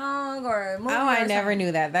Beyonce song or a movie. Oh, I or never something.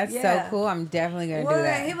 knew that. That's Yeah. so cool. I'm definitely gonna Well, do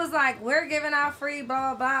that. he was like, "We're giving out free,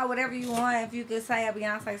 blah blah, whatever you want. If you could say a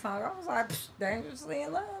Beyonce song." I was like, "Dangerously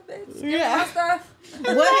in love, bitch. Give me Yeah. my stuff."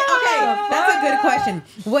 Okay, that's a good question.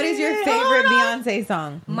 What is your favorite Beyonce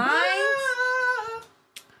song? Mine.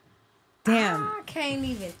 Damn. I can't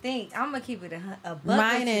even think. I'm gonna keep it a buck.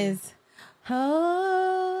 Mine with you. is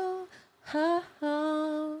oh, oh,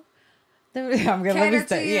 oh. I'm gonna let Cater me to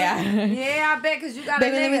start. you. Yeah. Yeah, I bet because you got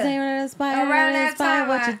Baby, let me tell nigga. you what inspired, Around that time,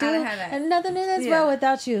 what you I do, had that. and nothing in this Yeah. world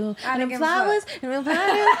without you. I And didn't them give a flowers, and them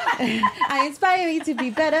flowers, I inspire you to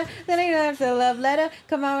be better. Then I don't have to love letter.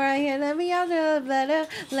 Come on right here, let me out the love letter.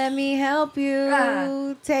 Let me help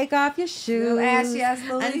you. Take off your shoes. ass, yes,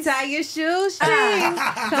 Louise. Untie your shoestrings.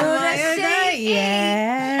 Come Do on, the shake.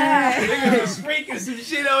 yeah. Niggas was freaking some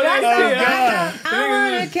shit on That's that so shit. God. I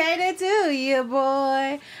wanna cater to you,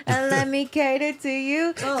 boy, and let me cater to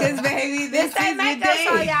you, cause baby, this This ain't is your makeup day.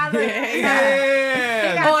 so y'all look.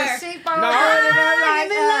 Yeah. Got Or- the sheep on No.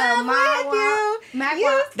 I'm in love my with you. Mac You-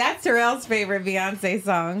 Walk. That's Terrell's favorite Beyonce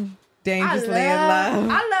song, "Dangerously in I Love."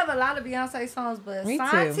 love a lot of Beyonce songs, but Me too.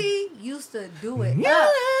 Santi used to do it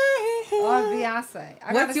up on Beyonce.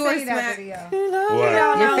 I What's gotta your see that smack? video.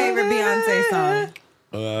 What? Your favorite Beyonce song?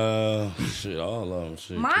 Shit, all of them.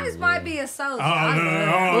 Shit. Mine might be a soldier. Oh, I no, love no, it.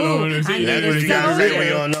 no, Ooh, no, no, I see, need That's a what you got to soldier. say when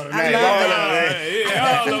you don't know the I name. love All it. of it.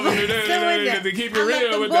 Yeah, all of them. To keep it I let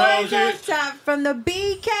real the with the whole boys up shit. top from the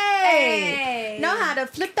BK. Hey. Know how to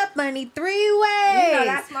flip that money 3 ways. You know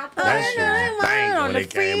that's my That part. shit was bang on when the it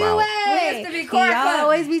came out. freeway. We used to be He car club.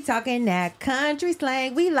 always be talking that country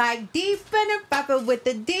slang. We like deep and proper with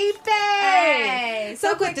the deep Hey.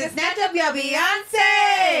 so quick to snatch up your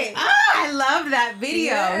Beyonce. Oh, I love that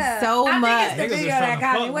video so I much. think it's the Niggas video is that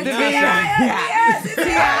got me. tryna What fuck you Beyonce.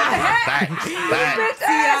 think? Facts, facts.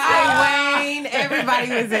 T.I. Wayne, everybody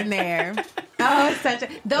was in there. Oh, it's such a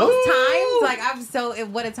those times. Like I'm so.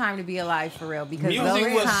 What a time to be alive for real. Because Music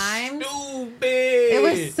those was times, stupid. it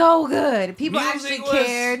was so good. People Music actually was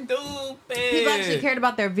cared. Stupid. People actually cared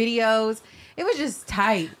about their videos. It was just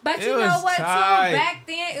tight. But It you know was what, tight. too? Back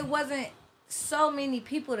then, it wasn't so many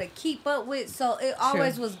people to keep up with, so it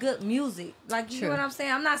always was good music. Like, you True. know what I'm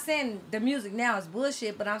saying? I'm not saying the music now is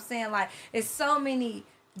bullshit, but I'm saying, like, it's so many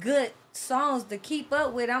good songs to keep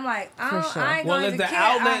up with. I'm like, I ain't Well, going if to the care.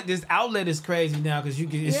 outlet, this outlet is crazy now because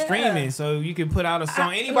it's Yeah. streaming, so you can put out a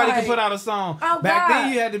song. Anybody can right. put out a song. Oh, Back God.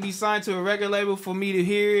 then, you had to be signed to a record label for me to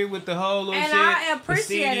hear it with the whole little And shit. I the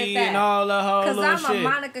appreciated CD that. and all the whole Because little I'm shit. a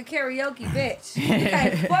Monica karaoke bitch. You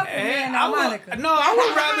can't fuck with me and I no would, Monica. no,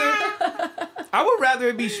 I would rather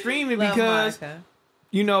it be streaming Love because Monica.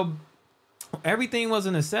 you know, everything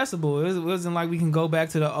wasn't accessible. It wasn't like we can go back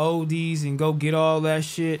to the oldies and go get all that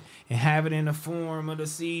shit and have it in the form of the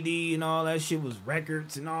CD and all that shit was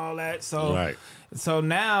records and all that. So Right. So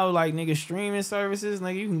now, like, nigga, streaming services,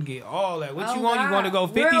 nigga, you can get all that. What you want? God. You want to go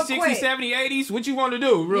 50, Real 60, quick. 70, 80s? What you want to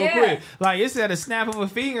do real quick? Like, it's at a snap of a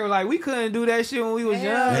finger. Like, we couldn't do that shit when we was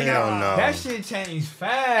young. Hell no. That shit changed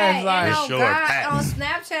fast. Hey, like, and on sure, God, patent. on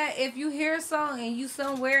Snapchat, if you hear a song and you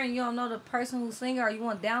somewhere and you don't know the person who's singing or you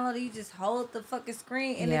want to download it, you just hold the fucking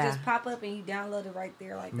screen and it just pop up and you download it right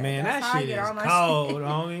there like that. man, That's that how I shit get is all my cold, shit.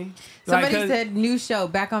 homie. Somebody Like, 'cause- said new show,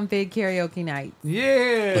 Back on Fig karaoke night.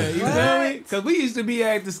 Yeah, you feel me? Because we used to be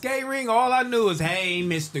at the skate ring. All I knew was, hey,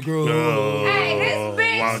 Mr. Groove. Hey, this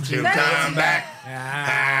bitch. Won't you let me- come back?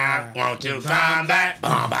 Ah, Won't you come back?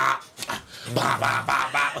 Bah, bah. Bah, bah, bah,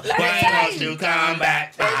 bah. Let me tell Won't you come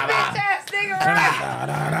back? This Bah, bitch bah. ass nigga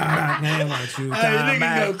right. Hey, won't you Hey, come nigga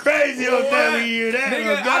back? go crazy on that when you hear that.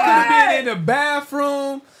 Nigga, Oh, God. I could have been in the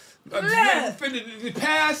bathroom. Look. Finna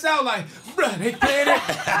pass out like, bruh, they playing it.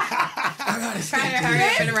 I gotta stay.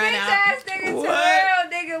 This bitch ass nigga What?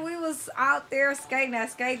 Terrell, nigga, we was out there skating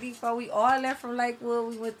at Skate Depot. We all left from Lakewood.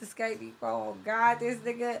 We went to Skate Depot. Oh God, this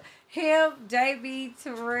nigga, him, JB,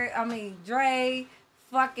 Terrell, Dre,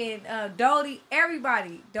 fucking Dodie,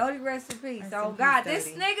 everybody. Dodie, rest in peace. Rest Oh in God, peace,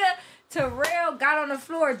 this Dodie. nigga Terrell got on the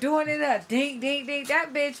floor doing it up. Ding, ding, ding.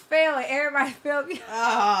 That bitch fell and everybody fell. He got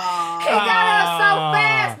up so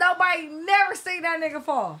fast. Nobody never seen that nigga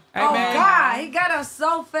fall. Hey, oh man. God, he got up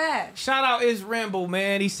so fast. Shout out Is Ramble,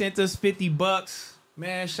 man. He sent us $50.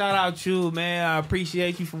 Man, shout out you, man. I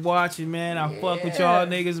appreciate you for watching, man. I fuck with y'all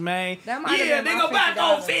niggas, man. That might have Yeah, been my nigga, back $50.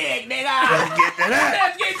 on Fig, nigga. Let's get to that.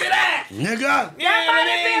 Let's get to that. Nigga. Yeah, That might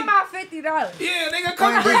have nigga. been my $50. Yeah, nigga,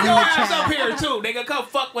 come bring your ass up here too. Nigga, come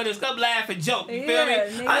fuck with us. Come laugh and joke. You feel me? Yeah,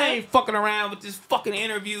 nigga. I ain't fucking around with this fucking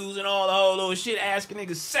interviews and all the whole little shit, asking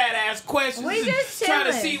niggas sad ass questions. We and just trying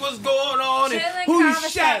to chilling. see what's going on Chilling, and who you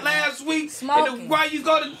shot conversating. last week Smoking. and why you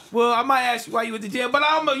go to. Well, I might ask you why you went to jail, but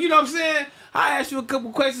I'm, you know what I'm saying? I asked you a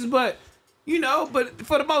couple questions, but you know, but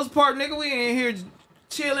for the most part, nigga, we ain't here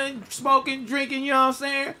chilling, smoking, drinking. You know what I'm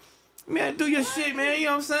saying? Man, do your shit, man. You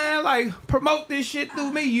know what I'm saying? Like, promote this shit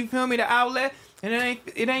through me. You feel me? The outlet. And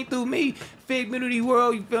it ain't through me. Figminity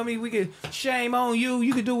world, you feel me? We can shame on you.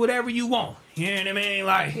 You can do whatever you want. You know what I mean?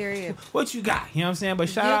 Like, Period. what you got? You know what I'm saying? But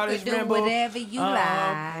shout You out could this do Rambo. whatever you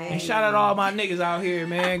like. And shout out all my niggas out here,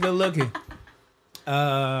 man. Good looking.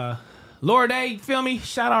 Lord A, you feel me?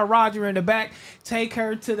 Shout out Roger in the back. Take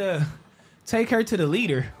her to the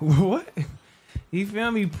leader. What? You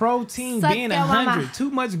feel me? Protein Suck being your mama. 100. Too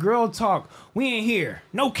much girl talk. We ain't here.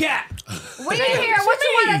 No cap. We in here. What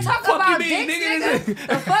you want to talk Fuck about, you mean, dicks, nigga? nigga?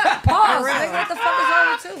 The fuck? Pause, nigga. What the fuck is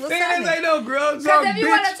wrong with you? What's Nigga, this happening? ain't no girl talk, Because if you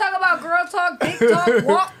want to bitch. talk about girl talk, dick talk,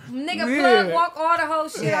 walk, nigga, Yeah. plug, walk, all the whole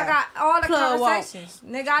shit, Yeah. I got all the Plug, walk. conversations.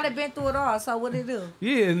 Nigga, I done been through it all, so what it do?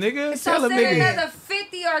 Yeah, nigga. So Tell a send nigga. another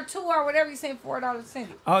 50 or 2 or whatever you send, $4 send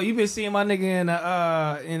it. Oh, you been seeing my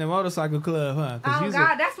nigga in the motorcycle club, huh? Oh, you's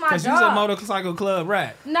God, that's my Cause you's a dog. motorcycle club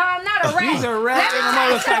rat. No, I'm not a rat. You's a rat in a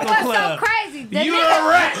motorcycle What's club. so crazy? The You're nigga- a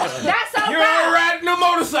rat. That's so You're bad. a rat in a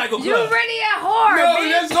motorcycle You club. really a whore, No, bitch.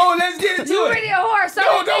 let's go. Let's get into You it. really a whore. So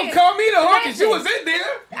No, the don't nigga- call me the whore 'cause Listen, you was in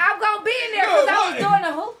there. I'm gonna be in there No, because I was what? doing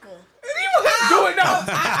a hookah. You wasn't doing no.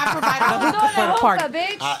 I provided I a was hookah doing for a the party. hookah,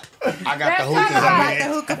 bitch. I got the Let's talk hookahs about on it. The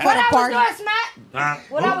here. hookah for What the I was party. doing, Smack? Huh?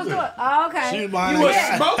 What I was doing? Oh, okay. She buying You was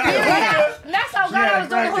that. smoking. That's so good. I was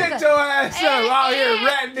doing a Get hookah. your ass up out here And-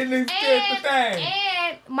 ratting in this thing.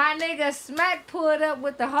 And my nigga Smack pulled up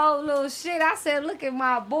with the whole little shit. I said, look at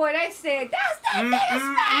my boy. They said, that's that nigga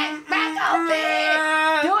Smack. Back on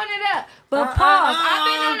big. Doing it up. But pause. I've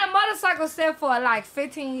been on the motorcycle set for like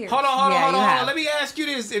 15 years. Hold on. Yeah, you have. Let me ask you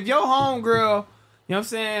this. If your homegirl, you know what I'm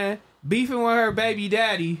saying, beefing with her baby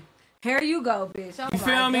daddy, Here you go, bitch. Oh you my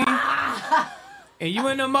feel me? God. And you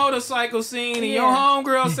in the motorcycle scene and your Yeah.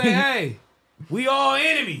 homegirl say, hey, we all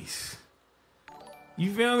enemies.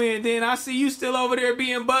 You feel me? And then I see you still over there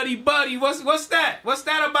being buddy. What's that? What's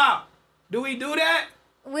that about? Do we do that?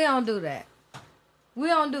 We don't do that. We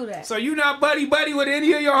don't do that. So you not buddy with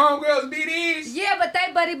any of your homegirls BDs? Yeah, but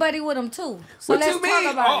they buddy with them too. So What let's you mean?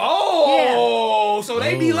 talk about it. Oh, so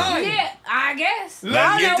they be lying. Yeah, I guess. Let's I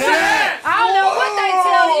don't get know to what- that. I don't know what they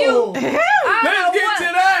tell you. I don't Let's know get what-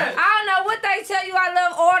 to that. I don't know what they tell you. I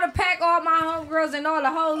love all the pack, all my homegirls, and all the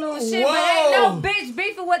whole little shit. But ain't Whoa. no bitch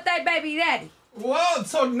beefing with their baby daddy. Whoa,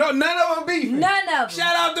 so no, none of them beefing. None of them.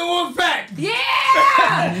 Shout out to Wolf Pack. Yeah!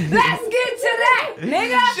 Let's get to that,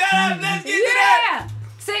 nigga. Shout out, let's get to that. Yeah.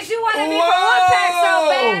 Since you want to be for one pack so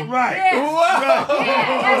bad. Right. Yeah. Whoa.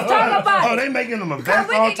 Yeah, let's talk about Oh, it. they making them a Cause vest,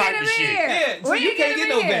 we all can get type him of in shit. here. Yeah, so We you can can't him get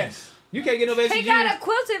no in here. vest. You can't get no vest. He got a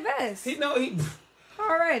quilted vest. He know he.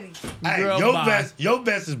 Already. Hey, Girl, your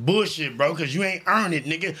vest is bullshit, bro, because you ain't earned it,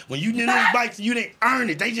 nigga. When you did these bikes, you didn't earn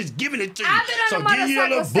it. They just giving it to you. I've been on So the give you a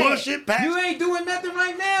little motorcycle bullshit pack. You ain't doing nothing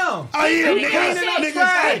right now. Oh yeah, He nigga. cleaning up Niggas,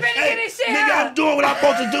 trash. hey, He finna get his shit nigga, out. I'm doing what I'm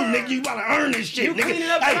supposed to do, nigga. You gotta earn this shit, You nigga. cleaning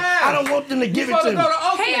up Hey, trash. I don't want them to give it to me. Go to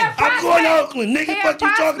Oakland. He a I'm going to prospect. Oakland, nigga. He a Fuck you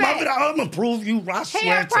talking prospect. about? I'm gonna prove you. I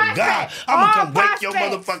swear to prospect. God, I'm gonna All come wake your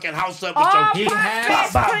prospects. motherfucking house up with All your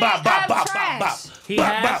prospects bop, clean bop, bop, up bop, trash.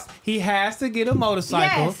 bop. He has to get a motorcycle.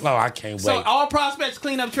 Yes. Oh, I can't wait. So all prospects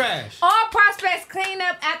clean up trash. All prospects clean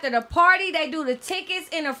up after the party. They do the tickets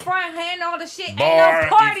in the front, hand all the shit. Bar,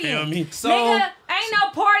 Ain't no partying. you feel me? So Nigga, ain't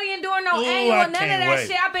no partying doing no Ooh, annual, I none of can't that wait.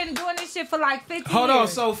 shit. I've been doing this shit for like 15 Hold on.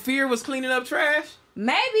 years. So Fear was cleaning up trash.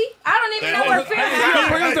 Maybe. I don't even know where Fear Hey, from.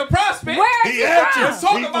 bring us the prospect. Where is He he had from? to. Let's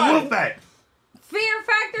talk He's about the it. Wolfpack. Fear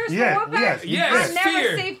Factors Yeah, from Wolfpack? yes, I never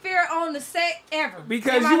Fear. see Fear on the set ever.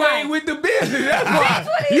 Because in my you life. ain't with the business. That's Bitch, why.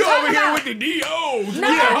 what are you You over talking here about? with the DOs. No,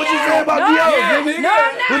 Yeah, I'm what you not. say about No, DOs, I'm nigga? not. No,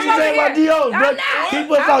 I'm not. What you I'm say over about here. DOs, I'm bro? not.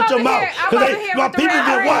 Keep us I'm out your over mouth. here. I'm Because over here my with the people real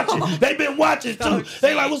been real. watching. They been watching too.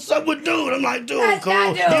 They like, what's up with dude? I'm like, dude, That's cool. not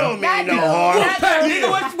You dude. don't mean That no dude. harm. That dude.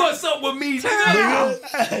 Nigga, what's up with me? Nigga?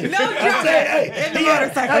 Nigga, No joke.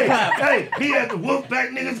 hey, he had the Wolfpack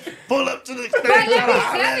niggas pull up to the stage. But let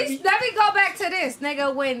try to me go back to this,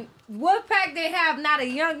 nigga. When Wolfpack didn't have not a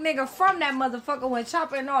young nigga from that motherfucker when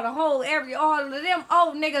chopping all the whole area, all of them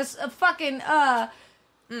old niggas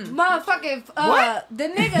motherfucking What? the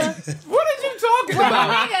nigga. What are you talking Well,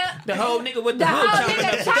 about? nigga, The whole nigga with the the hood whole chopping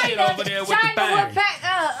up nigga the shit over there with the China bang.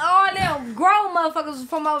 Wolfpack, all them grown motherfuckers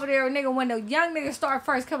from over there, nigga. When the young niggas started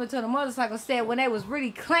first coming to the motorcycle set, when they was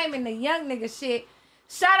really claiming the young nigga shit.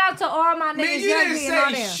 Shout out to all my niggas, Man, you young didn't B and all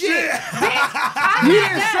say them. shit. I'm You not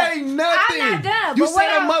didn't done. say nothing. I'm not done. You but what said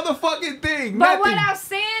a I'm- motherfucking thing. But Nothing. what I'm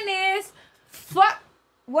saying is, fuck.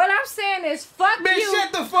 What I'm saying is, fuck Man, you.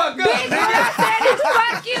 shut the fuck up. Bitch, what I said is,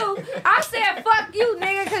 fuck you. I said, fuck you,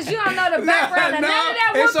 nigga, because you don't know the background of none of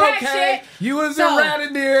that it's Wolfpack okay. shit. You was So, around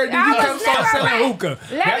in there, then I you was come start never selling around. hookah.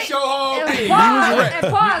 Let That's me- your whole thing. Pause, You was a and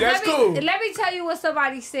rat. pause. That's let cool. Me, let me tell you what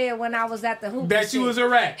somebody said when I was at the hookah That you shit. was a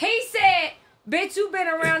rat. He said, bitch, you been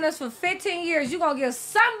around us for 15 years. You gonna give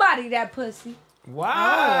somebody that pussy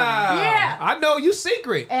Wow. Yeah. I know you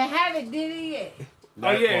secret. and haven't did it yet. Oh,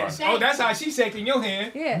 yeah. part. Oh, that's how she shaking your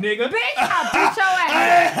hand. Yeah. Nigga. Bitch, I'll beat your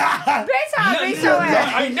ass. Bitch, I'll beat your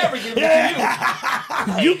ass. I ain't never giving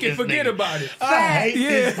it to you. You can forget about it. I hate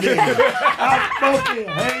this nigga. I fucking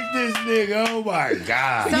hate this nigga. Oh my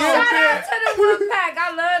God. Shout out to the Wolfpack.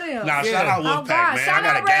 I love them. Nah, Yeah. shout out Oh, Wolfpack, God. man. Shout I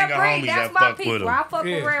got out a gang Rare of Breed. homies That's that my fuck with people. him. I fuck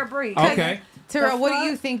with Yeah. Rare Breed. Okay. Tara, what do fuck?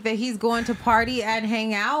 you think that he's going to party and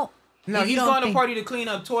hang out? No, You he's don't going to think- party to clean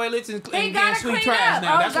up toilets and He get gotta sweet clean trash up.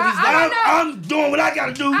 now. Oh, That's what God. he's I doing. don't know. I'm doing what I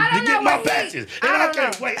gotta do I to don't get know my what he- patches. I And I don't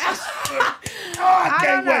can't know. wait. I swear. Oh, I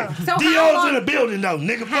can't don't wait. know. So how DO's long- in the building though,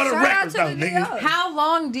 nigga. For the Shout out record to though, the nigga. DOs. How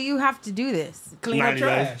long do you have to do this? Clean up 90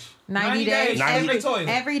 days. trash. 90 days? 90 Every toilet.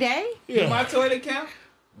 Every day? Do my toilet count?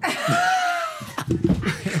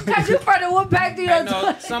 Cause you from the Wolfpack to Hey, your no,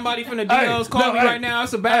 toilet. somebody from the Hey, DOs called me hey, right now.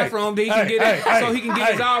 It's a bathroom. He can get it, so he can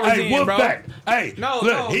get his hours in, bro. Wolfpack. Hey, No,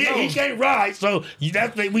 look, no, he no. can't ride, so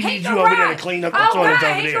that's we He need can you over there ride. to clean up the Oh, toilets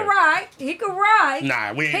right. over He there. can ride. He can ride.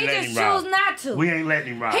 Nah, we ain't He letting just him ride. choose not to. We ain't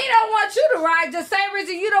letting him ride. He don't want you to ride the same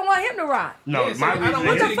reason you don't want him to ride. No, Yeah, so my I don't reason want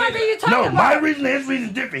What is you the to fuck get are you it. talking no, about? my reason and his reason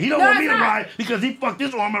is different. He don't No, want me it's to not. ride because he fucked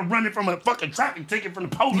this arm up running from a fucking traffic ticket from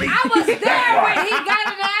the police. I was That's there why. when he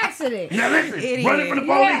got in the accident. Now listen, Idiot. running from the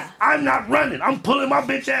police, Yeah. I'm not running. I'm pulling my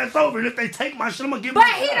bitch ass over, and if they take my shit, I'm gonna give But my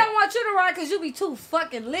he don't want you to ride because you be too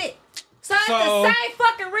fucking lit. So it's So- the same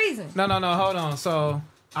fucking reason. No, hold on. So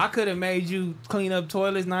I could have made you clean up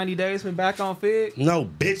toilets 90 days from back on Fig. No,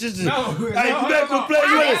 bitches. No, hey, no, you better no. play.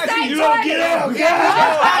 I didn't say You don't toilet. get out. Nobody God. told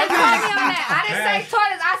me on that. I didn't say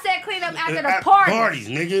toilets. I said clean up after the party. Parties,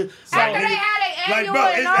 nigga. After nigga, they had their like, annual bro,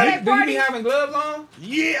 and all it's- their Do you be parties. having gloves on?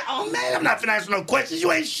 Yeah, oh man, I'm not finna answer no questions.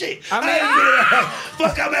 You ain't shit. I mean-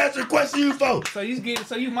 Fuck, I'm answering questions you for.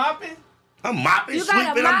 So you mopping? I'm mopping, You gotta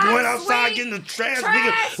sweeping, I'm mop, going outside sweep, getting the trash,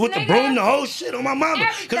 trash, nigga, with the nigga. broom, the whole shit on my mama.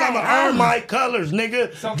 Cause I'ma Everything. earn my colors,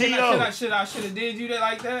 nigga. So D.O. should I have did you that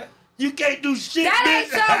like that? You can't do shit, That ain't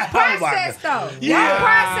bitch. your Oh, my process, God. though. Yeah. Your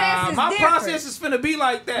process is my different. process is finna be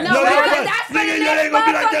like that. No, No, because they ain't. that's for Nigga, the they next ain't gonna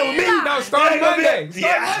be like that with me. motherfucking No, life. start They ain't gonna be- Monday.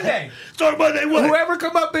 Start Yeah. Monday. Start Monday what? Whoever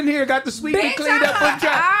come up in here got the sweep and Bitch, cleaned up I on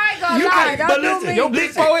track. ain't gonna You lie. can't- Don't But do listen, me. Your big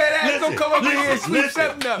forehead ass gonna come up in here and listen, sweep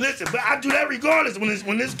something up. listen, but I do that regardless.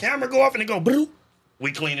 When this camera go off and it go boom,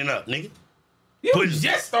 we cleaning up, nigga. You Put-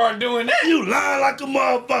 just started doing that. You lying like a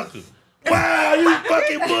motherfucker. Wow, you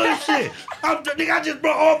fucking bullshit. Nigga, I just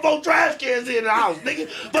brought all 4 trash cans in the house, nigga.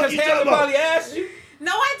 Fuck Because you talking everybody about? asked you.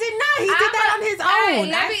 No, I did not. He did that on his own.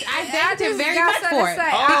 I thanked him very much for it.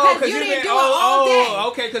 Oh, Because you didn't do it all day.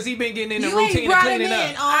 Okay, because he been getting in the You ain't routine of brought him cleaning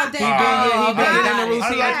in up. all day. He been getting in the I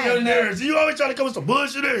routine. like your nerves. You always trying to come with some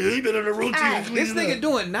bullshit there. He been in the routine. Hey, This cleaning nigga up.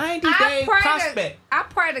 doing 90-day prospect. I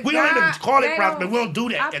pray to God. We don't even call they it prospect. don't- We don't do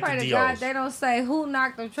that I at pray the to God DOs. they don't say who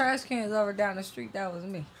knocked the trash cans over down the street. That was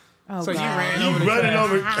me. Oh, So you God. ran You over the running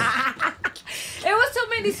trash. over. It was too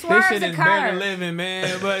many This swerves shit and is better curves. living,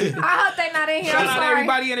 man. But I hope they not in here. shout I'm out sorry.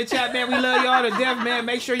 everybody in the chat, man. We love y'all to death, man.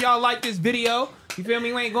 Make sure y'all like this video. You feel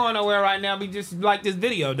me? We ain't going nowhere right now. We just like this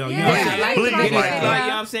video, though. You know what I'm Yeah, saying? I Please like Get it, like like, that. you know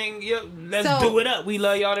what I'm saying? Yeah, let's So- do it up. We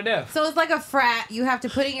love y'all to death. So it's like a frat. You have to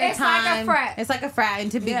put in your It's like time. a frat. It's like a frat,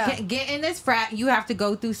 and to be Yeah. get in this frat, you have to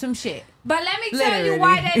go through some shit. But let me tell you Literally.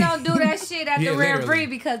 why they don't do that shit at Yeah, the Rare literally. Breed,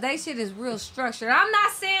 because they shit is real structured. I'm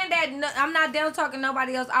not saying that I'm not down talking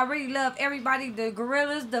nobody else. I really love everybody, the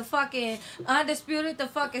Gorillas, the fucking Undisputed, the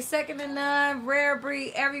fucking Second to None, Rare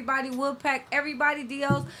Breed, everybody, Woodpack, everybody,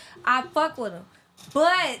 DOs. I fuck with them.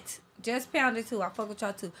 But, just Pounded too, I fuck with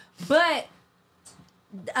y'all too. But,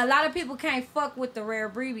 a lot of people can't fuck with the Rare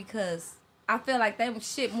Breed because I feel like them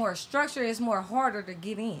shit more structured. It's more harder to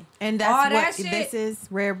get in. And that's All what that shit- this is.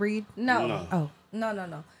 Rare Breed. No. Oh.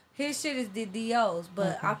 No. His shit is the DOs,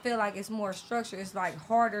 but I feel like it's more structured. It's like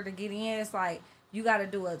harder to get in. It's like you got to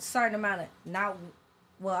do a certain amount of I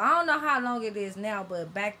don't know how long it is now,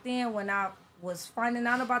 but back then when I was finding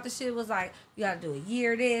out about the shit, it was like you got to do a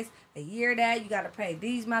year this, a year that. You got to pay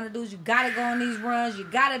these amount of dues. You got to go on these runs. You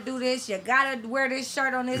got to do this. You got to wear this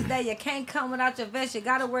shirt on this day. You can't come without your vest. You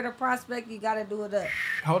got to wear the prospect. You got to do it up.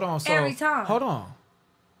 Hold on. So, Every time. Hold on.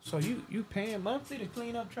 So you paying monthly to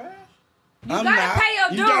clean up trash? You gotta pay your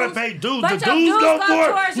dues. You gotta pay dues. But The your dues dues go go for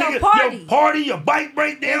it. towards your Nigga, party. your party, your bike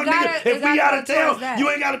breakdown, You gotta- nigga. you If gotta we go out of towards town, that. you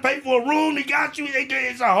ain't gotta pay for a room. They got you.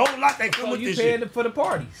 It's a whole lot that come So with you this paying shit. for the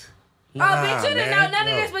parties? Oh, bitch, you didn't know man, none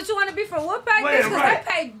no. of this, but you want to be from Woodpack, Right, bitch, because right.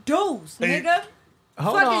 they pay dues, Hey. nigga.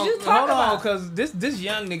 Hold Fuck on, is you talking hold on, about? cause this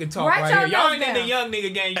young nigga talk Write right your here. Y'all notes ain't in the down. young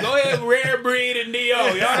nigga game. Go ahead, Rare Breed and Neo.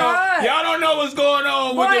 Son. Y'all don't know what's going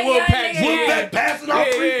on Boy, with the young Wolfpack. nigga shit. game. Woodpack passing out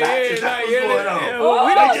free patches. That's what's going on. well, we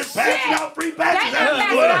They don't. just passing out free They patches. not That's what's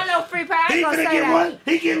passing going out on. no free pass. I He ain't gonna finna say get that. one.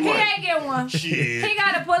 He getting He one. ain't get one. Shit. He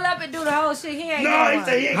got to pull up and do the whole shit. He ain't No, get he one.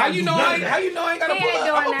 said he ain't How gotta you do know? none I of ain't, that. how you know I ain't gotta He pull ain't up?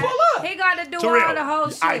 doing I'm gonna that. pull up. He got to do Terrell, all the whole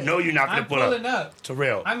shit. I know you're not gonna I'm pull pulling up. up.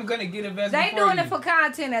 Terrell. I'm gonna get invested. They doing it for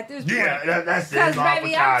content at this point. Yeah, that's it. Because, It's all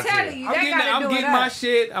baby, for I'm content. telling you, I'm they getting, got to I'm do getting it my up.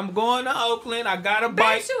 shit. I'm going to Oakland. I got a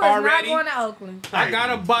bike Bitch, you is already. not going to Oakland. I got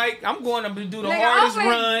a bike. I'm going to do the Nigga, hardest Oakland,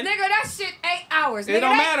 run. Nigga, that shit 8 hours. It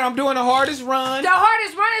don't matter. I'm doing the hardest run. The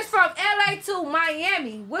hardest run is from LA to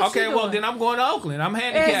Miami. What Okay, you doing? well then I'm going to Oakland. I'm Is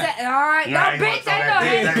handicapped. that, all right, Nah, I no, ain't bitch, gonna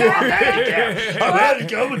ain't no throw that handicap. I'm ready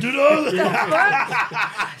to go and do the other.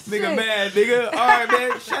 Nigga Shit. mad, nigga. All right,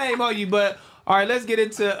 man. Shame on you, but all right, let's get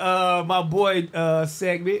into my boy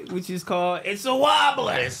segment, which is called "It's a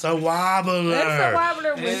Wobbler." It's a wobbler. That's a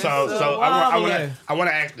wobbler with It's So, a so wobbler. I want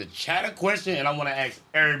to ask the chat a question, and I want to ask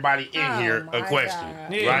everybody in Oh here a my question.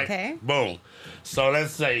 God. Yeah. Right? Okay. Boom. So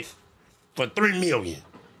let's say for $3 million,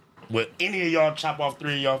 would any of y'all chop off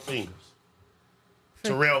 3 of y'all fingers?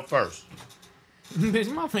 Terrell first.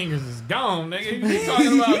 Bitch, my fingers is gone, nigga. You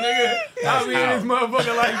talking about, nigga? I'll be in this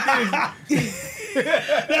motherfucker like this.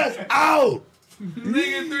 That's out.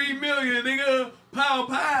 Nigga, 3 million, nigga. Pow,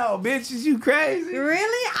 pow. Bitch, is you crazy?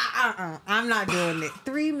 Really? I'm not doing it.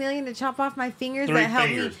 $3 million to chop off my fingers 3 that help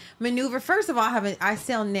fingers. me maneuver. First of all, I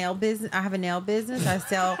sell nail business. I have a nail business. I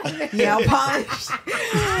sell nail polish.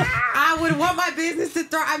 I would want my business to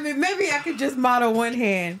throw. I mean, maybe I could just model one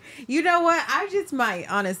hand. You know what? I just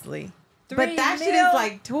might, honestly. But that shit is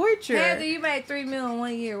like torture. Heather, you made $3 million in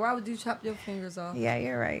 1 year. Why would you chop your fingers off? Yeah,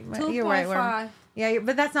 you're right. 2.5. You're right. Yeah,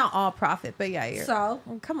 but that's not all profit. But yeah, you're. So,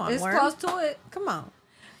 Oh, come on, it's Worm. close to it. Come on.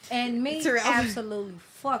 And me, Terrell. absolutely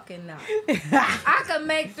fucking not. I could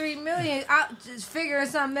make $3 million out just figuring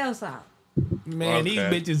something else out. Man, these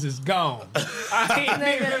Okay. bitches is gone. I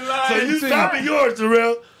ain't even lying So you to stopping yours,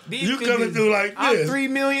 Terrell. These You coming niggas- through like I'm this. 3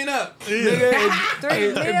 million up, Yeah. nigga.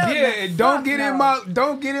 $3 million? Yeah, and don't Fuck get no.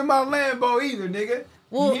 don't get in my Lambo either, nigga.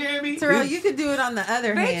 Well, you hear me? Terrell, you could do it on the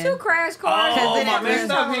other Bitch, hand. you crash cars. Oh, then my it messed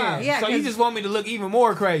runs up all hand. out. Yeah, so you 'cause- just want me to look even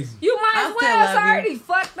more crazy. You might I as still well. It's love you. already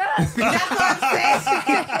fucked up. That's what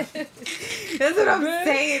I'm saying. That's what I'm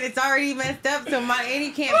saying. It's already messed up, so and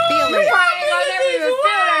he can't feel You it. probably ain't gonna never even feel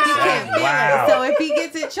that He shit. can't feel Wow. it. So if he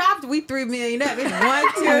gets it chopped, we $3 million up. It's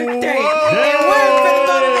 1, 2, 3. And word for the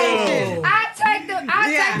motivation. I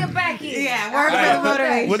take the back end. Yeah, word for the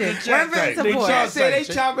motivation. What the Word chat for say? the The They support. say they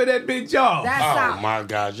chopping that bitch off. That's Oh out. my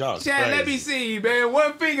God, y'all. Chad, crazy. let me see, man.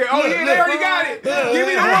 One finger. Oh, Look, yeah, they look. already got it. Look, Give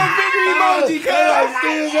me the look. one finger emoji. emoji, cuz.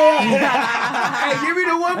 Hey, give me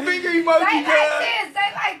the one finger emoji, They cuz. like this. They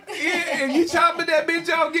like this. Yeah, if you chopping that bitch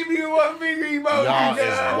off, give me the one finger emoji. Y'all cuz.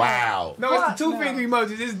 is wild. No, it's Fuck the two no. finger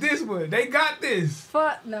emojis. It's this one. They got this.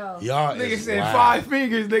 Fuck no. Y'all Nigga is said wild. 5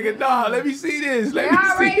 fingers, nigga. Nah, let me see this. Let Y'all me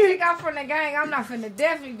already see think I'm from the gang. I'm not finna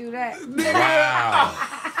definitely do that. Wow.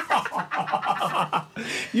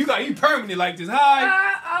 You got you permanent like this.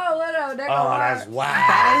 Hi. Oh, whatever. They Oh, gonna that's work. wild.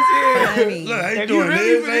 That is funny. Look, they If you doing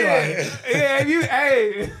really this. They yeah, if you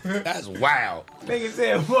hey, like, that's wild. nigga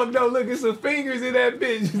said, fuck no, look at some fingers in that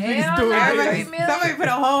bitch. Niggas Hell doing no. this. Everybody, Million. somebody put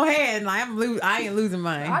a whole hand. Like I ain't losing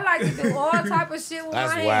mine. I like to do all type of shit with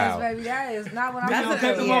That's my wild. hands, baby. That is not what You I'm don't That's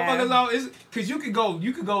cut the doing. Yeah. motherfuckers off. It's, Cause you could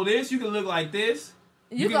go this, you can look like this.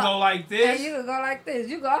 You can go- go like And this. you can go like this.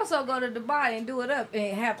 You can also go to Dubai and do it up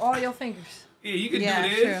and have all your fingers. Yeah, you can Yeah,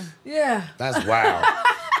 do this. Yeah. That's wild.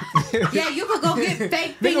 Yeah, you could go get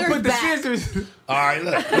fake Nigga fingers put the back. scissors. All right,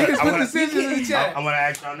 look. Niggas I'm put the gonna, scissors in the chat. I'm gonna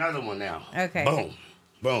ask you another one now. Okay. Boom.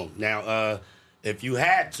 Boom. Now, if you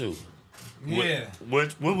had to, Yeah.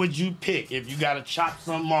 what would you pick if you gotta chop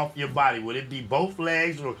something off your body? Would it be both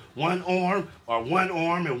legs or one arm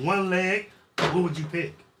and one leg? What would you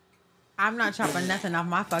pick? I'm not chopping nothing off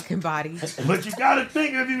my fucking body. But you gotta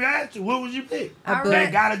think if you had to, what would you pick? A boob.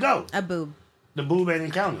 They gotta go. A boob. The boob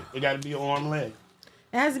ain't counted. It gotta be an arm and leg.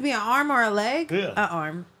 It has to be an arm or a leg. Yeah. An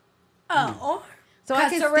arm. Or So I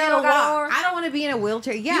can still Terrell got walk. an arm? I don't want to be in a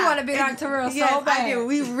wheelchair. Yeah. You wanna be like Terrell so yes, bad. I do.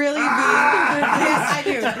 We really be. Yes,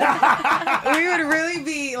 I do. We would really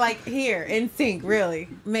be like here in sync, really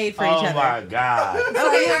made for each Oh other. my God.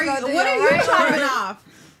 Okay, you're gonna do what are your you right chopping arm? off?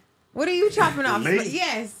 What are you chopping off? Me?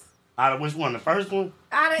 Yes. Out of which one? The first one?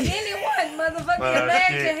 out of anyone, motherfucker, your legs,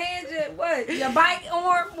 shit. your hands, your what? Your bike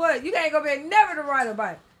arm, what? You ain't gonna be able never to ride a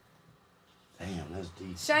bike. Damn, that's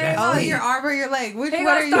deep. Shame Oh, on you. your arm or your leg? Which He one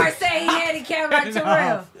are gonna you? start saying he handicapped like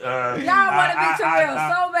Terrell. Y'all Y'all wanna be Terrell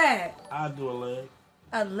so bad. I'll do a leg.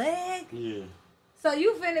 A leg? Yeah. So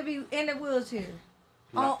you finna be in a wheelchair.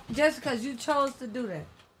 Oh, just because you chose to do that.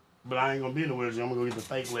 But I ain't gonna be in the wheelchair. I'm gonna go get the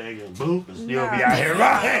fake leg and boom, and still Nah. be out here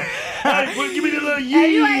riding. Hey, give me the little yee.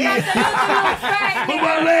 And you ain't got the little fat Put nigga.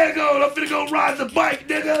 my leg on. I'm finna go ride the bike,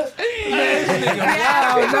 nigga.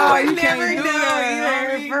 Wow, no, you never can't do know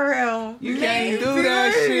that, either, homie. for real. You can't do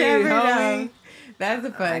that shit, Never homie. know.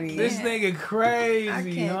 That's funny. This nigga crazy, I can't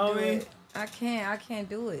do homie. it. I can't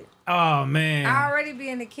do it. Oh man. I already be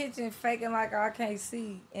in the kitchen faking like I can't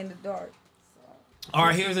see in the dark. All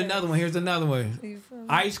right, here's another one. Here's another one. You feel me?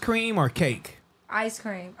 Ice cream or cake? Ice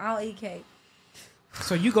cream. I don't eat cake.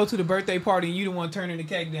 So you go to the birthday party and you the one turning the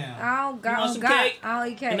cake down. I don't got. You want some got- cake? I don't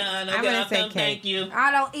eat cake. Nah, no, I'm gonna say cake. thank you.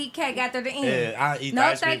 I don't eat cake after the end. Yeah, I eat No,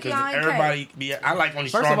 ice cream thank you, because I ain't everybody be. I like only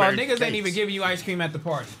First of all, strawberry niggas ain't even cakes. giving you ice cream at the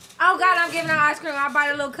party. Oh God, I'm giving out ice cream. I buy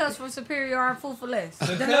the little cups from Superior and Food for Less.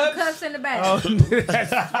 The little cups? cups in the back. Oh, Oh,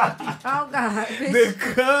 that's God, bitch. the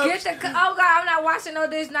cups. Get the oh God, I'm not washing no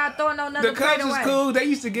dish, not throwing no The nothing cups away. is cool. They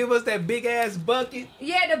used to give us that big ass bucket.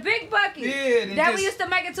 Yeah, the big bucket. Yeah, they that we just- used to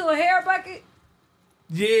make it to a hair bucket.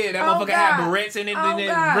 Yeah, that Oh, motherfucker had God. barrettes in it, Oh, and then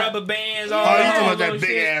God. rubber bands. Yeah. All Oh, you that talking about little that big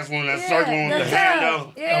shit. ass one, that Yeah, circle on the tub.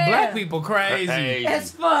 handle? Yeah. Black people crazy. Hey,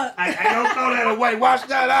 As fuck. I don't throw that away. Wash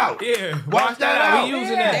that out. Yeah, Watch that out. We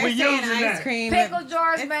using Yeah. that. They're we saying using ice that. cream. Pickle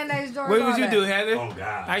jars, mayonnaise jars. What all would you that. do, Heather? Oh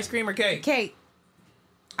God. Ice cream or cake? Cake.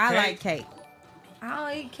 I Cake? like cake. I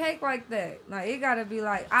don't eat cake like that. Like it gotta be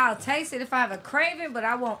like I'll taste it if I have a craving, but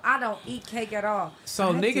I won't. I don't eat cake at all. So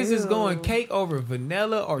I niggas is do. going cake over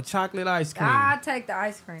vanilla or chocolate ice cream. I take the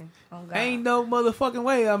ice cream. Oh God. Ain't no motherfucking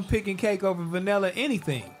way I'm picking cake over vanilla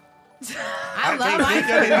anything. I love can't ice think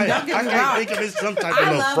of cream. it. I Don't get me can't wrong. think of it some type I of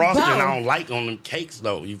little love frosting both. I don't like on them cakes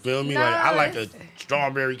though. You feel me? No, Like I like a it's-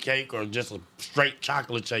 strawberry cake or just a straight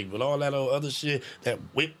chocolate cake, but all that other shit, that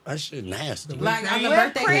shit nasty. Like on the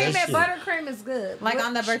Whipped birthday cream Yeah, cake. that and shit. buttercream is good. Like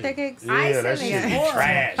on the Whipped- birthday cakes. Yeah, Icing that is shit horrible.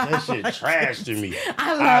 trash. That shit trash to me.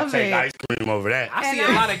 I I love take it. ice cream over that. I see And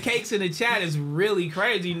a I- lot of cakes in the chat. It's really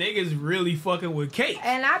crazy. Niggas really fucking with cake.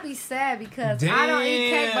 And I be sad because I don't eat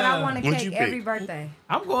cake, but I want a What cake you every pick? birthday.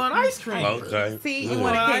 I'm going ice cream. Okay. See, Yeah. you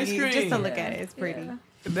want a Ice cake cream. just to look at it. It's pretty. Yeah.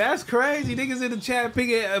 That's crazy. Niggas in the chat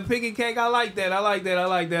picking cake. I like that. I like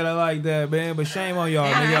that, man. But shame on y'all,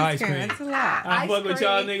 And nigga. Ice cream. That's a lot. I Ice fuck with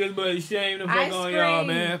y'all cream. niggas, but shame the fuck Ice on y'all, cream.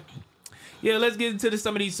 man. Yeah, let's get into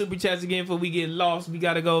some of these super chats again before we get lost. We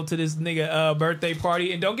gotta go to this nigga birthday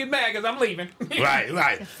party, and don't get mad because I'm leaving. Right.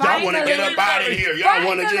 Y'all want to get up out of here. Y'all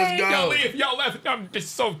want to just Finally. Y'all go. leave. Y'all left. I'm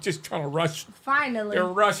just trying to rush. Finally. They're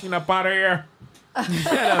rushing up out of here.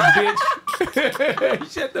 Shut up,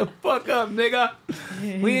 bitch. Shut the fuck up, nigga.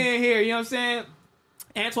 We in here, you know what I'm saying?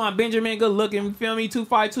 Antoine Benjamin, good looking, you feel me?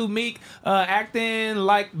 252 Meek, acting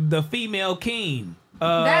like the female king.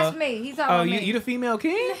 That's me. He's talking about me. You the female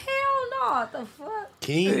king? Hell no. What the fuck?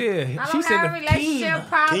 King? Yeah. I She don't said have the relationship king.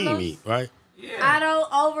 problems. King meat, right? I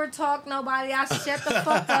don't over talk nobody. I shut the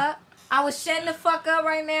fuck up. I was shutting the fuck up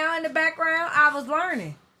right now in the background. I was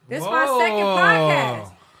learning. This is my second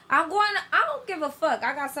podcast. I don't give a fuck.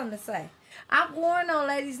 I got something to say. I'm going on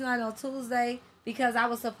ladies' night on Tuesday because I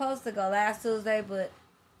was supposed to go last Tuesday, but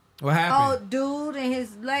What happened? dude and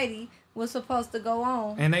his lady was supposed to go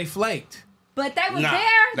on. And they flaked. But they was Nah, there.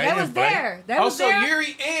 they They was didn't play. there. They was Also, there.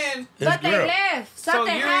 Yuri and But they girl. left. so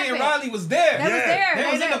Something Yuri happened. and Riley was there. They was Yeah. there. They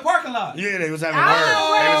was in the left. parking lot. Yeah, they was having I words. don't know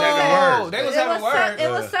They where was they having was words. They was It having words.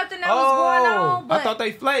 It was something that was going on. But I thought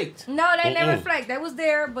they flaked. no, they never flaked. They was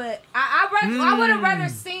there, but I would have rather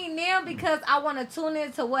seen them because I want to tune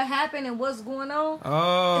into what happened and what's going on.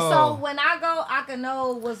 Oh. So when I go, I can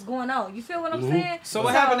know what's going on. You feel what I'm saying? So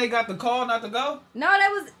what happened? They got the call not to go? No, that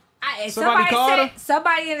was Somebody called said. her?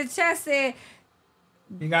 Somebody in the chat said,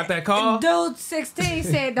 You got that call? "Dude, 16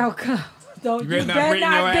 said don't come. Don't You you better not better bring your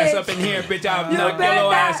not, ass bitch." up in here, bitch. I'll You knock your better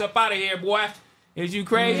little not. ass up out of here, boy. Is you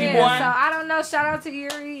crazy, Yeah, boy? so I don't know. Shout out to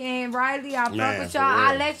Yuri and Riley. I fuck Man, with for y'all. I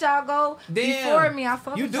real. let y'all go Damn. before me. I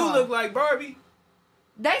fuck You with do y'all. look like Barbie.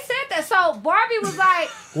 They said that. So Barbie was like,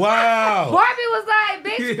 Wow. Barbie was like,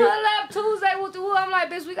 bitch, pull up Tuesday with the woo. I'm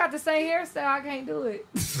like, bitch, we got the same hairstyle. I can't do it.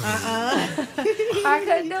 I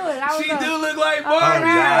couldn't do it. I was She like, do look like Oh, Barbie.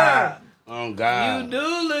 God. Oh, You God. do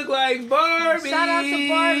look like Barbie. shout out to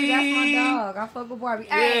Barbie. That's my dog. I fuck with Barbie.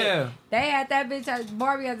 Hey, Yeah. they had that bitch at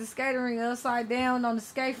Barbie at the skating ring upside down on the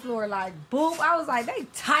skate floor, like boop. I was like, they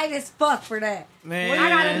tight as fuck for that. Man. I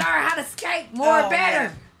gotta learn how to skate more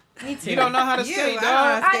better. Me too. You don't know how to You, skate, I dog.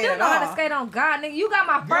 don't I skate do at know how to all. skate on God, nigga. You got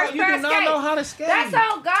my Girl, first you pair do of not skates. know how to skate. That's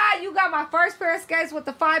on God. You got my first pair of skates with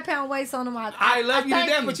the 5-pound weights on them. I love you to thank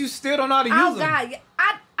death, but you still don't know how to use Oh them. God,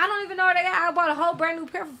 I don't even know where they got. I bought a whole brand new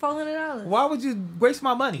pair for $400. Why would you waste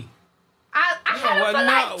my money? I had them for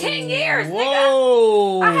like 10 years, nigga.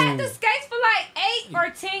 Whoa. I had the skates for like 8 or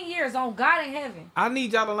 10 years on God in heaven. I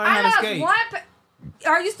need y'all to learn I how to lost skate. one.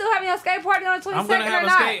 Are you still having your skate party on the 22nd I'm gonna have or a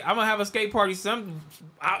not? skate. I'm gonna have a skate party.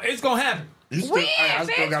 It's gonna happen. You still, When, I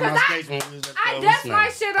still bitch, got my 'cause skates when we was at I the dust Slam. my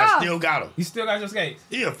shit I off. still got them. You still got your skates.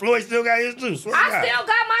 Yeah, Floyd still got his too. Swear to I God. still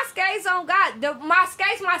got my skates on God. My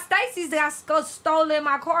skates, my Stacy's got stolen in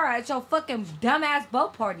my car at your fucking dumbass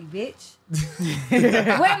boat party, bitch.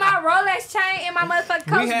 With my Rolex chain and my motherfucking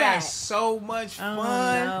coach We had bag. so much Oh,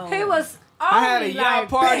 fun. no. He was I had a only yacht like,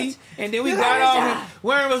 party, bitch, and then we you got had a off, yacht. and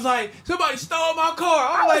Warren was like, somebody stole my car.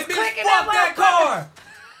 I'm I like, was bitch, clicking fuck that that car. motherfucker.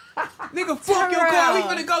 Nigga, fuck your car. We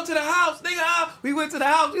around. finna go to the house. Nigga, we went to the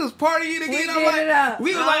house. We was partying again. We I'm did like, it up. we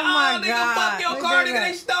was Oh like, oh, my nigga, God. fuck your We car. did Nigga,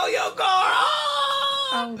 it. they stole your car.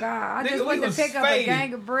 Oh God! I Nigga, just we went to was pick up faded. a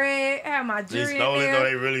gang of bread. Had my They jewelry stole in it there. though.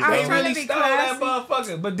 They really I was They stole trying it. really to be stole that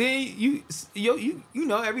classy. motherfucker. But then you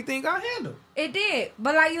know everything got handled. It did,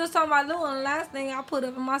 but like you was talking about Lou, on the last thing I put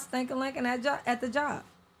up in my stinking Lincoln at the job.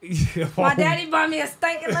 My daddy bought me a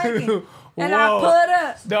stinking Lincoln, and I Whoa. put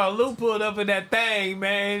up. Dog, Lou pulled up in that thing,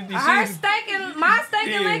 man. My She- stinking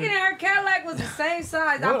Yeah. Lincoln and her Cadillac was the same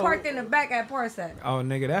size. I Whoa. parked in the back at Parsec. Oh,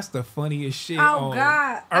 nigga, that's the funniest shit Oh on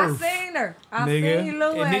God! earth. I seen her. I Nigga. seen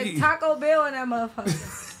Lou And at nigga- Taco Bell in that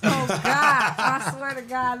motherfucker. Oh God! I swear to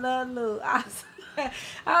God, I love Lou. I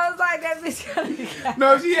was like, that bitch gotta be got.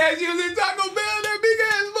 No, she was in Taco Bell, that big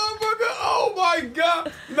ass motherfucker. Oh my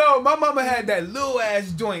God. No, my mama had that little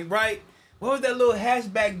ass joint, right? What was that little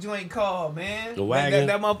hatchback joint called, man? The wagon?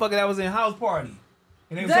 That motherfucker that was in House Party.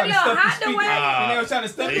 And they was The trying to little stuff the Honda speaker. wagon? And they was trying to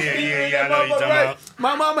stuff the Yeah, speaker yeah, in yeah, that I know what you're motherfucker, talking right?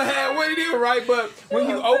 My mama had one of them, right? But when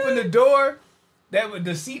you open the door, the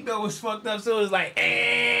seatbelt was fucked up, so it was like,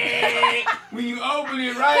 when you open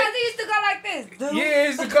it, Cause right? he used to go like this. Dude. Yeah, it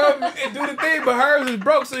used to come and do the thing, but hers was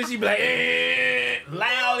broke, so she'd be like,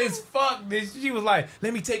 loud as fuck. She was like,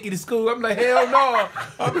 let me take you to school. I'm like, hell no,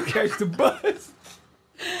 I'm gonna catch the bus.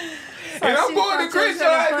 And I'm she going to thought you was Crenshaw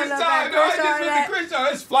gonna at pull this up time. at No, I Crenshaw just went that- to Crenshaw.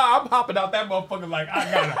 It's fly. I'm hopping out that motherfucker like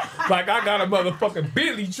I got a motherfucking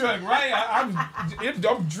Bentley truck, right?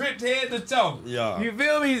 I'm dripped head to toe. Yeah. You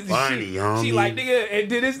feel me? Funny, she homie. like, nigga,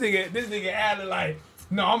 and then this nigga added like,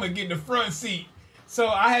 no, I'm gonna get in the front seat. So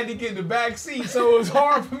I had to get in the back seat, so it was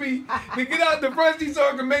hard for me to get out the front seat so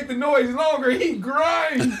I could make the noise longer. He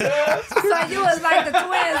grinds, man. So you was like the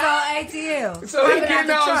twins on ATL. So he Coming getting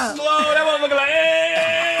the out trunk. slow. That motherfucker like,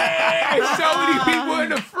 hey! So many people in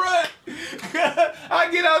the front. I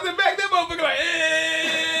get out the back. That motherfucker like,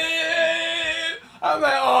 hey! I'm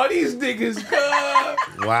like, oh, these niggas,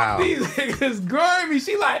 Wow. these niggas grimy.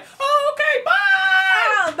 She like, oh, okay, bye.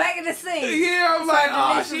 Oh, back in the scene. Yeah, I'm like,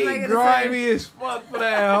 oh, Delicious she making the grimy as fuck for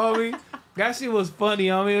that, homie. That shit was funny,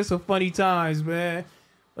 homie. It's some funny times, man.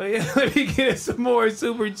 But yeah, let me get some more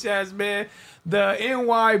super chats, man. The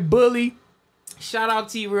NY Bully. Shout out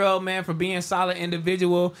T-Real, man, for being a solid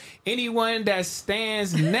individual. Anyone that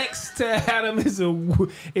stands next to Adam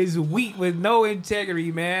is weak with no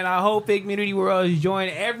integrity, man. I hope Big Community World is enjoying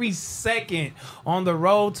every second on the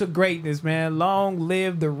road to greatness, man. Long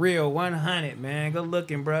live the real 100, man. Good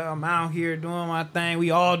looking, bro. I'm out here doing my thing. We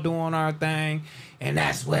all doing our thing, and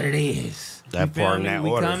that's what it is. That part in that we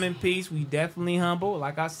order. come in peace. We definitely humble.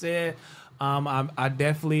 Like I said, I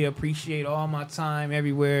definitely appreciate all my time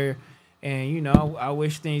everywhere. And, you know, I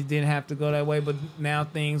wish things didn't have to go that way, but now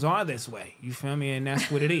things are this way. You feel me? And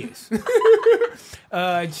that's what it is.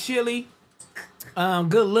 Chili,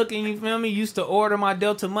 good looking, you feel me? Used to order my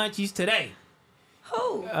Delta Munchies today.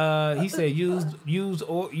 Who? He said,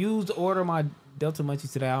 used order my Delta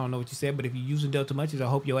Munchies today. I don't know what you said, but if you're using Delta Munchies, I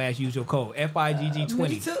hope your ass use your code FIGG20.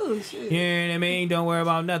 Me too. Shit. You know what I mean? Don't worry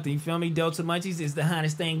about nothing. You feel me? Delta Munchies is the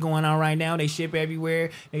hottest thing going on right now. They ship everywhere.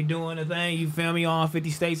 They doing the thing. You feel me? All 50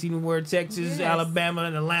 states, even where Texas, Yes. Alabama,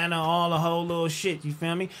 and Atlanta, all the whole little shit. You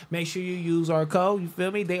feel me? Make sure you use our code. You feel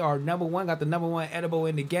me? They are number one. Got the number one edible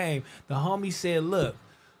in the game. The homie said, "Look,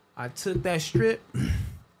 I took that strip,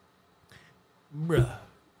 bruh."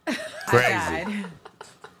 Crazy.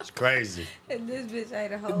 It's crazy. And this bitch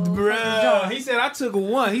ate a whole Bruh, he said I took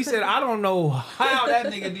one. He said I don't know how that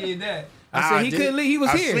nigga did that. I said he couldn't leave. He was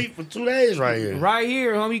I here, sleep for 2 days right here. right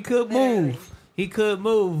here, homie. He could move. He could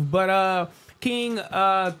move. But King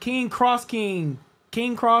Cross King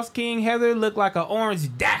Heather looked like an orange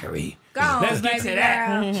daiquiri. Go on, Let's get to baby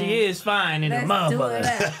that. girl. She is fine in the Let's do it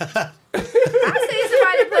motherfucker. up. I see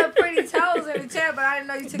somebody put pretty toes in the chat, but I didn't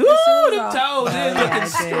know you took Dude, your shoes the off. toes is looking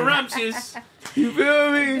scrumptious. You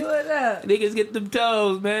feel me? Do it up. Niggas get them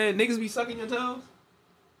toes, man. Niggas be sucking your toes.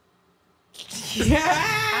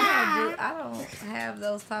 I don't have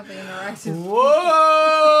those type of interactions.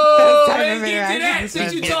 Whoa! That's Let's time get of to that. Since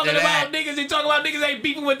Let's you get to talking that. about niggas and talking about niggas ain't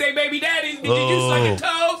beefing with their baby daddies. Did you sucking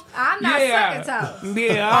toes? I'm not Yeah. sucking toes.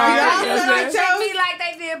 Yeah, all Are right. y'all Yes, sucking yes. toes? Treat me like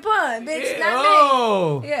they did pun, bitch. Yeah, Not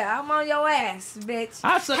oh. me. Yeah, I'm on your ass, bitch.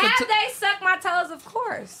 I suck a Have to- they sucked my toes? Of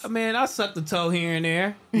course. Man, I suck the toe here and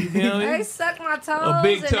there. You feel They me? suck my toes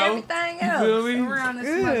big and toe? everything You else feel me? around this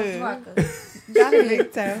Ew. motherfucker. Got a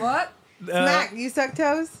big toe. Fuck. Smack, you suck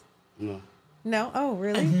toes? No. No? Oh,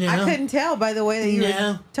 really? No. I couldn't tell by the way that you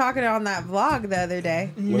No. were talking on that vlog the other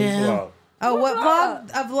day. What is wrong? Oh, what What vlog?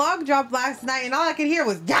 A vlog dropped last night, and all I could hear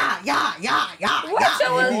was yeah. What you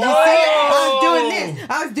was Did you doing? see it? I was doing this.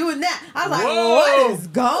 I was doing that. I was like, Whoa. what is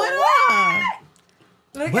going on?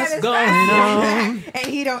 Look What's at his going face. on? And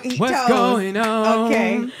he don't eat What's toes. going on?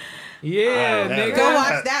 Okay. Yeah, Heather, nigga. Go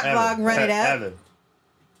watch that vlog, run it up. Heather.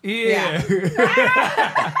 Yeah. Do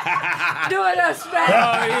it up, Oh, Smack.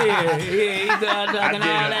 yeah. He done I talking did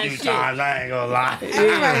all it that a few shit. times. I ain't gonna lie.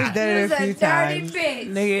 Everybody's done You's it a a few dirty times. bitch.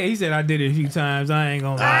 Nigga, he said I did it a few times. I ain't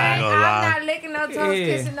gonna lie. ain't gonna I'm lie. not licking no toes, Yeah.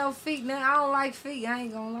 kissing no feet. No, I don't like feet. I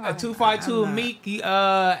ain't gonna lie. A 252 I'm not. Meek, he,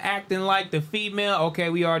 acting like the female. Okay,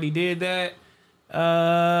 we already did that.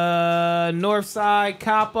 Northside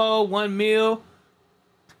Capo, 1 mil.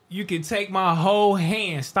 You can take my whole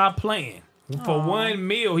hand. Stop playing. For 1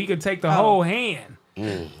 mil, he could take the whole hand.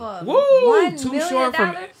 Fuck. Woo! $1 Too million? short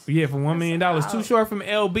from for $1 million. That's Too short from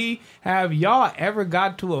LB. Have y'all ever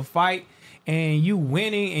got to a fight and you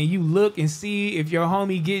winning and you look and see if your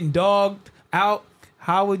homie getting dogged out?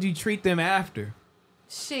 How would you treat them after?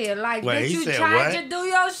 Shit, like, Wait, bitch, he you said tried what? to do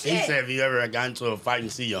your shit. He said, have you ever got into a fight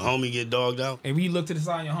and see your homie get dogged out? And we look to the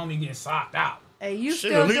side, and your homie getting socked out. Hey, you Shit,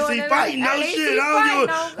 still at least doing he it? fighting. At No least shit. he I don't fighting, give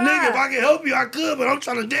a oh, nigga. If God. I can help you, I could, but I'm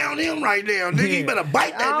trying to down him right now. Nigga, Yeah. you better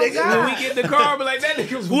bite that Oh, nigga. God. When we get in the car, but like that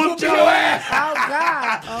nigga was Whooped whooping your your ass. Oh,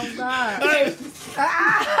 God. Oh, God. Hey,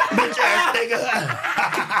 bitch ass nigga.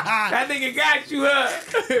 That nigga got you, huh?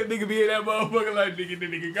 Nigga be in that motherfucker like, nigga, the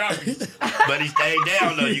nigga got me. But he stayed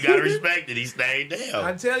down though. You gotta respect it. He stayed I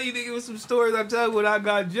down. tell you, nigga, with some stories I tell you when I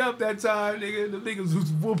got jumped that time, nigga, the niggas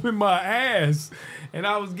was whooping my ass. And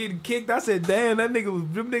I was getting kicked. I said, damn, them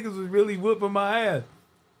niggas was really whooping my ass.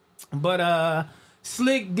 But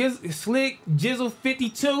Slick Jizzle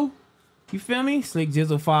 52, you feel me? Slick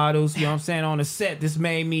Jizzle Fados, you know what I'm saying, on the set. This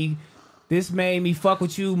made me fuck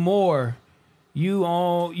with you more. You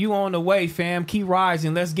on the way, fam. Keep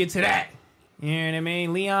rising. Let's get to that. You know what I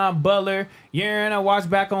mean? Leon Butler. I watch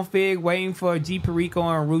Back on Fig, waiting for G Perico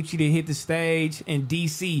and Rucci to hit the stage in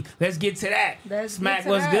DC. Let's get to that. Let's Smack get to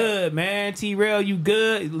what's that. good, man. T-Rail, you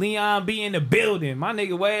good? Leon be in the building. My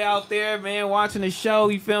nigga way out there, man, watching the show.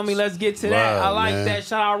 You feel me? Let's get to that. Wow, I like man. that.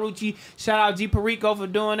 Shout out Rucci. Shout out G Perico for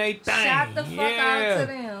doing their thing. Shout the fuck out to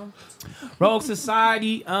them. Rogue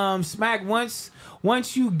Society, Smack,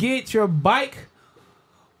 once you get your bike,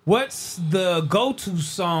 What's the go-to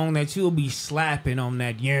song that you'll be slapping on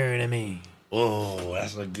that? You know what I mean? Oh,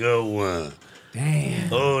 that's a good one.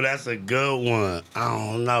 Damn. Oh, that's a good one. I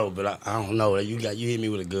don't know, but I don't know. You hit me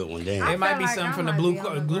with a good one. Damn. It might be like something I from the might blue be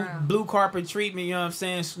on the ground. blue carpet treatment. You know what I'm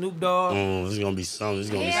saying? Snoop Dogg. It's gonna be something. It's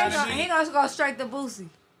gonna He be ain't something. gonna, he gonna go straight to Boosie.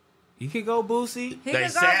 You can go Boosie. He They can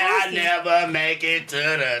say go I Boosie. never make it to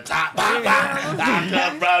the top. Bye, bye. I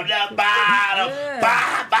come from the bottom. Yeah.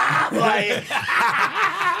 Bye, bye, boy.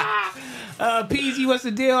 PG, what's the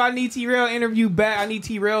deal? I need T-Rail interview back. I need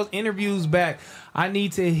T-Rail's interviews back. I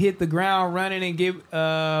need to hit the ground running and get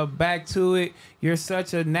back to it. You're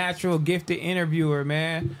such a natural, gifted interviewer,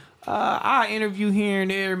 man. I interview here and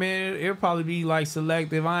there, man. It'll probably be like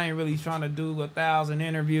selective. I ain't really trying to do 1,000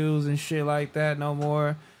 interviews and shit like that no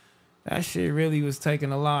more. That shit really was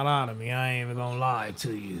taking a lot out of me. I ain't even gonna lie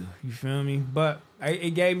to you. You feel me? But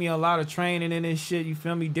it gave me a lot of training in this shit. You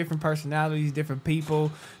feel me? Different personalities, different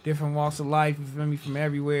people, different walks of life. You feel me? From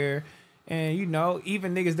everywhere. And, you know,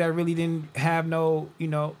 even niggas that really didn't have no, you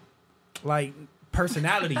know, like,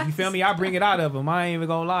 personality. You feel me? I bring it out of them. I ain't even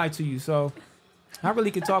gonna lie to you. So I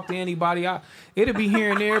really could talk to anybody. It'll be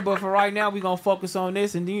here and there, but for right now, we gonna focus on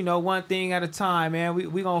this, and you know, one thing at a time, man.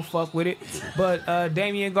 We gonna fuck with it. But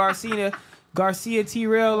Damian Garcia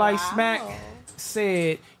T-Rail like Smack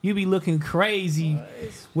said, you be looking crazy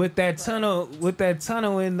with that tunnel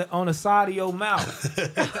on the side of your mouth.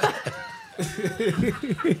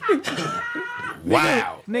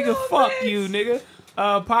 Wow. Nigga, fuck you, nigga.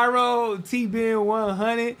 Pyro T-Ben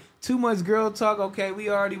 100. Too much girl talk. Okay, we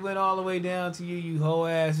already went all the way down to you hoe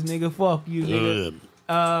ass nigga. Fuck you,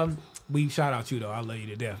 nigga. We shout out you though. I love you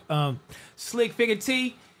to death. Slick Figure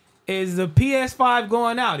T, is the PS5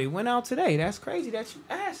 going out? It went out today. That's crazy that you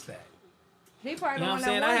asked that. He probably You know what I'm the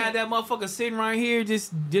saying? one I that had that motherfucker sitting right here,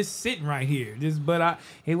 just sitting right here.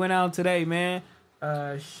 It went out today, man.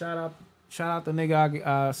 Shout out the nigga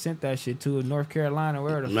I sent that shit to, North Carolina,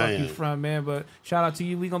 where the fuck you from, man. But shout out to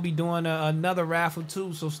you. We gonna be doing another raffle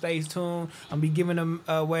too, so stay tuned. I'm be giving them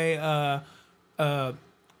away a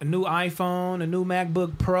new iPhone, a new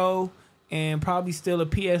MacBook Pro, and probably still a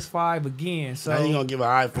PS5 again. So how you gonna give an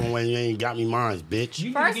iPhone when you ain't got me mine, bitch?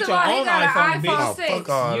 You First need of to all, get he your own got iPhone, an bitch. iPhone Oh, 6. fuck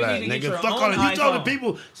all You that, need to get nigga. your Fuck own all that. You told the iPhone.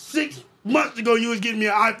 people 6 months ago you was getting me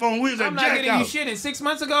an iPhone. We was at I'm not getting you Jack shit. And 6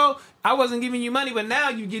 months ago, I wasn't giving you money, but now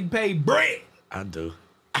you getting paid bread. I do.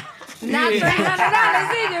 Not $300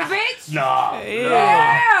 either, bitch. No.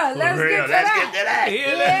 Yeah, let's For real. get to Let's that. get to that.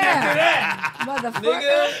 Yeah, let's get to that. Motherfucker.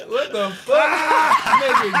 Nigga, what the fuck?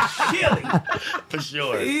 Nigga, chilly. For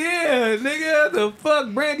sure. Yeah, nigga, the fuck,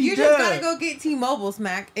 Brandy You just gotta go get T-Mobile,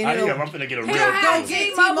 Smack. And I'm it'll- finna get a He real don't have phone. get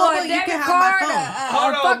T-Mobile, T-Mobile, a you debit can have card, my phone.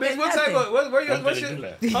 Hold on, fucking bitch. What type nothing. of where I'm what's finna your? do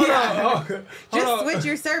that. Hold on, hold Just on. switch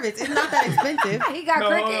your service. It's not that expensive. He got No,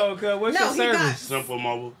 Cricket. hold on, cuz. What's No, your he service? got- Simple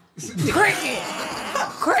mobile.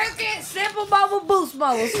 Cricket, Simple Mobile, Boost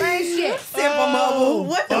Mobile, same shit. Simple Mobile.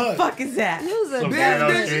 What the fuck is that? Use a Some This ghetto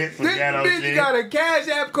bitch, shit, some this ghetto bitch shit. got a Cash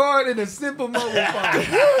App card and a Simple Mobile phone. Use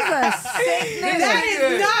a sick nigga. That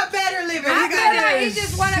is not better living. I We feel gotta, like he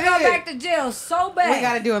just want to go sick. back to jail so bad. we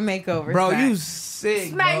gotta do a makeover. Bro, Smack. you sick,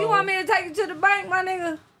 Smack, bro. you want me to take you to the bank, my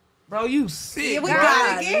nigga? Bro, you sick. Yeah, we bro.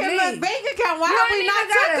 gotta get him a Golly. bank account. Why You have ain't we not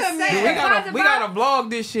even gotta took him say yet? that. We gotta vlog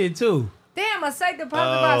this shit too. Damn, a safe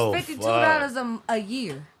deposit Oh, box $52 a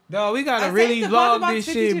year. No, we gotta A really safe deposit vlog box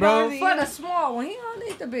this shit, bro. $52 For the small one, he don't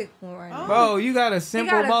need the big one right now. Bro, you got a Simple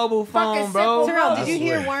got a Mobile fucking phone, bro. Simple Terrell, Mobile. did you I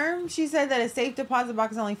hear swear. Worm? She said that a safe deposit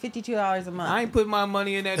box is only $52 a month. I ain't put my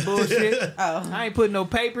money in that bullshit. Oh. I ain't putting no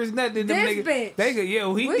papers, nothing. Them This niggas, bitch. They could, yeah,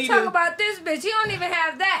 he We need talk to. about this bitch. He don't even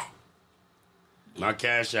have that. My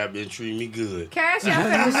Cash App been treating me good. Cash out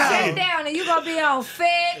finna shut down and you gonna be on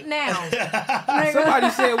Fed now. Nigga. Somebody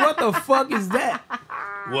said, "What the fuck is that?"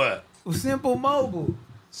 What? Simple Mobile.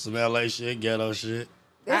 Some LA shit, ghetto shit.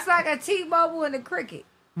 It's like a T-Mobile and a Cricket.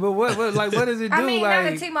 But what does it do? I mean, not a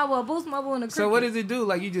like, T-Mobile, a Boost Mobile and a Cricket. so what does it do?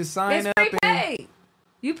 Like, you just sign It's up and prepaid.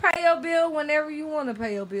 You pay your bill whenever you want to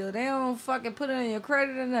pay your bill. They don't fucking put it on your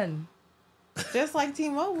credit or nothing. Just like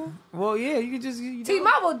T-Mobile. well, yeah, you can just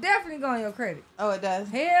T-Mobile definitely go on your credit. Oh, it does.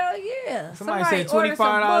 Hell yeah. Somebody said ordered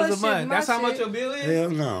some $25 a bullshit in month. my That's how much shit. your bill is. Hell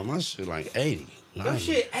no, my shit like 80. Your 90.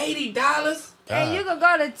 shit $80. And you can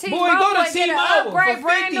go to T-Mobile go to and get an T-Mobile upgrade for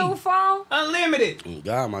brand 50. new phone. Unlimited.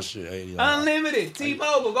 God, my shit 80. Unlimited.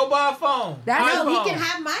 T-Mobile. Go buy a phone. That's No, iPhone. he can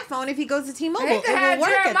have my phone if he goes to T-Mobile. He It can have will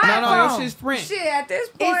work at Jeremiah that. No, your phone. shit's Sprint. Shit, at this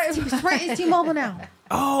point. It's Sprint is T-Mobile now.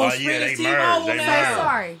 Oh, Oh, Sprint yeah, is they merged, T-Mobile they now. Say merged.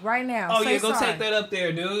 sorry right now. Oh Say yeah, go sorry. take that up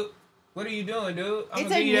there, dude. What are you doing, dude? I'm It's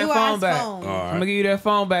gonna a give you that new phone ass back. phone. All I'm right. gonna give you that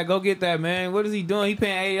phone back. Go get that, man. What is he doing? He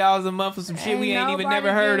paying $80 a month for some shit we ain't even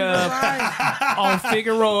never heard of on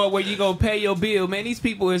Figueroa, where you go pay your bill. Man, these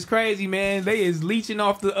people is crazy, man. They is leeching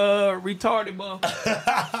off the retarded month.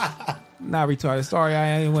 Not retarded. Sorry,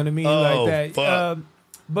 I ain't want to mean Oh, like that. fuck.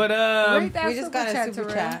 But Read that We just got a chat, super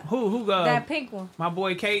Terrell. chat. who That pink one. my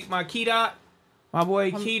boy Kate, my Key Dot, my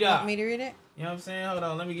boy Key Dot. Want me to read it? You know what I'm saying? Hold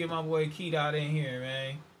on, let me get my boy Key Dot in here,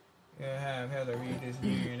 man. Yeah, have Heather read this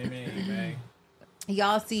here in a minute, man.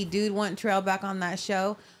 Y'all see dude want Trail back on that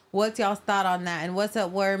show. What's y'all's thought on that? And what's up,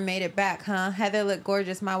 Word made it back, huh? Heather look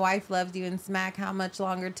gorgeous. My wife loves you. And Smack, how much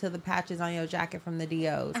longer till the patches on your jacket from the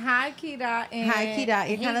DOs? Hi, Kida. And Hi, Kida.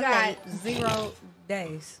 You're he kinda got late. 0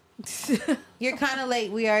 days. You're kind of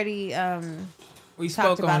late. We already We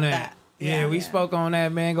talked spoke on about that. that. Yeah, Yeah. we Yeah. spoke on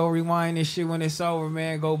that, man. Go rewind this shit when it's over,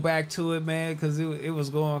 man. Go back to it, man, because it was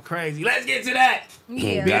going crazy. Let's get to that.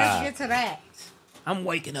 Yeah, God. let's get to that. I'm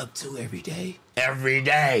waking up too every day. Every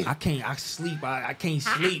day. I can't sleep,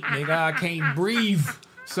 nigga. I can't breathe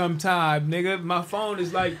sometime, nigga. My phone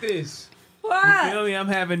is like this. You What? feel me? I'm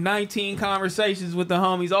having 19 conversations with the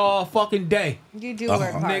homies all fucking day. You do work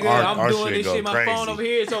hard. Nigga, Our- I'm our doing shit this go shit. My crazy. phone over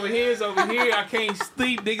here. It's over here. It's over here. I can't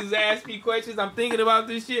sleep. Niggas ask me questions. I'm thinking about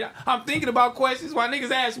this shit. I'm thinking about questions while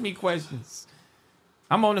niggas ask me questions.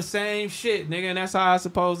 I'm on the same shit, nigga, and that's how it's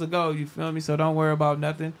supposed to go. You feel me? So don't worry about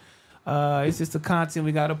nothing. It's just the content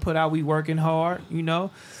we gotta put out. We working hard, you know.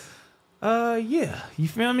 Yeah, you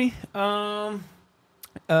feel me?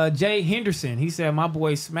 Jay Henderson, he said my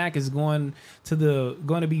boy Smack is going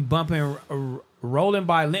to be bumping Rolling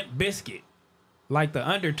by Limp Bizkit, like the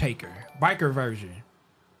Undertaker biker version.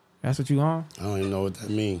 That's what you on? I don't even know what that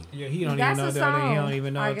means. Yeah, he don't That's even know a that. He song, don't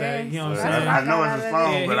even know I what that. You know what I'm guess. saying? I know it's a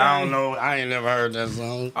song, Yeah, but yeah. I don't know. I ain't never heard that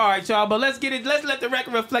song. All right, y'all, but let's get it. Let's let the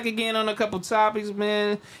record reflect again on a couple topics,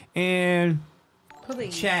 man, and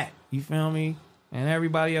Please. chat. You feel me? And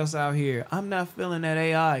everybody else out here, I'm not feeling that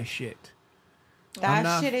AI shit. I'm That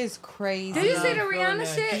not- shit is crazy. Did you I'm see not the feeling Rihanna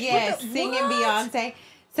that. shit? Yes, What the- singing what? Beyonce.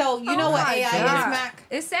 So you know Oh what my AI God. is, Smack?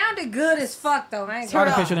 It sounded good as fuck though. I ain't Turn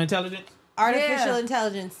gonna up. Artificial intelligence. Artificial Yeah.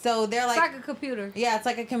 intelligence. So they're It's like like a computer. yeah, it's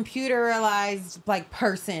like a computerized like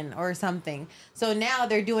person or something. So now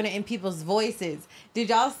they're doing it in people's voices. Did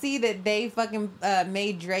y'all see that they fucking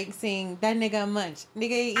made Drake sing that nigga munch?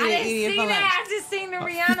 Nigga eat I it, didn't eat it see for lunch. that. I just seen the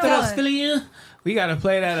Rihanna one. We gotta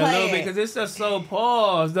play that a Play little it. bit because it's just so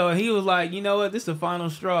paused though. He was like, you know what? This is the final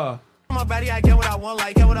straw. My body, I get what I want,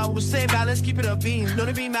 like get what I was saying, balance, keep it a beam.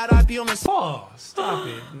 Don't be mad, I be on the Pause. Stop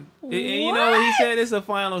it. And you know what he said? It's a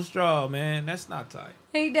final straw, man. That's not tight.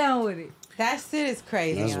 He done with it. That shit is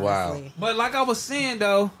crazy. That's honestly. wild. But like I was saying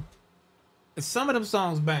though, some of them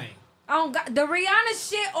songs bang. Oh God, the Rihanna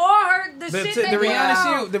shit or her the The, shit the they put Rihanna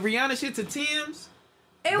out, shit, the Rihanna shit to Tim's.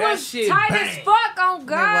 it that was shit tight bang. as fuck. On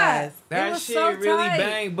God, was. That it was shit so really tight.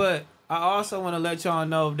 bang. But I also want to let y'all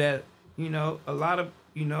know that you know a lot of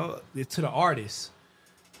to the artists,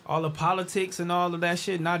 all the politics and all of that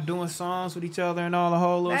shit, not doing songs with each other and all the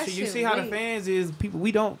whole little That shit. You shit see how the weak. fans is people.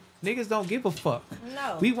 Niggas don't give a fuck.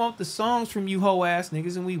 No. We want the songs from you hoe ass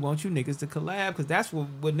niggas, and we want you niggas to collab because that's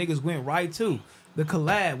what niggas went right to. The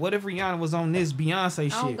collab. What if Rihanna was on this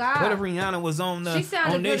Beyonce Oh, shit? God. What if Rihanna was on She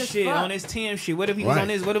sounded on this good as shit, fuck. on this Tim shit? What if he was on Right.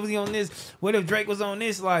 this? What if he on this? What if Drake was on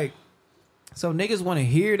this? Like, so niggas want to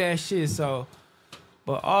hear that shit. So,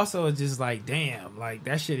 but also it's just like, damn, like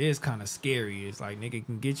that shit is kind of scary. It's like nigga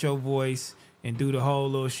can get your voice and do the whole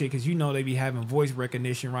little shit because you know they be having voice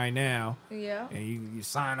recognition right now. Yeah. And you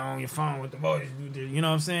sign on your phone with the voice, you know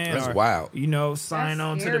what I'm saying? That's wild. You know, sign That's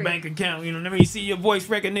on to scary. the bank account. You know, let me see your voice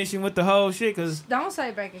recognition with the whole shit. Cause Don't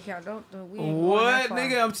say bank account. Don't. We ain't going what, that far.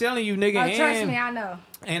 nigga? I'm telling you, nigga. Oh, trust and, me, I know.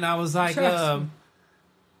 and I was like, Trust me.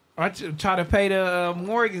 I try to pay the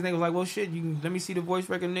mortgage. And they was like, well, shit, you can let me see the voice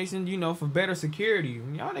recognition. You know, for better security.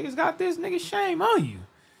 Y'all niggas got this, nigga. Shame on you.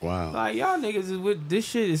 Wow. Like y'all niggas is with this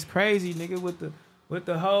shit is crazy, nigga. With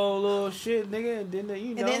the whole little shit, nigga, and then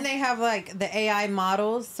you know. And then they have like the AI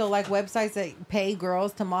models. So like websites that pay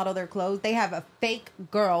girls to model their clothes, they have a fake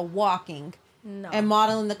girl walking No. and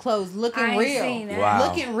modeling the clothes, looking I ain't real. seen that. Wow.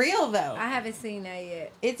 Looking real though. I haven't seen that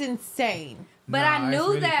yet. It's insane. But Nah, I it's knew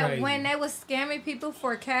really that crazy. when they was scamming people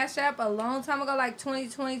for Cash App a long time ago, like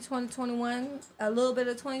 2020, 2021, a little bit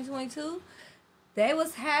of 2022, they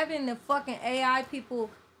was having the fucking AI people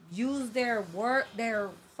use their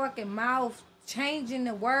fucking mouth, changing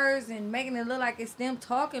the words and making it look like it's them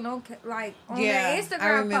talking on their Instagram I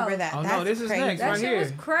remember post. that. Oh That's no, this is crazy. next That right shit here.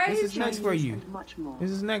 was crazy. This is next for you. Much more.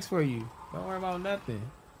 This is next for you. Don't worry about nothing.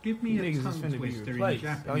 Give me You a niggas is tongue finna be twister in replaced.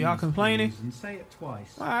 Japanese, Y'all complaining? please, and say it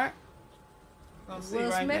twice. All right. Gonna see Will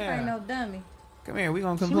right Smith now. ain't no dummy. Come here, we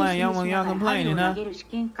gonna complain. Y'all complaining, huh?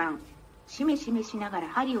 しめしめしながら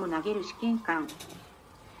針を投げる試験官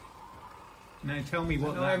Now tell me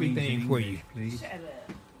what know that means in everything for English, you. please.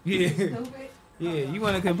 Yeah. Yeah, you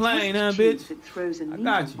wanna complain, huh, bitch? I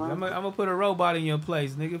got you. I'm gonna put a robot in your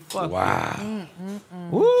place, nigga. Fuck Wow. you.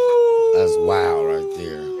 Woo! That's wild right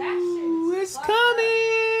there. It's coming.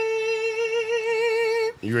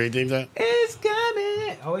 You ready to think that? It's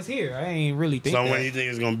coming. Oh, it's here. I ain't really think So that. when do you think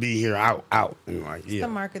it's gonna be here? Out. And like, The yeah.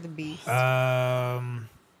 mark of the beast. Out.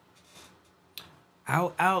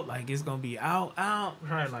 Like it's gonna be out.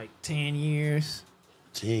 Probably like 10 years.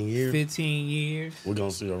 10 years. 15 years. We're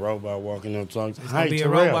gonna see a robot walking up talking. It's gonna be a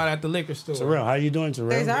robot at the liquor store. Terrell, how you doing, Terrell?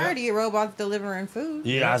 There's already robots delivering food.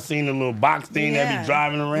 Yeah, I seen the little box thing that Yeah. be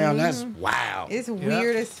driving around. That's wow. It's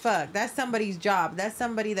weird as fuck. That's somebody's job. That's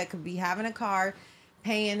somebody that could be having a car,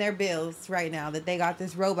 paying their bills right now. That they got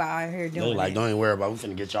this robot out here They doing like, it. don't even worry about it. We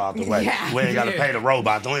finna get y'all out the way. Yeah. We ain't gotta pay the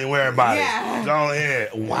robot. Don't even worry about Yeah. it. Go ahead.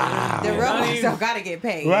 Wow. The robots don't gotta get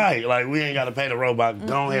paid. Right, like we ain't gotta pay the robot.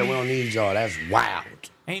 Go ahead, we don't need y'all. That's wild.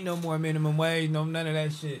 Ain't no more minimum wage, none of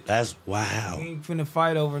that shit. That's wild. We ain't finna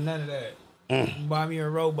fight over none of that. Buy me a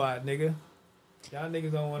robot, nigga. Y'all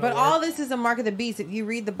niggas don't want to. But all this is a mark of the beast. If you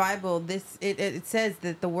read the Bible, it says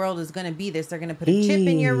that the world is going to be this. They're going to put a chip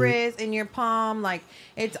in your wrist, in your palm. Like,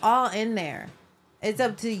 it's all in there. It's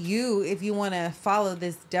up to you if you want to follow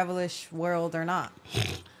this devilish world or not.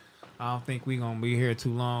 I don't think we gonna be here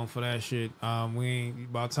too long for that shit. We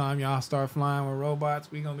ain't, by the time y'all start flying with robots,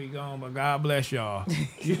 we gonna be gone. But God bless y'all.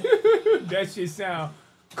 That shit sound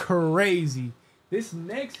crazy. This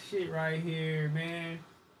next shit right here, man,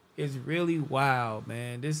 is really wild,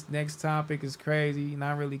 man. This next topic is crazy, and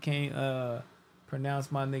I really can't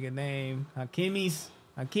pronounce my nigga name.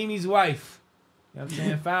 Hakimi's wife. You know what I'm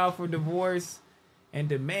saying? Filed for divorce and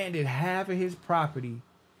demanded half of his property.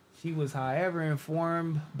 She was, however,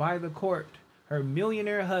 informed by the court her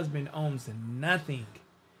millionaire husband owns nothing,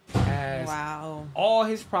 as all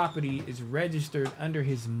his property is registered under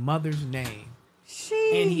his mother's name.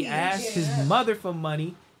 And he asked his mother for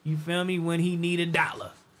money, you feel me, when he need $1.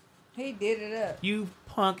 He did it up. You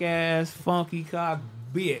punk ass funky cock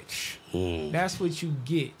bitch. That's what you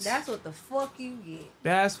get. That's what the fuck you get.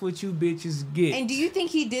 That's what you bitches get. And do you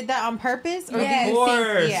think he did that on purpose? Or Yes. do you think, Of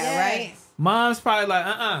course. right? Mom's probably like,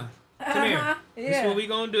 come here. This is what we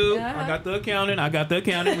gonna do. I got the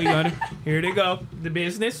accountant. We gonna, here they go. The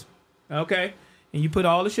business. Okay. And you put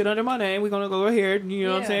all the shit under my name. We're gonna go ahead. You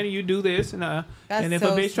know what I'm saying? You do this. And if a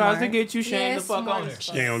bitch tries to get you, shame the fuck on her.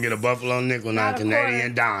 She ain't gonna get a Buffalo nickel, not a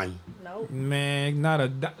Canadian dime. Nope. Man,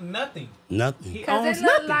 nothing. Nothing. He Because owns it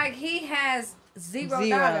look nothing. like he has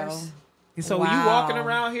 $0. And so when you walking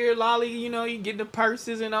around here, Lolly, you know, you get the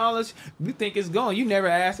purses and all this, you think it's gone. You never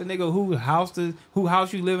asked a nigga who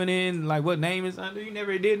house you living in, like what name is under. You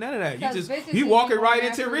never did none of that. You walking right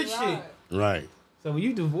into rich shit. Right. So when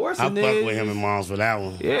you divorcing I fuck with him and moms for that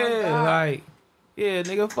one. Yeah, yeah,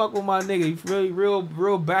 nigga, fuck with my nigga. You really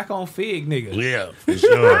real back on fig, nigga. Yeah, for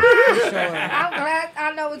sure. I'm glad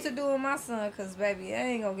I know what to do with my son, because, baby, I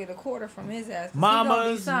ain't going to get a quarter from his ass.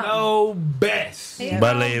 Mamas know best.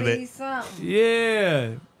 Believe it.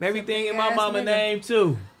 Yeah. Everything in my mama name,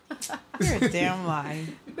 too. You're a damn lie.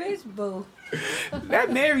 Bitch, boo.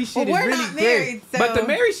 That married shit Well, is we're really not married, weird. so- But the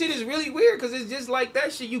married shit is really weird because it's just like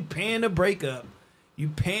that shit. You paying to break up. You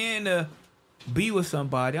paying to be with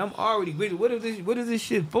somebody. I'm already with it. What is this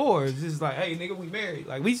shit for? It's just like, hey, nigga, we married.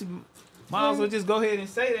 Like, we might as well just go ahead and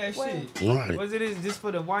say that shit. Right. Was it is just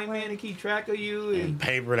for the white man to keep track of you? And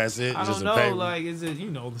paper, that's it. I just don't a know. paper. Like, is it,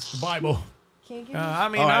 it's the Bible? I mean, All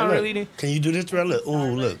right, I look. really didn't. Can you do this, bro? Look,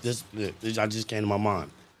 ooh, look, this I just came to my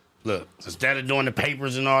mind. Look, instead of doing the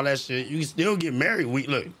papers and all that shit, you can still get married.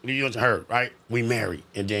 Look, you and her, right? We married,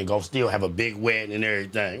 and then go still have a big wedding and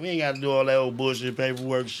everything. We ain't got to do all that old bullshit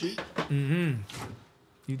paperwork shit. Mm-hmm.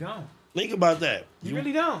 You don't. Think about that. You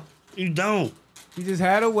really don't. You don't. You just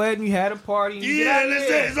had a wedding, you had a party. You Yeah, that's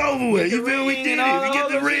it. It's over with. You feel we did it. We get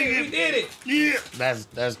the ring. We did it. Yeah.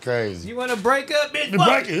 That's crazy. You want to break up, bitch? The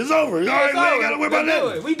break it. It's over. Yeah, All right, it's we ain't over. got to worry about Let's do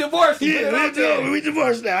that. it. We divorced. Yeah, we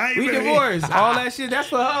divorced now. I ain't We married. divorced. All that shit, that's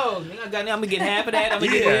for hoes. Nigga, I'm gonna get half of that. I'm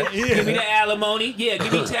gonna get this. Give me the alimony. Yeah,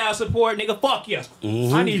 give me child support, nigga. Fuck you.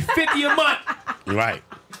 I need 50 a month. Right.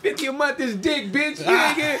 50 a month is dick, bitch. You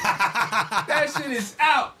ain't get that shit is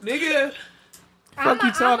out, nigga. Fuck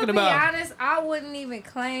you talking I'm about? be honest, I wouldn't even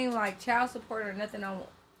claim like child support or nothing on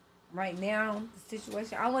right now, the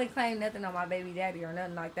situation. I wouldn't claim nothing on my baby daddy or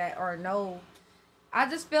nothing like that, or no. I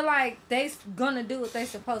just feel like they gonna do what they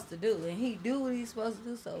supposed to do, and he do what he's supposed to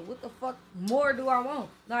do. So what the fuck more do I want?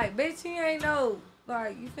 Like, bitch, he ain't no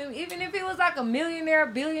Like, you feel me? Even if it was like a millionaire,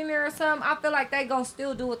 billionaire or something, I feel like they gonna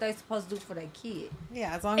still do what they supposed to do for their kid.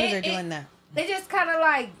 Yeah, as long as they're doing that. They just kind of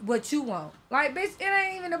like what you want. Like, bitch, it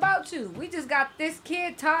ain't even about you. We just got this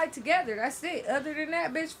kid tied together. That's it. Other than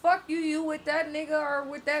that, bitch, fuck you. You with that nigga or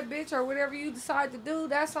with that bitch or whatever you decide to do,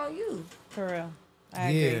 that's on you. For real. I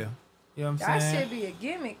agree. You know what I'm That saying? should be a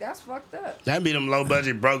gimmick. That's fucked up. That be them low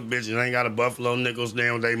budget broke bitches ain't got a buffalo nickel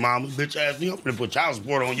staying with their mama. Bitch ass, you gonna put child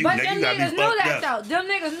support on you, But nigga. them You gotta niggas be knew fucked that up. though. Them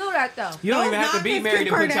niggas knew that though. You don't even have to be married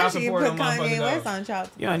to put child Kardashian support on put Kanye West motherfuckers. on child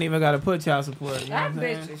support. You don't even got to put child support. You know That what I'm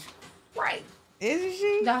saying? bitch is right. Isn't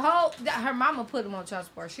she? Her mama put him on child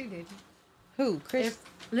support. She did. Who? Chris?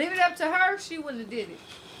 If leave it up to her, she wouldn't have did it.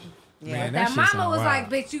 Yeah. Man, That shit mama sound was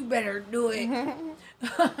like, wild. bitch, you better do it.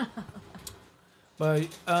 But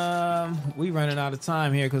we running out of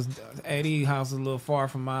time here because Eddie's house is a little far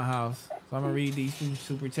from my house. So I'm gonna read these two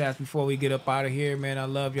super chats before we get up out of here, man. I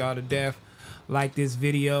love y'all to death. Like this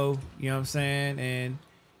video, you know what I'm saying? And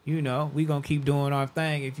you know, we gonna keep doing our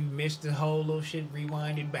thing. If you missed the whole little shit,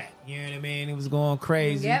 rewind it back. You know what I mean? It was going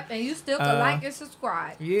crazy. Yep, and you still can like and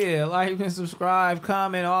subscribe. Yeah, like and subscribe,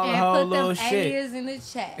 comment, all the And whole put little them shit. aliens in the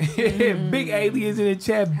chat. Big aliens in the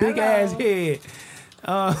chat, big Hello. ass head.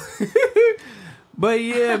 But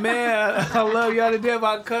yeah, man, I love y'all to death.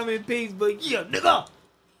 I come in peace, but yeah, nigga.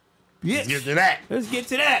 Yeah. Let's get to that. Let's get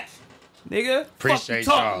to that, nigga. Appreciate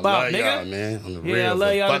Fuck you talk y'all. about, Love nigga. y'all, man. On the Yeah, real, I love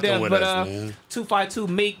for y'all to fucking death. with But us, man. 252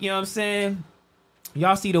 Meek, you know what I'm saying?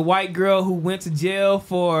 Y'all see the white girl who went to jail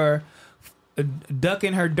for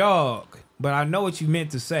ducking her dog. But I know what you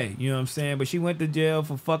meant to say, you know what I'm saying? But she went to jail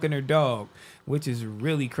for fucking her dog, which is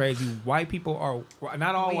really crazy. White people are,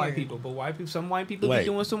 not all white people, but white people, some white people Wait. be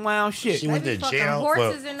doing some wild shit. She went to fucking jail for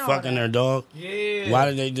horses and all fucking that. her dog. Yeah. Why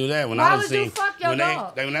did they do that? When Why I would was you seen, fuck your when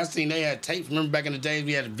dog? when I seen they had tapes. Remember back in the days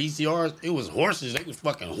we had VCRs. It was horses. They was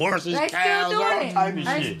fucking horses, They cows, still all doing type it. of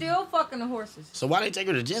They shit. still fucking the horses. So why they take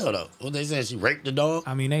her to jail though? What they saying? She raped the dog?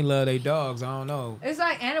 I mean, they love their dogs. I don't know. It's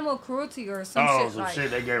like animal cruelty or some Oh, shit some like. shit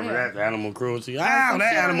they gave her yeah. that, the animal cruelty. Like Ow, some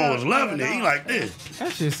that shit animal on was her- loving on it. her He dog. like this.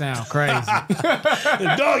 That shit sound crazy.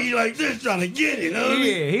 The doggy like this trying to get it, huh?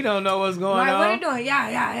 Yeah, he don't know what's going Like, on. what are you doing?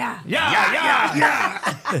 Yeah.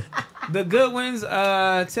 Yeah. The good ones,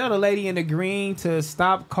 tell the lady in the green to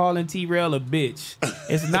stop calling T-Rail a bitch.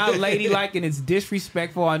 It's not ladylike and it's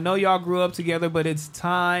disrespectful. I know y'all grew up together, but it's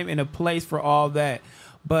time and a place for all that.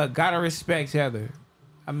 But gotta respect Heather.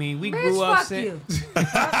 I mean, we Bitch, grew up. fuck you.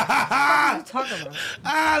 What are you talking about?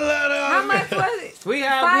 I love that. How much was it? We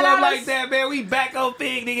have grew up $5? like that, man. We back on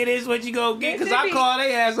Fig, nigga. This is what you gonna get. Bitch, Because it I be- call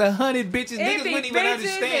they ass 100 bitches. It Niggas be wouldn't even bitches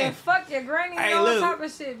understand. and fuck your granny Hey, and all look. type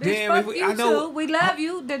of shit. Bitch, Damn, fuck if we- you I know- too. We love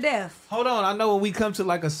you to death. Hold on, I know when we come to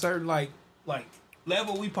like a certain like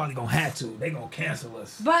level, we probably gonna have to. They gonna cancel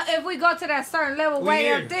us. But if we go to that certain level We way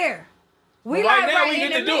here. up there, we Well, right like now right we in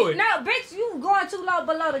get the to do mid. it. No, bitch, you going too low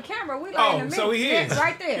below the camera. We like Oh, in the mid. so we here. Yeah,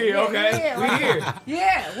 right there. Yeah, okay. Yeah, We right. here.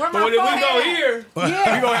 Yeah, where my But if we forehead go at? here,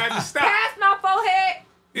 Yeah. we gonna have to stop. Past my forehead.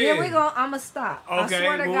 Yeah. Yeah, we gon' I'ma stop. I Okay,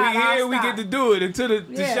 swear to when God, we I'll here, we stop. get to do it until the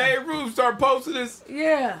Yeah. shade room start posting this.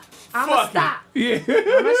 Yeah, I'ma Fuck stop. it.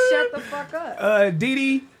 I'ma Yeah. shut the fuck up.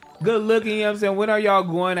 Didi, good looking, you know what I'm saying? When are y'all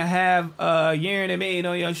going to have Yerin and Maid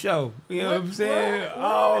on your show? You know what I'm saying?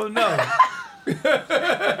 Oh no.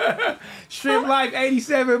 Shrimp Life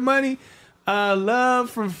 87 Money. Love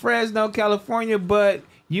from Fresno, California, but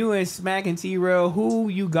you and Smack and T-Rail, who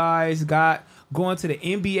you guys got going to the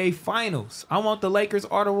NBA Finals? I want the Lakers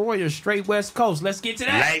or the Warriors, straight West Coast. Let's get to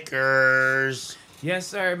that. Lakers. Yes,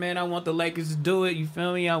 sir, man. I want the Lakers to do it. You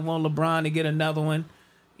feel me? I want LeBron to get another one.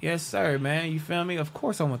 Yes, sir, man. You feel me? Of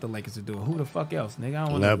course I want the Lakers to do it. Who the fuck else, nigga? I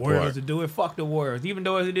don't want That the Warriors part. to do it. Fuck the Warriors. Even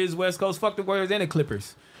though it is West Coast, fuck the Warriors and the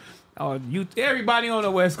Clippers. Oh, everybody on the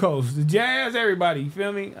West Coast. The Jazz, everybody. You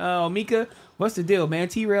feel me? Mika, what's the deal, man?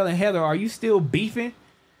 T-Rail and Heather, are you still beefing?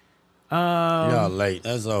 Y'all late.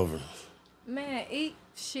 That's over. Man, eat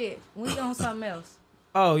shit. We on something else.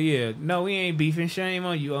 Oh, yeah. No, we ain't beefing. Shame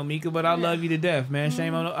on you, Omika, but I love you to death, man.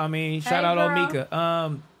 Shame on, shout Hey, out girl.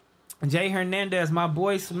 Omika. Jay Hernandez, my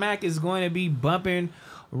boy Smack is going to be bumping,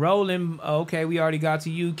 rolling. Okay, we already got to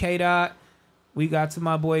you, K-Dot. We got to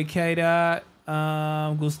my boy K-Dot.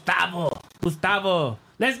 Gustavo.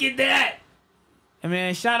 Let's get that. And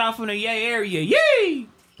man, shout out from the Yay area. Yay!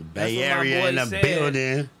 Bay That's what my Area boy in the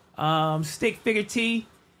said. building. Stick Figure T.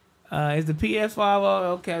 Is the PS5?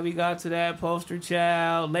 Okay, we got to that. Poster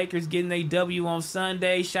Child. Lakers getting a W on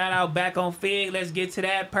Sunday. Shout out back on Fig. Let's get to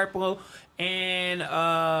that. Purple and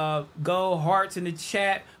go hearts in the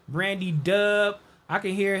chat. Brandy Dub. I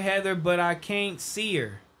can hear Heather, but I can't see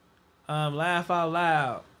her. Laugh out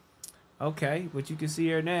loud. Okay, but you can see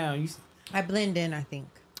her now. I blend in, I think.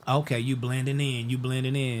 Okay, you blending in. You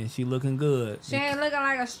blending in. She looking good. She ain't looking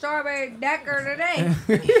like a strawberry decker today.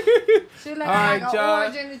 She looking right, like an y'all.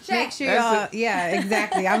 orange in the chat. Make sure y'all, yeah,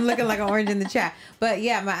 exactly. I'm looking like an orange in the chat. But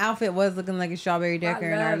yeah, my outfit was looking like a strawberry decker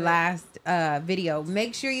in our last video.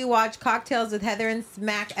 Make sure you watch Cocktails with Heather and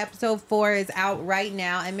Smack. Episode 4 is out right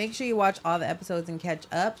now. And make sure you watch all the episodes and catch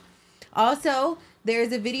up. Also,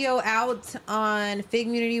 there's a video out on Fig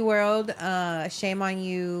Community World, Shame on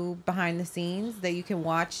You behind the scenes that you can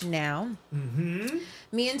watch now. Mm-hmm.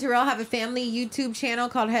 Me and Terrell have a family YouTube channel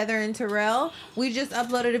called Heather and Terrell. We just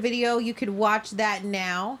uploaded a video. You could watch that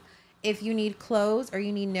now. If you need clothes or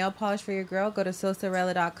you need nail polish for your girl, go to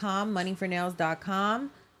sosarella.com,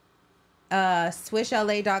 moneyfornails.com,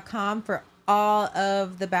 swishla.com for all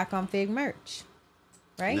of the Back on Fig merch.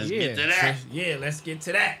 Right? Let's get to that. Yeah, let's get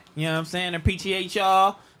to that. You know what I'm saying? Appreciate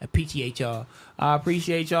y'all. I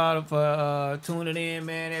appreciate y'all for tuning in,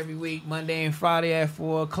 man, every week, Monday and Friday at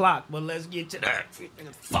 4 o'clock. But let's get to that.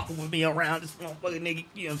 Niggas fucking with me around this motherfucking nigga,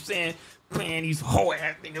 you know what I'm saying? Playing these whole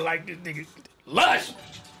ass niggas like this nigga. Lush!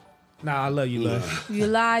 Nah, I love you, Lush. You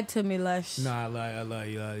lied to me, Lush. Nah, I love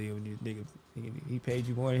you. Nigga, he paid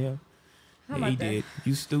you more than him? How Yeah, about he that? did.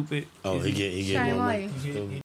 You stupid. Oh, he get Shame more on money. you.